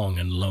long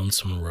and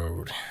lonesome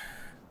road?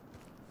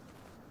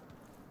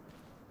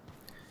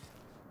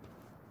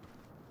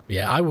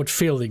 Yeah, I would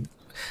feel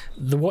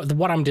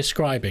what I'm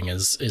describing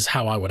is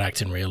how I would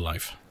act in real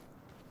life.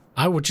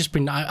 I would just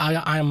be,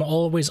 I am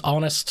always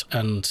honest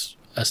and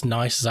as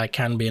nice as I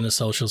can be in a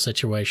social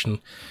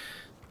situation,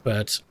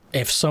 but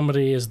if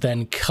somebody is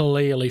then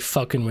clearly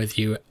fucking with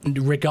you,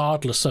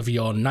 regardless of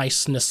your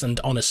niceness and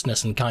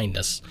honestness and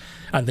kindness,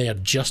 and they are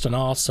just an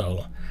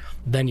arsehole,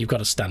 then you've got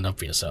to stand up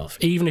for yourself.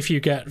 Even if you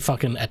get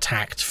fucking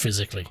attacked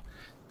physically.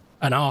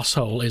 An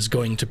arsehole is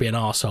going to be an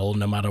arsehole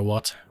no matter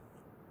what.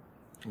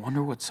 I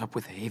wonder what's up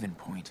with Haven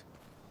Point.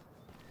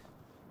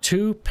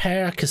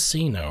 2-pair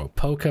casino,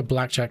 poker,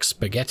 blackjack,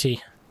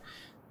 spaghetti,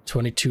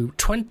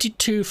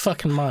 22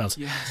 fucking miles.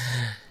 Yes.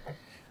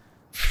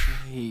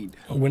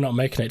 We're not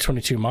making it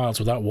 22 miles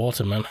without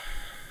water, man.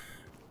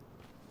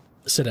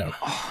 Sit down.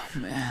 Oh,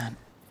 man.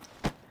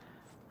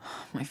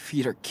 My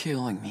feet are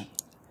killing me.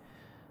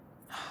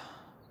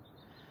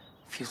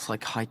 Feels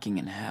like hiking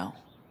in hell.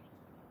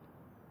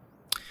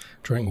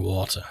 Drink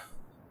water.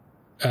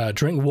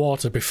 Drink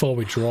water before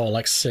we draw,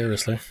 like,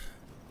 seriously.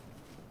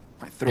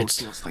 My throat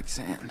feels like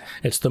sand.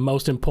 It's the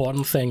most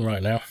important thing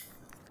right now.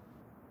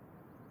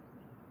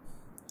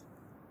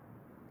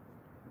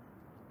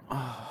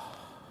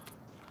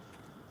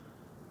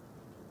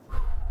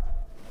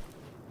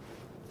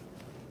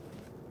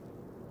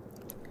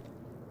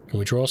 Can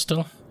we draw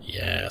still?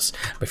 Yes.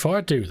 Before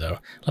I do, though,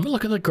 let me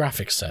look at the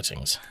graphics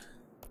settings.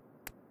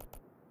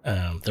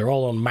 They're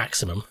all on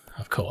maximum.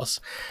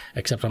 course.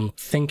 Except I'm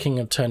thinking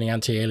of turning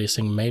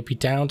anti-aliasing maybe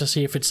down to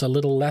see if it's a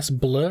little less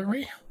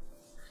blurry.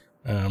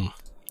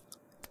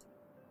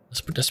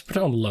 Let's put it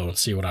on low and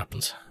see what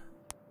happens.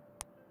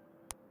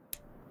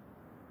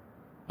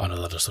 Oh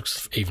no, that just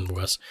looks even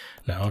worse.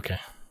 No, okay.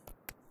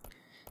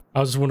 I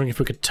was just wondering if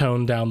we could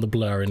tone down the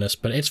blurriness,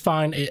 but it's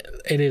fine.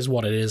 It is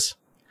what it is.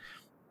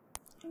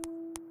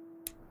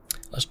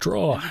 Let's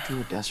draw. Never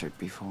drew a desert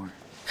before.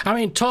 I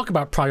mean, talk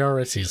about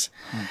priorities.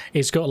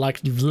 It's got like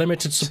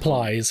limited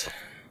supplies.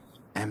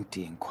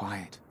 Empty and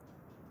quiet.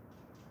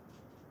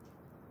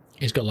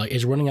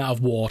 He's running out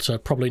of water,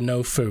 probably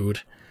no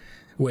food.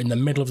 We're in the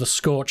middle of the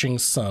scorching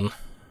sun.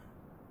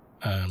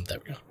 There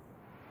we go.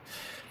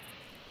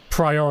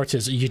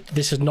 Priorities.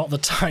 This is not the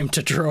time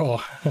to draw.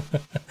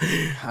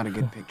 Had a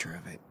good picture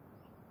of it.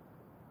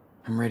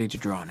 I'm ready to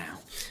draw now.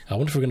 I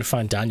wonder if we're going to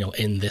find Daniel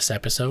in this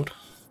episode.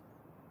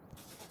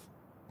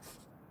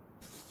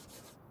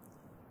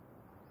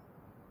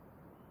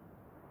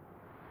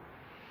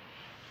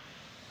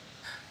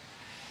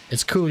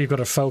 It's cool you've got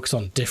to focus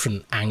on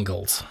different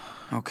angles.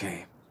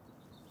 Okay.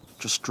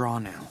 Just draw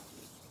now.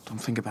 Don't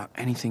think about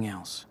anything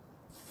else.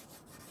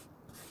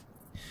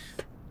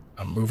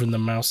 I'm moving the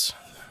mouse.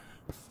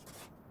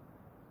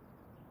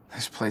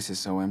 This place is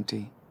so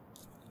empty.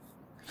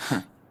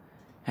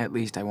 At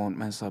least I won't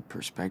mess up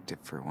perspective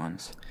for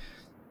once.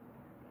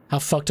 How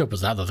fucked up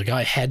was that, though? The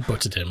guy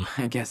headbutted him.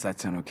 I guess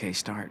that's an okay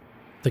start.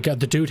 The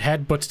dude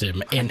headbutted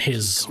him in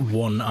his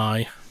one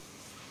eye.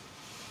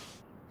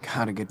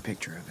 Got a good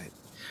picture of it.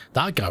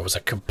 That guy was a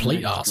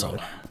complete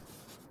arsehole.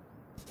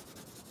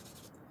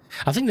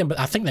 I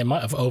think they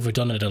might have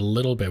overdone it a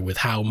little bit with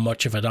how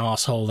much of an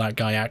arsehole that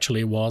guy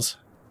actually was.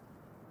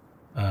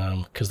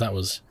 Because that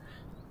was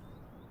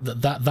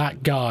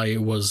that guy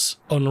was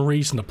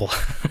unreasonable,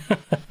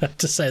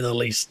 to say the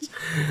least.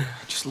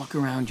 Just look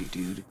around you,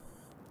 dude.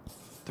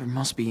 There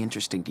must be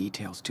interesting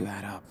details to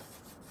add up.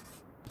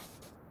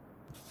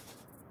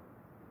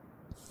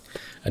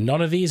 And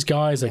none of these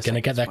guys are going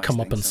to get their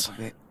comeuppance.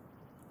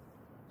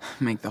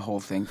 Make the whole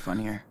thing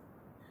funnier.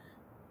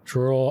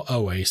 Draw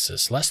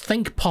Oasis. Let's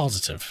think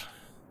positive.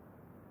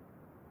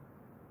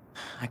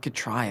 I could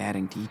try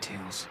adding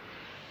details.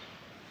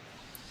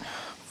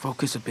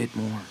 Focus a bit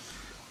more.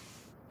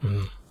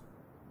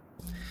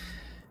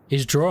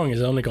 His drawing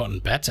has only gotten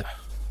better.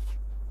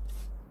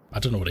 I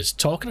don't know what he's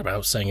talking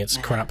about, saying it's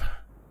crap.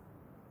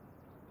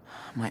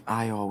 My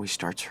eye always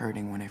starts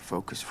hurting when I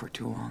focus for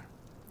too long.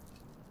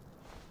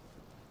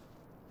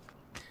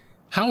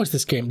 How is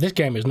this game? This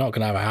game is not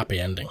going to have a happy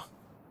ending.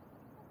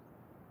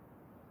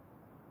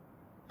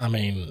 I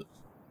mean,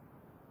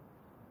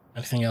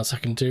 anything else I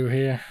can do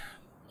here?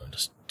 I'll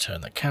just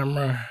turn the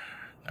camera.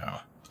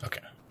 No.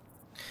 Okay.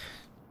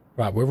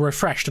 Right, we're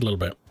refreshed a little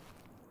bit.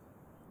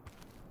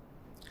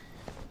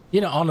 You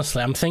know,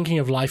 honestly, I'm thinking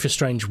of Life is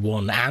Strange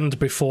 1 and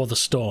Before the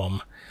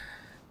Storm.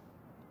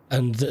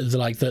 And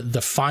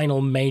the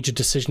final major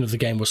decision of the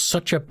game was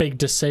such a big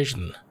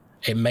decision,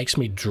 it makes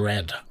me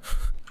dread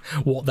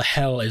what the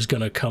hell is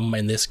going to come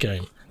in this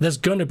game. There's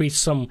going to be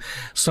some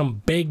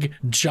big,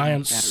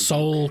 giant,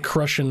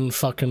 soul-crushing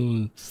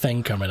fucking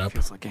thing coming up.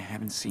 Feels like I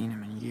haven't seen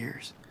him in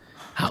years.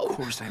 How? Of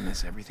course I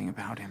miss everything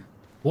about him.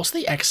 What's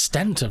the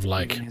extent of,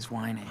 like... Even his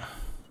whining.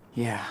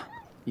 Yeah,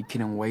 you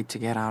couldn't wait to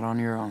get out on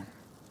your own.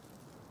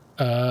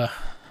 Now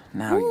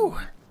you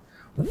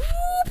are.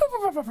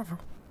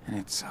 And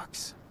it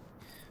sucks.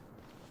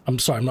 I'm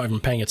sorry, I'm not even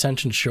paying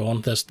attention,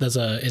 Sean. Is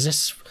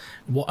this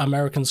what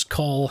Americans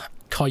call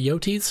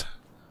coyotes?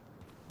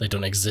 They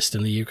don't exist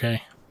in the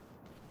UK.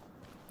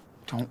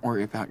 Don't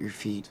worry about your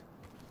feet.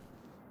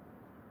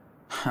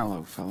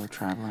 Hello, fellow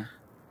traveler.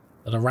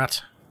 Is that a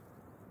rat?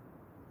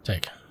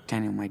 Take.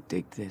 Daniel might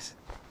dig this.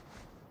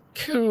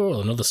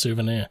 Cool, another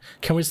souvenir.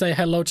 Can we say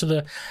hello to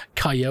the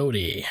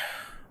coyote?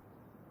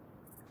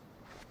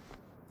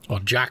 Or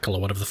jackal,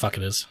 or whatever the fuck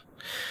it is.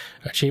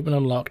 Achievement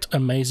unlocked,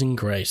 Amazing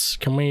Grace.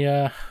 Can we...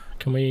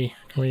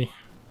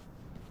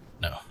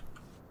 No.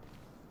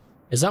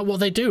 Is that what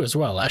they do as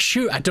well? I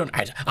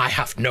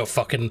have no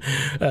fucking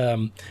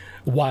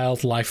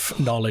wildlife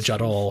knowledge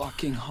at all.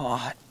 Fucking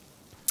hot.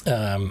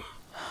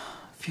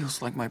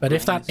 Feels like my... But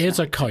if that is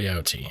a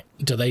coyote,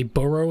 do they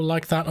burrow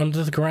like that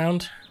under the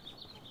ground?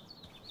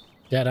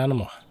 Dead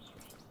animal.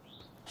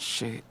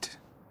 Shit.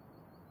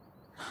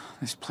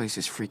 This place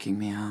is freaking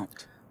me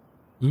out.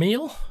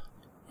 Meal?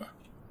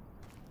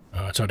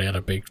 Oh, it's already had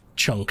a big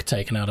chunk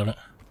taken out of it.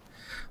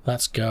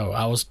 Let's go.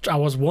 I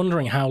was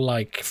wondering how,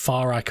 like,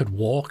 far I could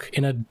walk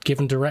in a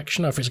given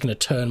direction, or if it's going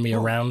to turn me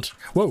around.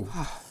 Whoa.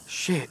 Oh,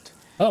 shit.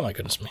 Oh, my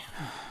goodness me.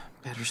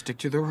 Better stick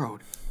to the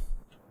road.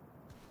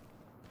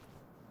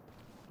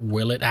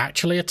 Will it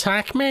actually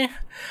attack me?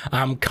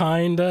 I'm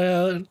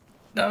kinda...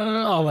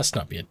 oh, let's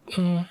not be it.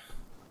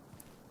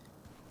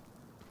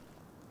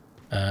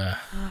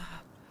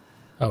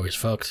 Oh, he's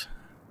fucked.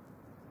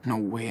 No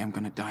way I'm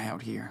gonna die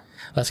out here.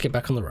 Let's get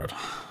back on the road.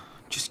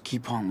 Just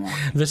keep on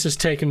walking. This has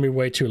taken me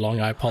way too long,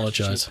 I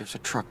apologize. Shit, there's a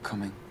truck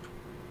coming.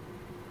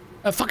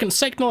 Fucking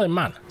signal him,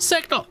 man.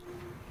 Signal!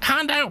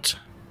 Hand out!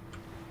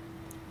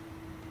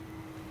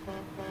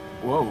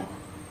 Whoa.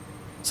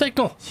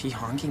 Signal. Is he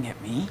honking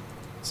at me?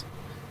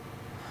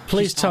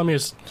 Please tell me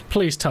it's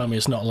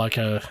not like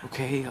a...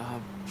 Okay,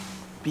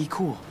 be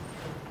cool.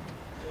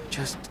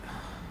 Just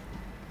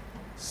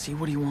see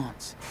what he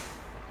wants.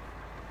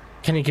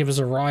 Can you give us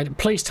a ride?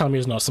 Please tell me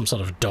he's not some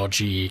sort of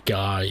dodgy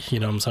guy,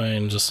 you know what I'm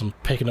saying? Just some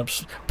picking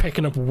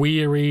up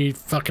weary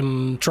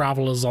fucking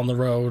travelers on the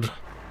road.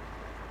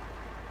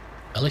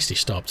 At least he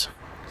stopped.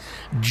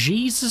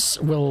 Jesus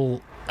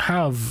will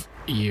have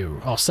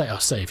you. I'll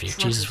save you.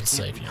 Jesus will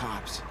save you.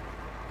 Cops.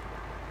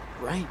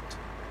 Right.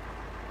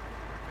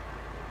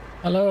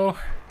 Hello?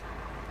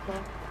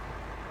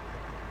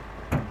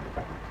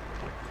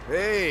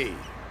 Hey,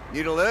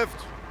 need a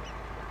lift?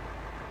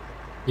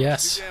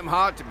 Yes. It's too damn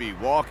hot to be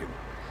walking.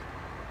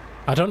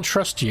 I don't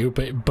trust you,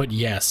 but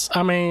yes.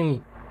 I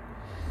mean,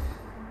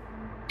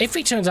 if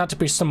he turns out to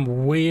be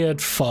some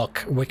weird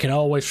fuck, we can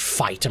always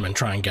fight him and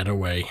try and get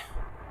away.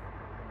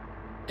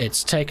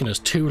 It's taken us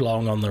too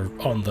long on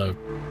the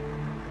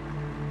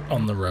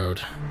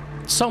road.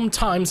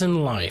 Sometimes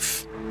in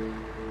life,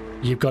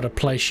 you've got to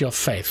place your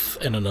faith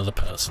in another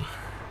person.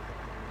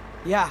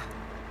 Yeah.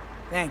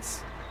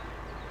 Thanks.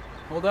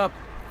 Hold up.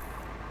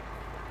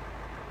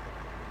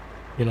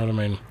 You know what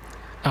I mean?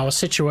 Our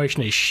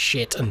situation is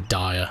shit and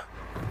dire.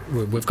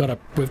 We've got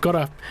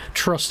to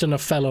trust in a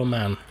fellow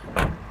man.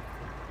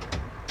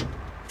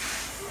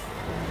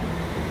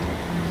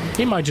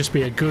 He might just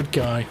be a good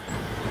guy.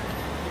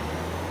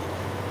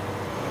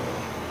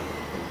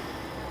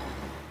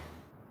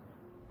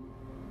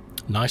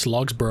 Nice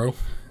logs, bro.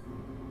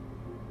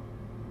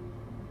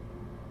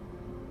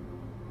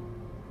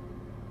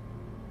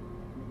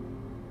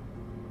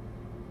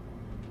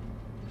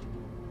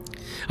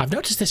 I've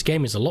noticed this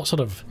game is a lot sort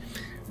of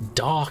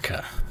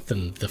darker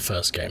than the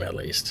first game, at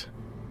least.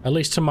 At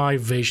least to my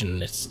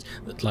vision, it's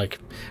like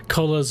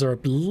colors are a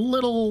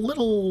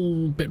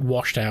little bit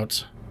washed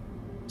out,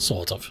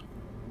 sort of.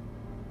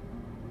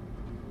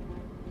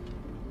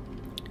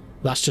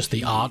 That's just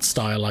the art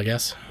style, I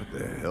guess. What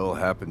the hell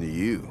happened to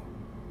you?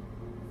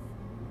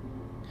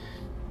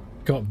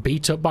 Got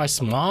beat up by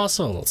some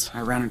arseholes.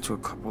 I ran into a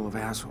couple of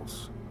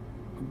assholes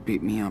who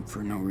beat me up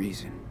for no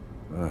reason.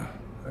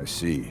 I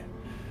see.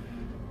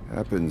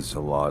 Happens a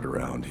lot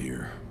around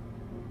here.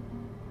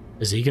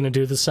 Is he gonna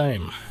do the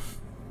same?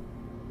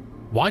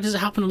 Why does it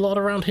happen a lot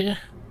around here?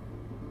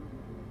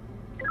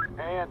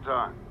 Hey,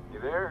 Anton. You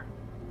there?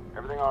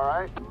 Everything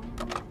alright?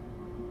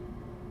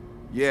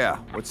 Yeah,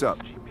 what's up?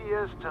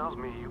 GPS tells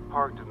me you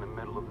parked in the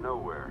middle of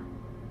nowhere.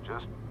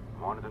 Just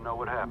wanted to know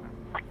what happened.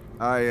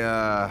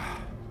 I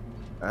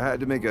had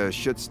to make a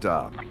shit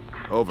stop.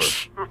 Over.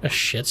 A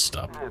shit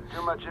stop?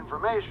 Too much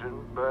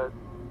information, but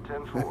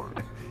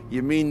 10-4.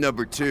 You mean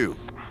number 2?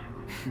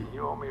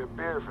 You owe me a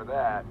beer for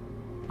that.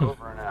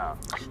 Over and out.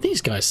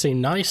 These guys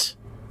seem nice.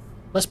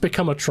 Let's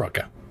become a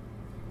trucker.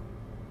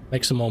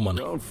 Make some more money.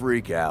 Don't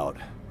freak out.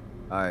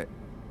 I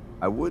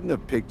wouldn't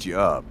have picked you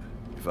up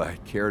if I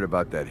cared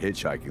about that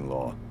hitchhiking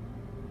law.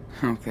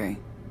 Okay.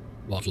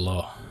 What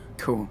law?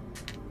 Cool.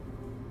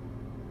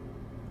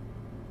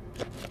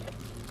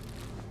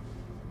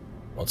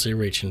 What's he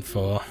reaching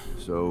for?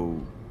 So,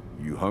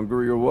 you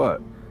hungry or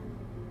what?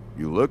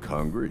 You look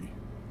hungry.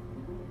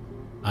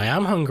 I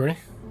am hungry.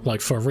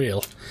 Like, for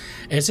real.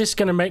 Is this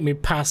gonna make me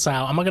pass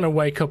out? Am I gonna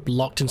wake up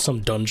locked in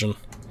some dungeon?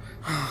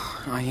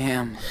 I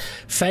am.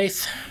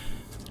 Faith.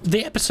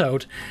 The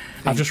episode,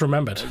 I've just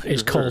remembered,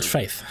 is called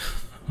Faith.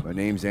 My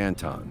name's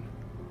Anton.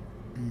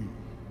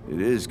 It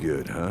is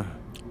good, huh?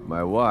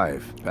 My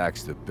wife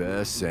packs the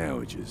best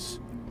sandwiches.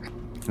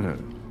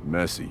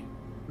 Messy.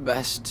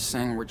 Best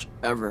sandwich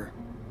ever.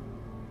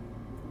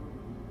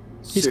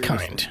 He's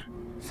kind.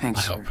 Thanks,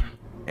 I sir. hope.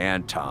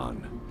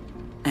 Anton.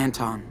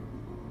 Anton.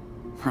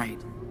 Right.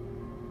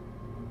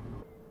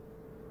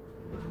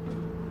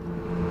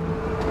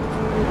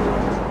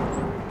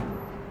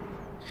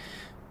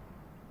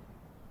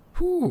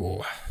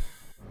 Ooh.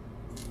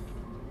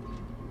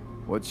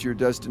 What's your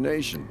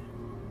destination?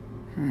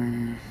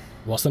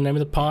 What's the name of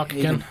the park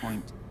again? Haven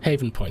Point.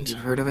 Haven Point. You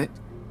heard of it?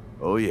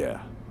 Oh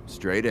yeah.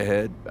 Straight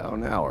ahead, about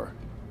an hour.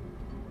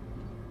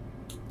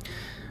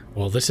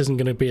 Well, this isn't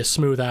going to be a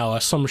smooth hour.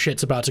 Some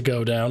shit's about to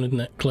go down,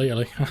 isn't it?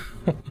 Clearly.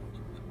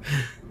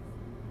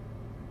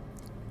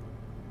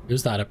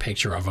 Who's that a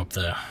picture of up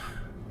there?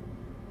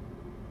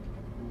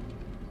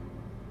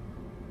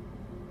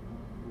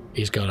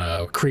 He's got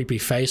a creepy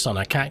face on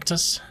a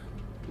cactus.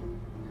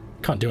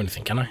 Can't do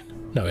anything, can I?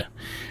 No,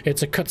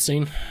 it's a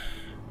cutscene.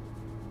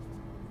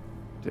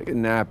 Take a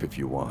nap if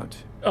you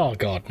want. Oh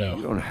god, no.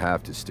 You don't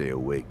have to stay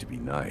awake to be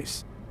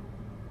nice.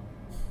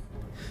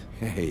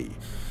 Hey,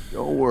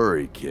 don't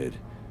worry, kid.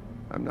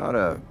 I'm not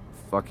a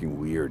fucking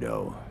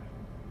weirdo.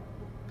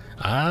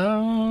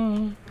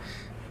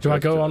 Do I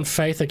go on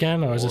Faith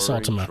again, or is this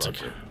automatic?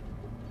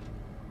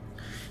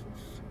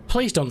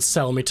 Please don't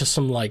sell me to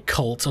some, like,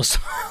 cult or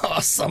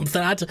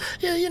something.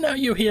 You know,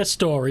 you hear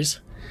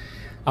stories.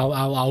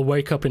 I'll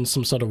wake up in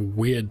some sort of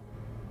weird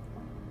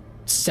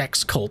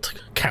sex cult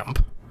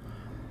camp.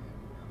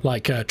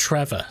 Like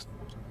Trevor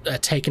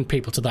taking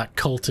people to that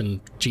cult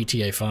in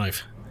GTA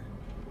 5.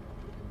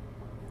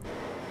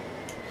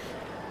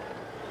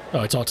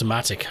 Oh, it's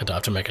automatic. I don't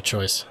have to make a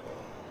choice.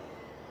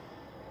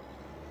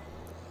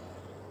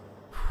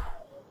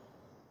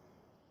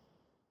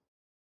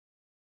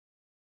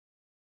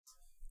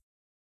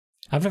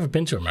 I've never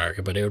been to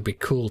America, but it would be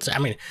cool to... I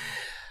mean,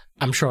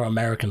 I'm sure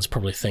Americans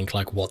probably think,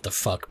 like, what the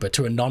fuck? But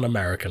to a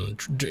non-American,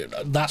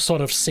 that sort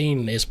of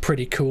scene is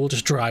pretty cool,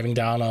 just driving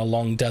down a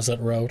long desert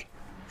road.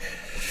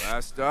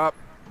 Last stop,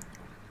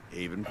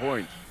 Haven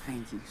Point.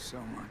 Thank you so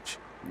much.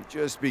 You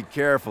just be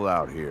careful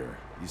out here.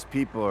 These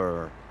people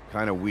are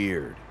kind of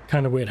weird.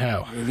 Kind of weird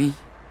how? Really?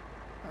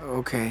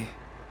 Okay.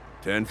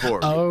 10-4.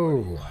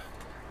 Oh.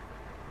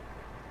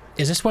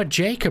 Is this where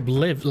Jacob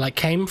lived, like,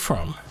 came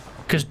from?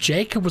 Because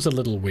Jacob was a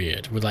little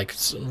weird with, like,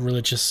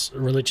 religious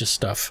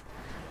stuff.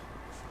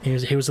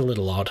 He was a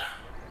little odd.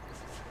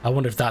 I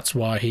wonder if that's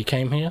why he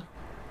came here.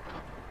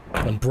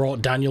 And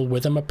brought Daniel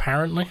with him,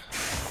 apparently.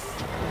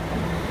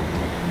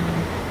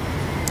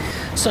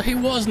 So he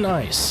was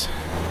nice.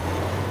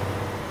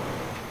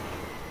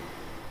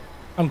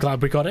 I'm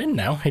glad we got in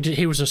now.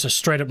 He was just a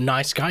straight-up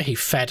nice guy. He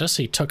fed us.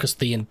 He took us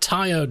the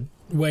entire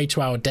way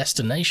to our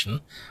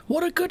destination.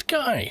 What a good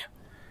guy.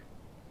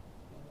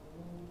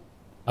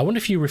 I wonder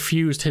if you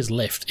refused his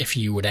lift, if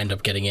you would end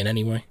up getting in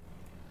anyway.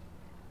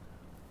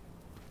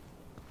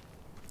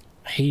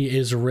 He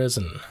is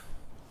risen.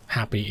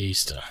 Happy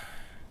Easter.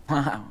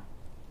 Wow.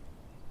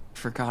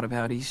 Forgot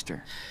about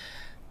Easter.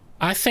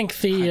 I think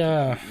the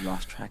I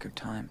lost track of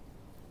time.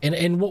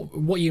 In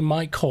what you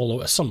might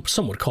call, some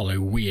would call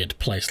a weird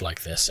place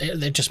like this,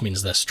 it just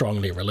means they're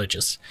strongly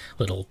religious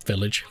little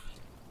village.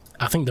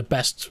 I think the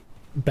best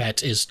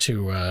bet is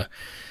to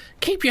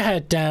keep your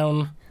head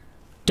down.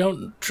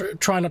 Don't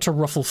try not to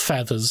ruffle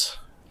feathers.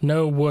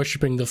 No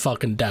worshipping the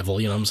fucking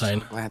devil, you know what I'm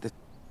saying? I'm glad that...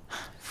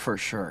 For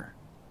sure.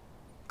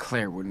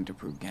 Claire wouldn't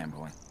approve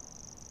gambling.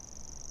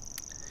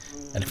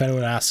 And if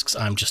anyone asks,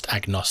 I'm just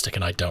agnostic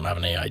and I don't have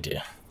any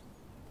idea.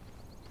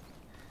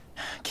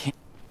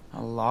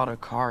 A lot of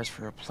cars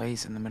for a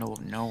place in the middle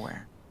of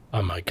nowhere.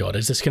 Oh my god,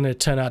 is this going to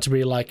turn out to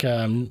be like,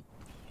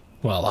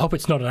 well, I hope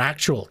it's not an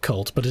actual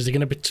cult, but is it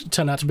going to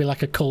turn out to be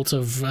like a cult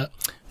of,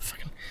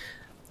 fucking,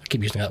 I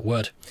keep using that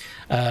word,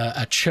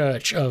 a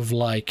church of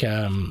like,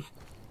 I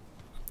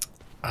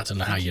don't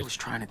know how you... He was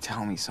trying to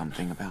tell me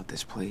something about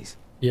this place.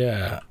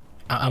 Yeah.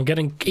 I'm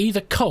getting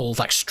either cult,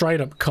 like straight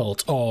up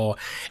cult, or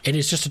it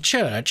is just a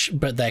church,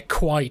 but they're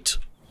quite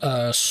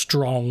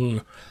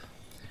strong.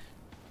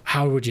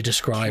 How would you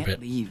describe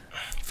it? Leave.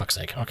 Fuck's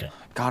sake. Okay.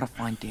 Gotta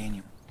find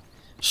Daniel.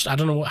 I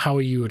don't know how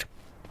you would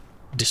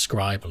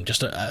describe them.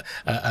 Just a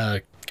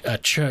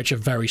church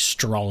of very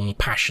strong,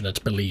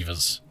 passionate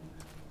believers.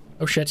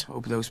 Oh shit.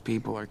 Hope those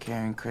people are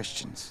caring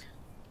Christians.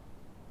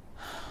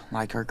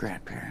 Like our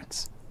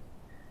grandparents.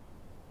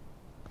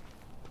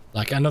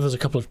 Like, I know there's a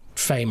couple of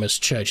famous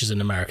churches in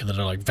America that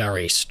are, like,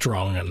 very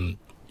strong and,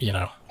 you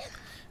know...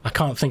 I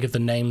can't think of the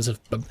names of...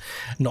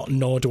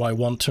 Nor do I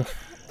want to.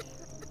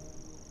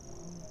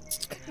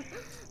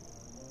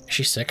 Is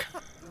she sick?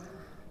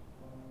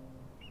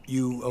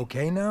 You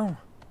okay now?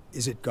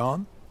 Is it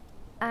gone?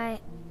 I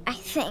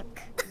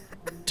think.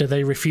 Do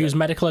they refuse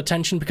medical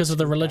attention because of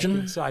the religion?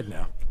 Back inside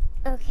now.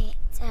 Okay,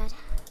 Dad.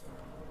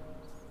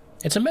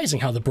 It's amazing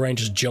how the brain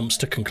just jumps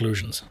to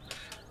conclusions.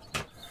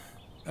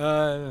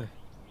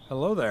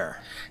 Hello there.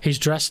 He's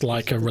dressed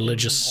like a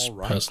religious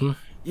person.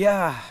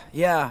 Yeah.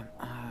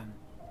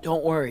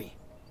 Don't worry.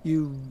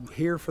 You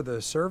here for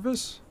the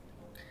service?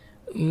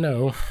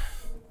 No,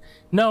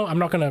 I'm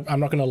not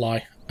gonna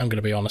lie. I'm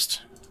gonna be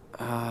honest.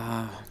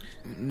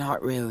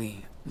 Not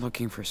really.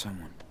 Looking for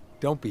someone.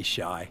 Don't be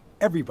shy.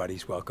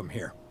 Everybody's welcome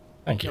here.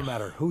 Thank you. No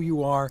matter who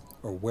you are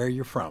or where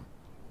you're from.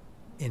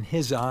 In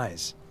his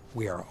eyes,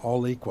 we are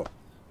all equal.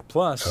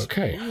 Plus,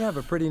 we have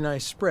a pretty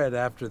nice spread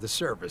after the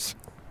service.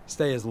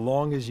 Stay as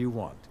long as you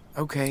want.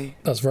 Okay.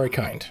 That's very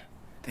kind.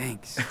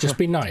 Thanks. Just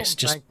be nice.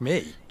 Don't thank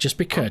me. Just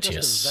be I'm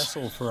courteous. just a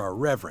vessel for our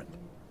reverend.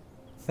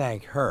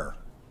 Thank her.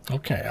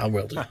 Okay, I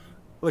will do.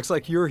 Looks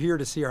like you're here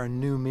to see our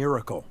new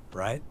miracle,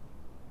 right?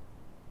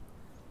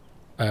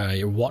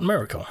 What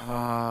miracle?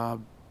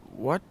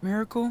 What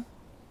miracle?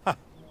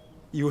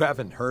 You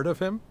haven't heard of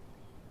him?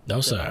 No,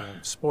 Then sir. I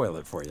won't spoil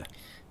it for you.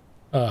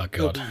 Oh,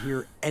 He'll God. be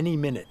here any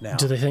minute now.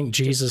 Do they think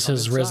Jesus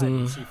has Come inside risen?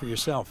 and see for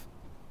yourself.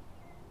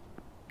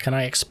 Can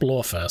I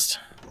explore first?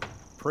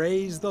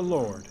 Praise the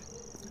Lord.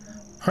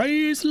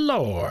 Praise the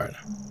Lord.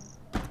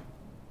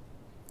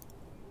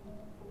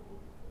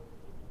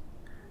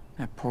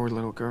 That poor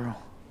little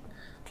girl.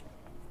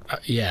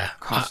 Yeah.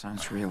 Cough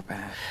sounds real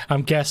bad.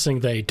 I'm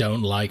guessing they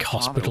don't like Father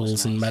was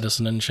hospitals and nice.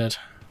 medicine and shit.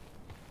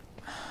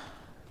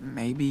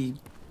 Maybe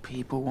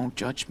people won't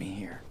judge me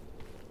here.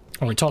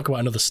 When we talk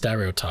about another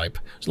stereotype,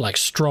 like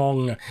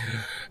strong...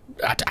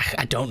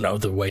 I don't know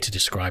the way to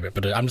describe it,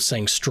 but I'm just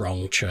saying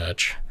strong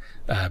church.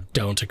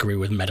 Don't agree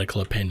with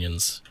medical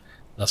opinions.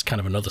 That's kind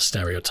of another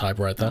stereotype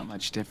right there. Not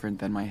much different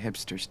than my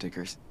hipster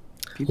stickers.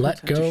 People Let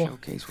tend go. to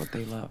showcase what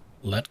they love.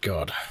 Let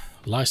God.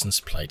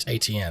 License plate,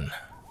 ATN.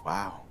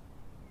 Wow.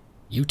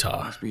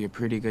 Utah. Must be a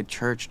pretty good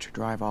church to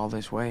drive all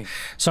this way.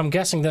 So I'm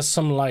guessing there's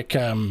some, like,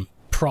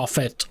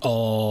 prophet,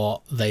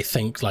 or they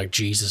think like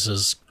Jesus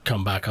has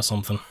come back or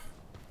something.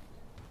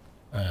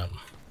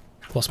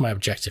 What's my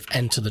objective?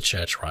 Enter the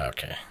church. Right,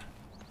 okay.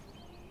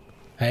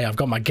 Hey, I've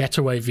got my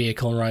getaway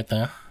vehicle right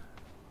there.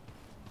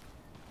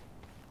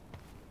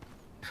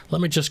 Let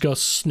me just go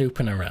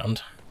snooping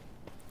around.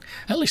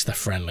 At least they're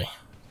friendly.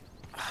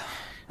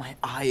 My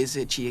eye is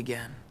itchy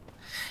again.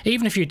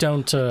 Even if you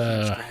don't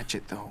scratch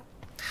it though.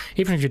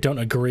 Even if you don't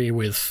agree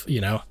with,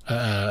 you know,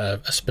 a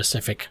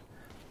specific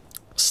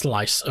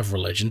slice of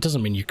religion,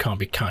 doesn't mean you can't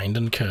be kind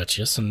and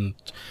courteous and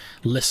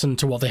listen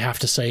to what they have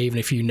to say, even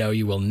if you know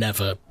you will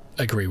never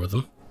agree with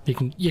them.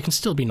 You can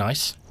still be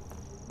nice.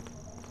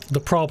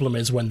 The problem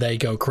is when they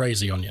go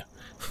crazy on you.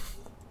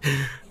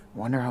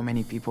 Wonder how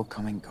many people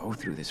come and go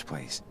through this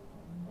place.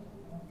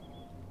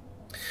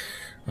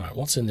 Right,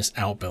 what's in this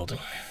outbuilding?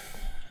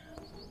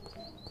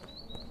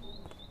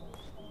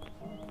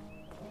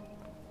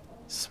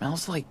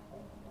 Smells like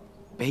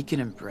bacon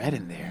and bread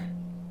in there.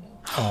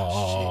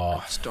 Oh,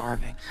 shit, I'm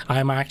starving.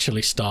 I'm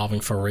actually starving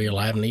for real.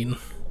 I haven't eaten.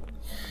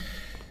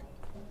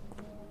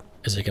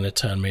 Is it going to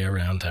turn me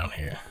around down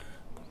here?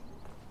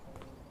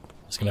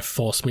 Is it going to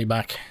force me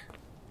back?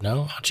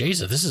 No? Oh,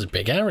 Jesus, this is a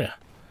big area.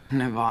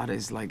 Nevada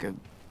is like a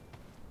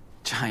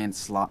giant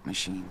slot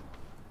machine.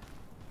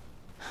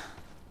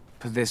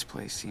 But this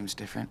place seems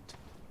different.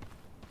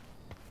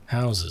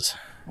 Houses.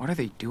 What are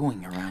they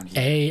doing around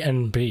here? A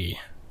and B.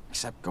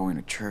 Except going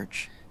to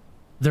church.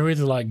 They're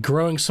either like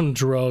growing some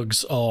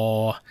drugs,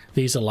 or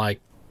these are like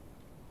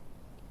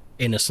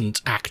innocent,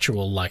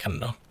 actual, like, I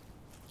don't know,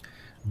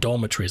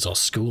 dormitories or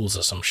schools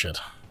or some shit.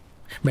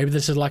 Maybe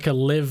this is like a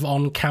live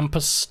on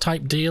campus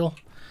type deal.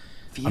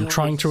 I'm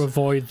trying to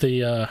avoid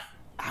the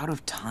out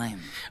of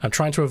time. I'm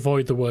trying to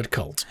avoid the word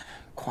cult.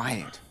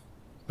 Quiet.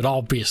 But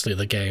obviously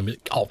the game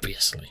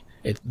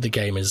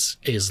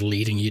is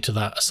leading you to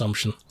that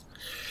assumption.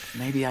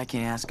 Maybe I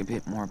can ask a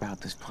bit more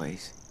about this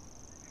place.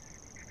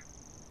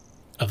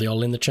 Are they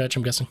all in the church,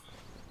 I'm guessing?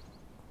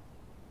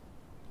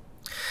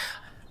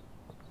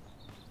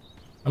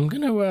 I'm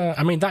gonna,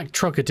 I mean, that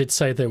trucker did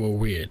say they were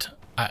weird.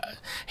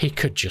 He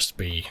could just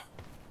be,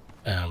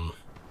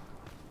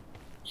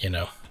 you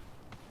know.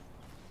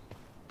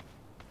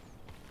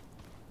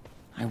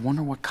 I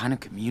wonder what kind of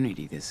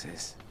community this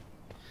is.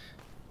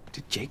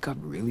 Did Jacob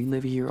really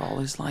live here all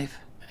his life?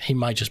 He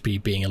might just be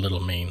being a little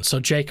mean. So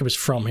Jacob is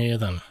from here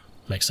then.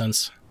 Makes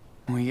sense.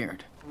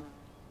 Weird.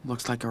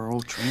 Looks like our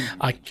old training.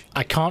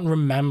 I can't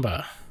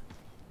remember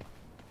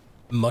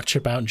much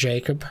about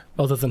Jacob,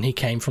 other than he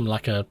came from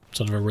like a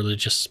sort of a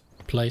religious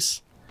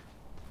place.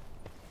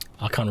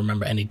 I can't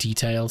remember any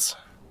details.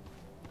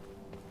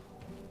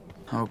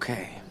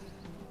 Okay.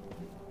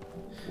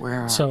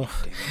 Where are so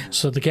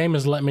the game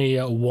has let me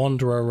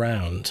wander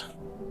around.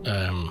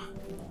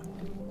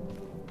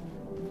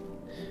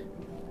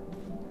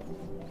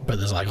 But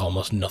there's like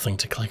almost nothing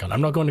to click on.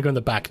 I'm not going to go in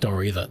the back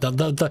door either.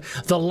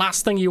 The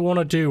last thing you want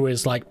to do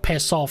is like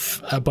piss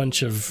off a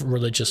bunch of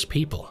religious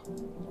people.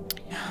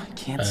 I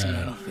can't see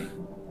anything.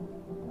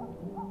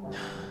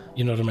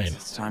 You know what I mean?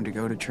 It's time to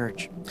go to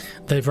church.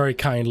 They very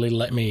kindly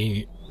let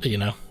me, you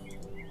know,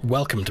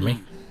 welcomed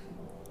me.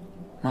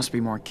 Must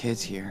be more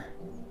kids here.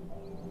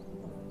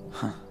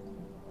 Huh.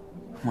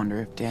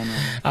 Wonder if Daniel...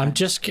 I'm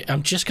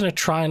just gonna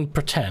try and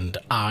pretend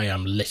I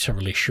am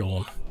literally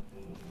Sean.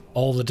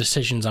 All the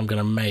decisions I'm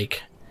gonna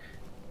make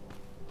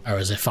are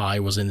as if I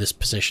was in this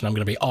position. I'm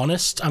gonna be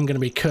honest, I'm gonna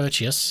be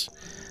courteous,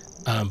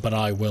 but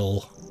I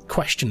will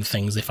question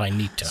things if I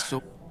need to.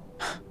 So,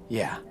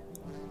 yeah.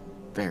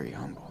 Very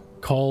humble.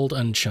 Called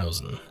and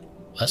chosen.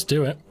 Let's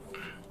do it.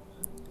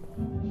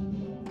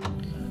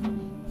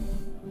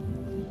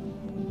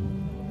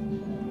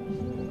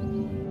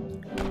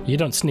 You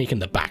don't sneak in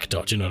the back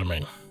door, do you know what I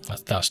mean?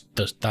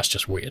 That's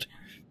just weird.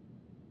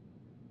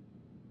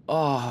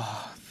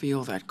 Oh,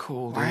 feel that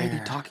cold air. Why are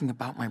they talking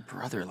about my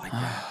brother like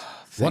that?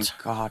 Thank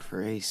God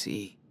for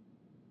AC.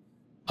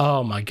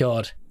 Oh my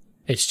God.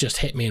 It's just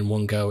hit me in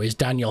one go. Is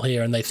Daniel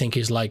here and they think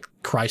he's like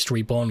Christ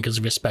reborn because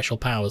of his special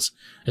powers?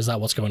 Is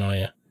that what's going on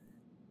here?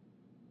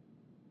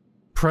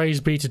 Praise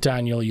be to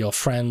Daniel, your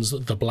friends,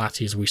 the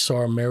Blatties. We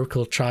saw a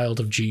miracle child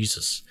of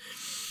Jesus.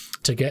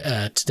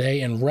 Today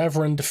in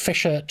Reverend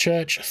Fisher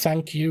Church,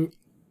 thank you.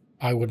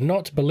 I would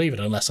not believe it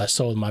unless I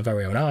saw with my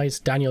very own eyes.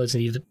 Daniel is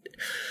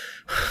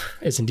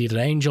indeed an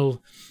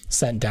angel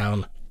sent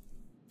down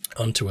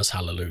unto us.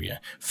 Hallelujah.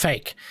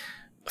 Fake.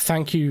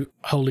 Thank you,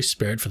 Holy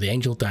Spirit, for the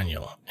angel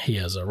Daniel. He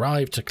has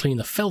arrived to clean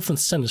the filth and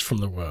sinners from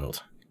the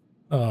world.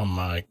 Oh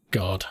my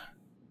God.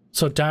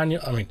 So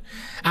Daniel, I mean,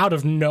 out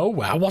of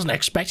nowhere, I wasn't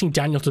expecting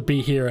Daniel to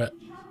be here at...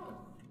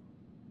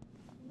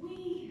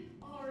 We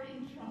are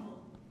in trouble.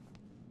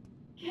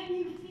 Can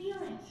you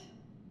feel it?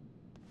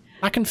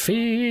 I can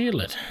feel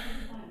it.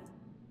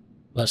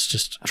 Let's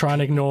just try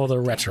and ignore the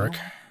rhetoric.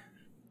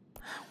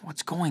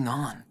 What's going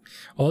on?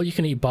 All you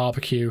can eat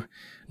barbecue.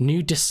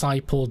 New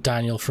disciple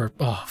Daniel for...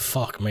 Oh,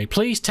 fuck me.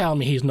 Please tell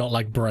me he's not,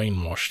 like,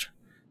 brainwashed.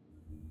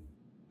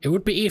 It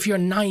would be, if you're a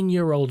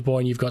 9-year-old boy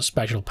and you've got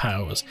special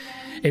powers,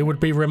 it would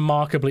be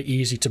remarkably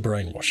easy to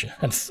brainwash you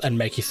and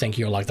make you think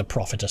you're like the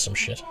prophet or some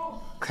shit.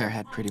 Claire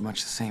had pretty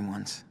much the same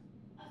ones.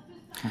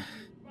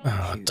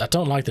 Oh, I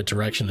don't like the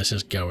direction this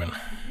is going.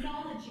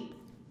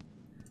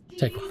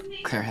 Take one.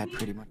 Claire had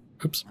pretty much.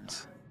 Oops.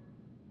 Ones.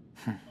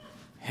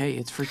 Hey,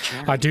 it's for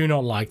charity. I do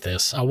not like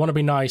this. I want to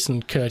be nice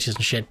and courteous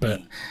and shit,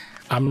 but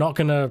I'm not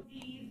gonna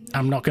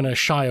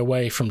shy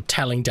away from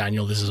telling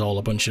Daniel this is all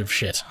a bunch of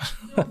shit.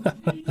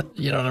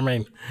 You know what I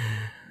mean?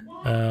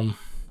 Can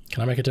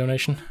I make a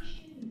donation?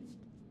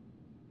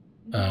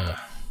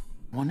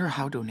 Wonder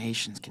how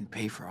donations can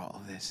pay for all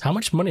of this. How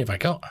much money have I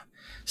got?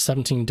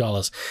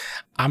 $17.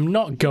 I'm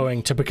not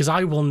going to, because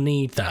I will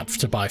need that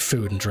to buy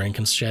food and drink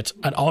and shit.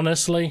 And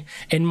honestly,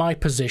 in my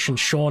position,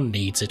 Sean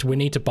needs it. We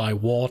need to buy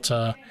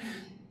water.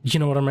 You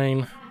know what I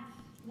mean?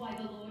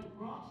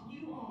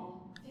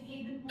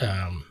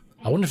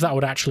 I wonder if that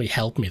would actually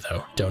help me,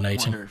 though,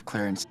 donating. Wonder if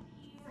Clarence...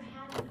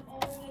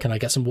 Can I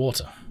get some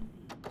water?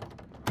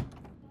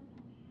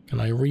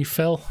 Can I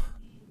refill?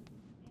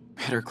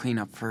 Better clean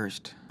up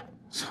first,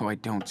 so I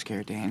don't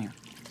scare Daniel.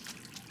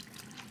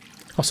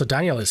 Oh, so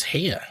Daniel is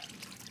here.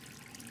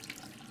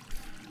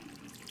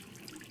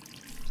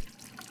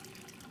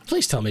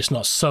 Please tell me it's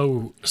not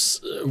so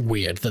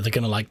weird that they're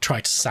gonna, like, try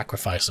to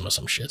sacrifice him or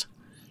some shit.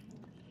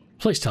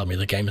 Please tell me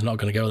the game is not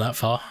gonna go that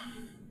far.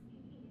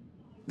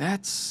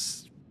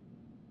 That's...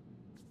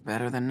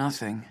 better than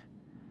nothing,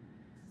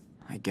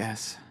 I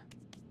guess.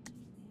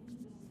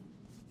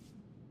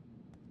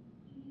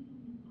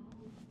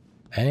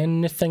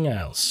 Anything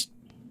else?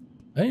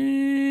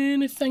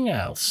 Anything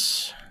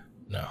else?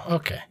 No.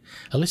 Okay.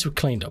 At least we've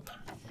cleaned up.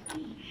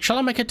 Shall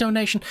I make a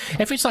donation?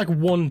 If it's like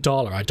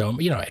 $1, I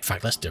don't... You know, in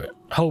fact, let's do it.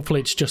 Hopefully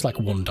it's just like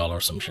 $1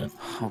 or some shit.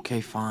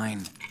 Okay,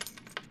 fine.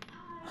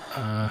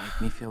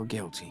 Make me feel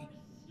guilty.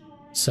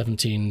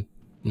 17,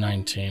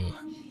 19...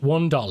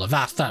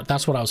 $1.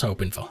 That's what I was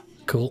hoping for.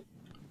 Cool.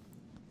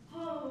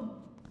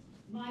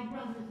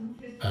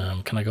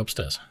 Can I go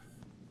upstairs?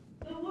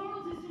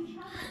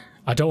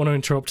 I don't want to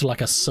interrupt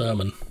like a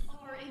sermon.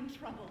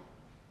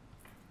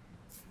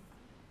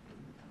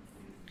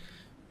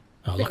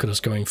 Oh, look at us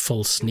going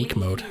full sneak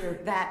mode. We hear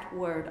that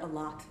word a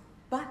lot,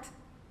 but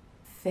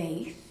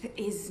faith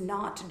is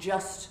not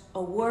just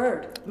a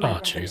word. Oh,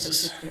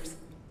 Jesus.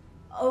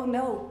 Oh,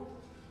 no.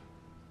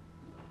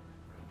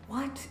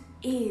 What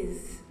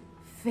is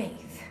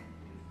faith?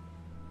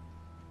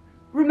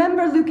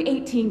 Remember Luke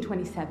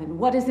 18:27.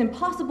 What is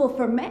impossible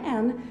for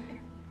man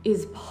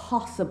is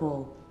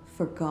possible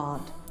for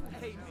God.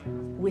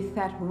 With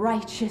that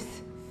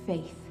righteous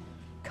faith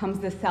comes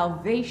the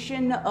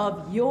salvation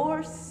of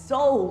your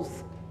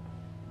souls.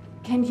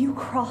 Can you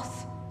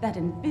cross that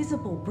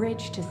invisible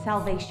bridge to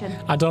salvation?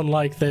 I don't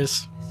like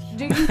this.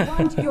 Do you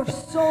want your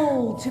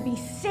soul to be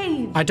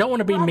saved? I don't want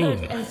to be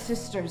mean and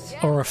sisters,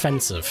 or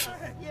offensive,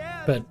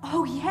 but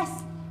oh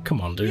yes, come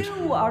on, dude.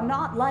 You are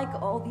not like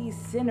all these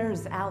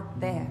sinners out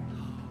there.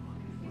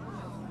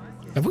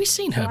 Have we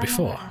seen her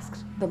before? I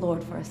asked the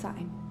Lord for a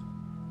sign.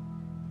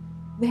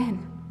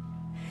 Then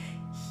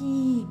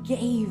he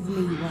gave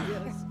me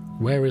one.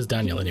 Where is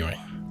Daniel anyway?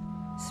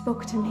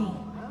 Spoke to me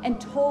and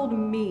told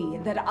me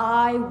that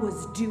I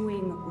was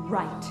doing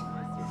right.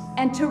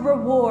 And to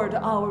reward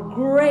our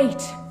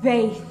great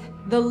faith,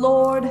 the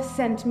Lord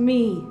sent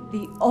me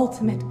the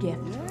ultimate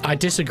gift. I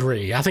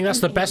disagree. I think that's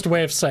the best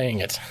way of saying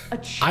it.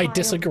 I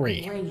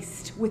disagree.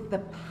 Graced with the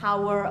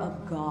power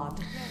of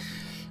God.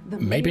 The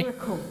Maybe.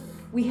 Miracle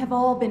we have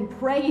all been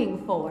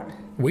praying for.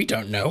 We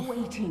don't know.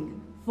 Waiting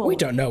for. We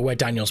don't know where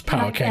Daniel's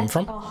power came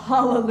from.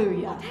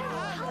 Hallelujah.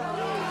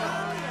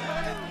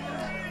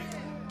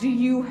 Do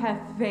you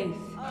have faith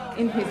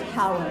in his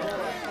power?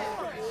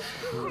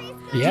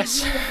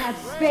 Yes. Do you have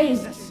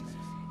faith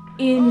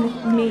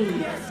in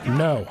me?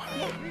 No.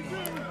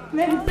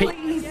 Then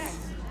please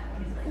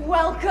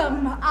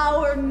welcome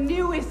our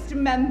newest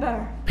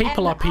member.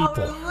 People are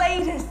people. Our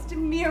latest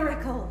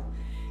miracle,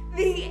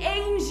 the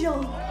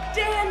angel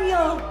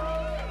Daniel.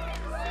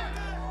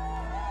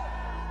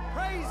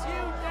 Praise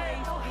you,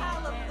 Dave.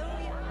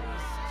 Hallelujah.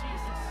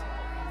 Jesus.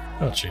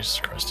 Oh, Jesus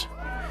Christ.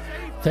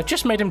 They've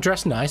just made him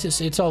dress nice.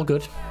 It's all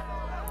good.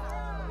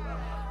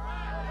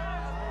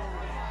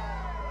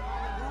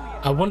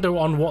 I wonder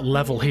on what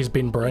level he's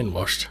been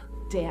brainwashed.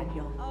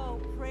 Daniel,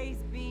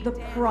 the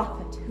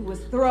prophet who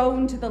was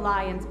thrown to the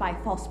lions by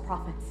false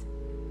prophets.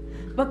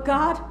 But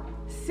God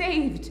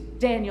saved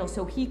Daniel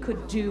so he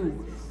could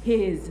do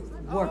his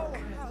work.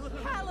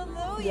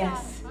 Hallelujah.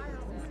 Yes,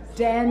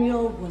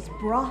 Daniel was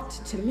brought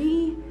to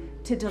me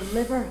to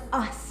deliver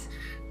us,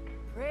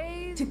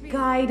 to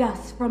guide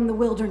us from the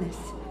wilderness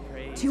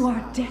to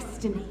our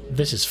destiny.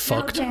 This is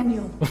fucked. Now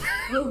Daniel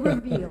will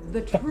reveal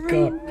the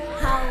true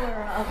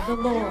power of the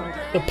Lord.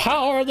 The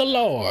power of the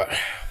Lord.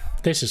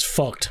 This is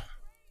fucked.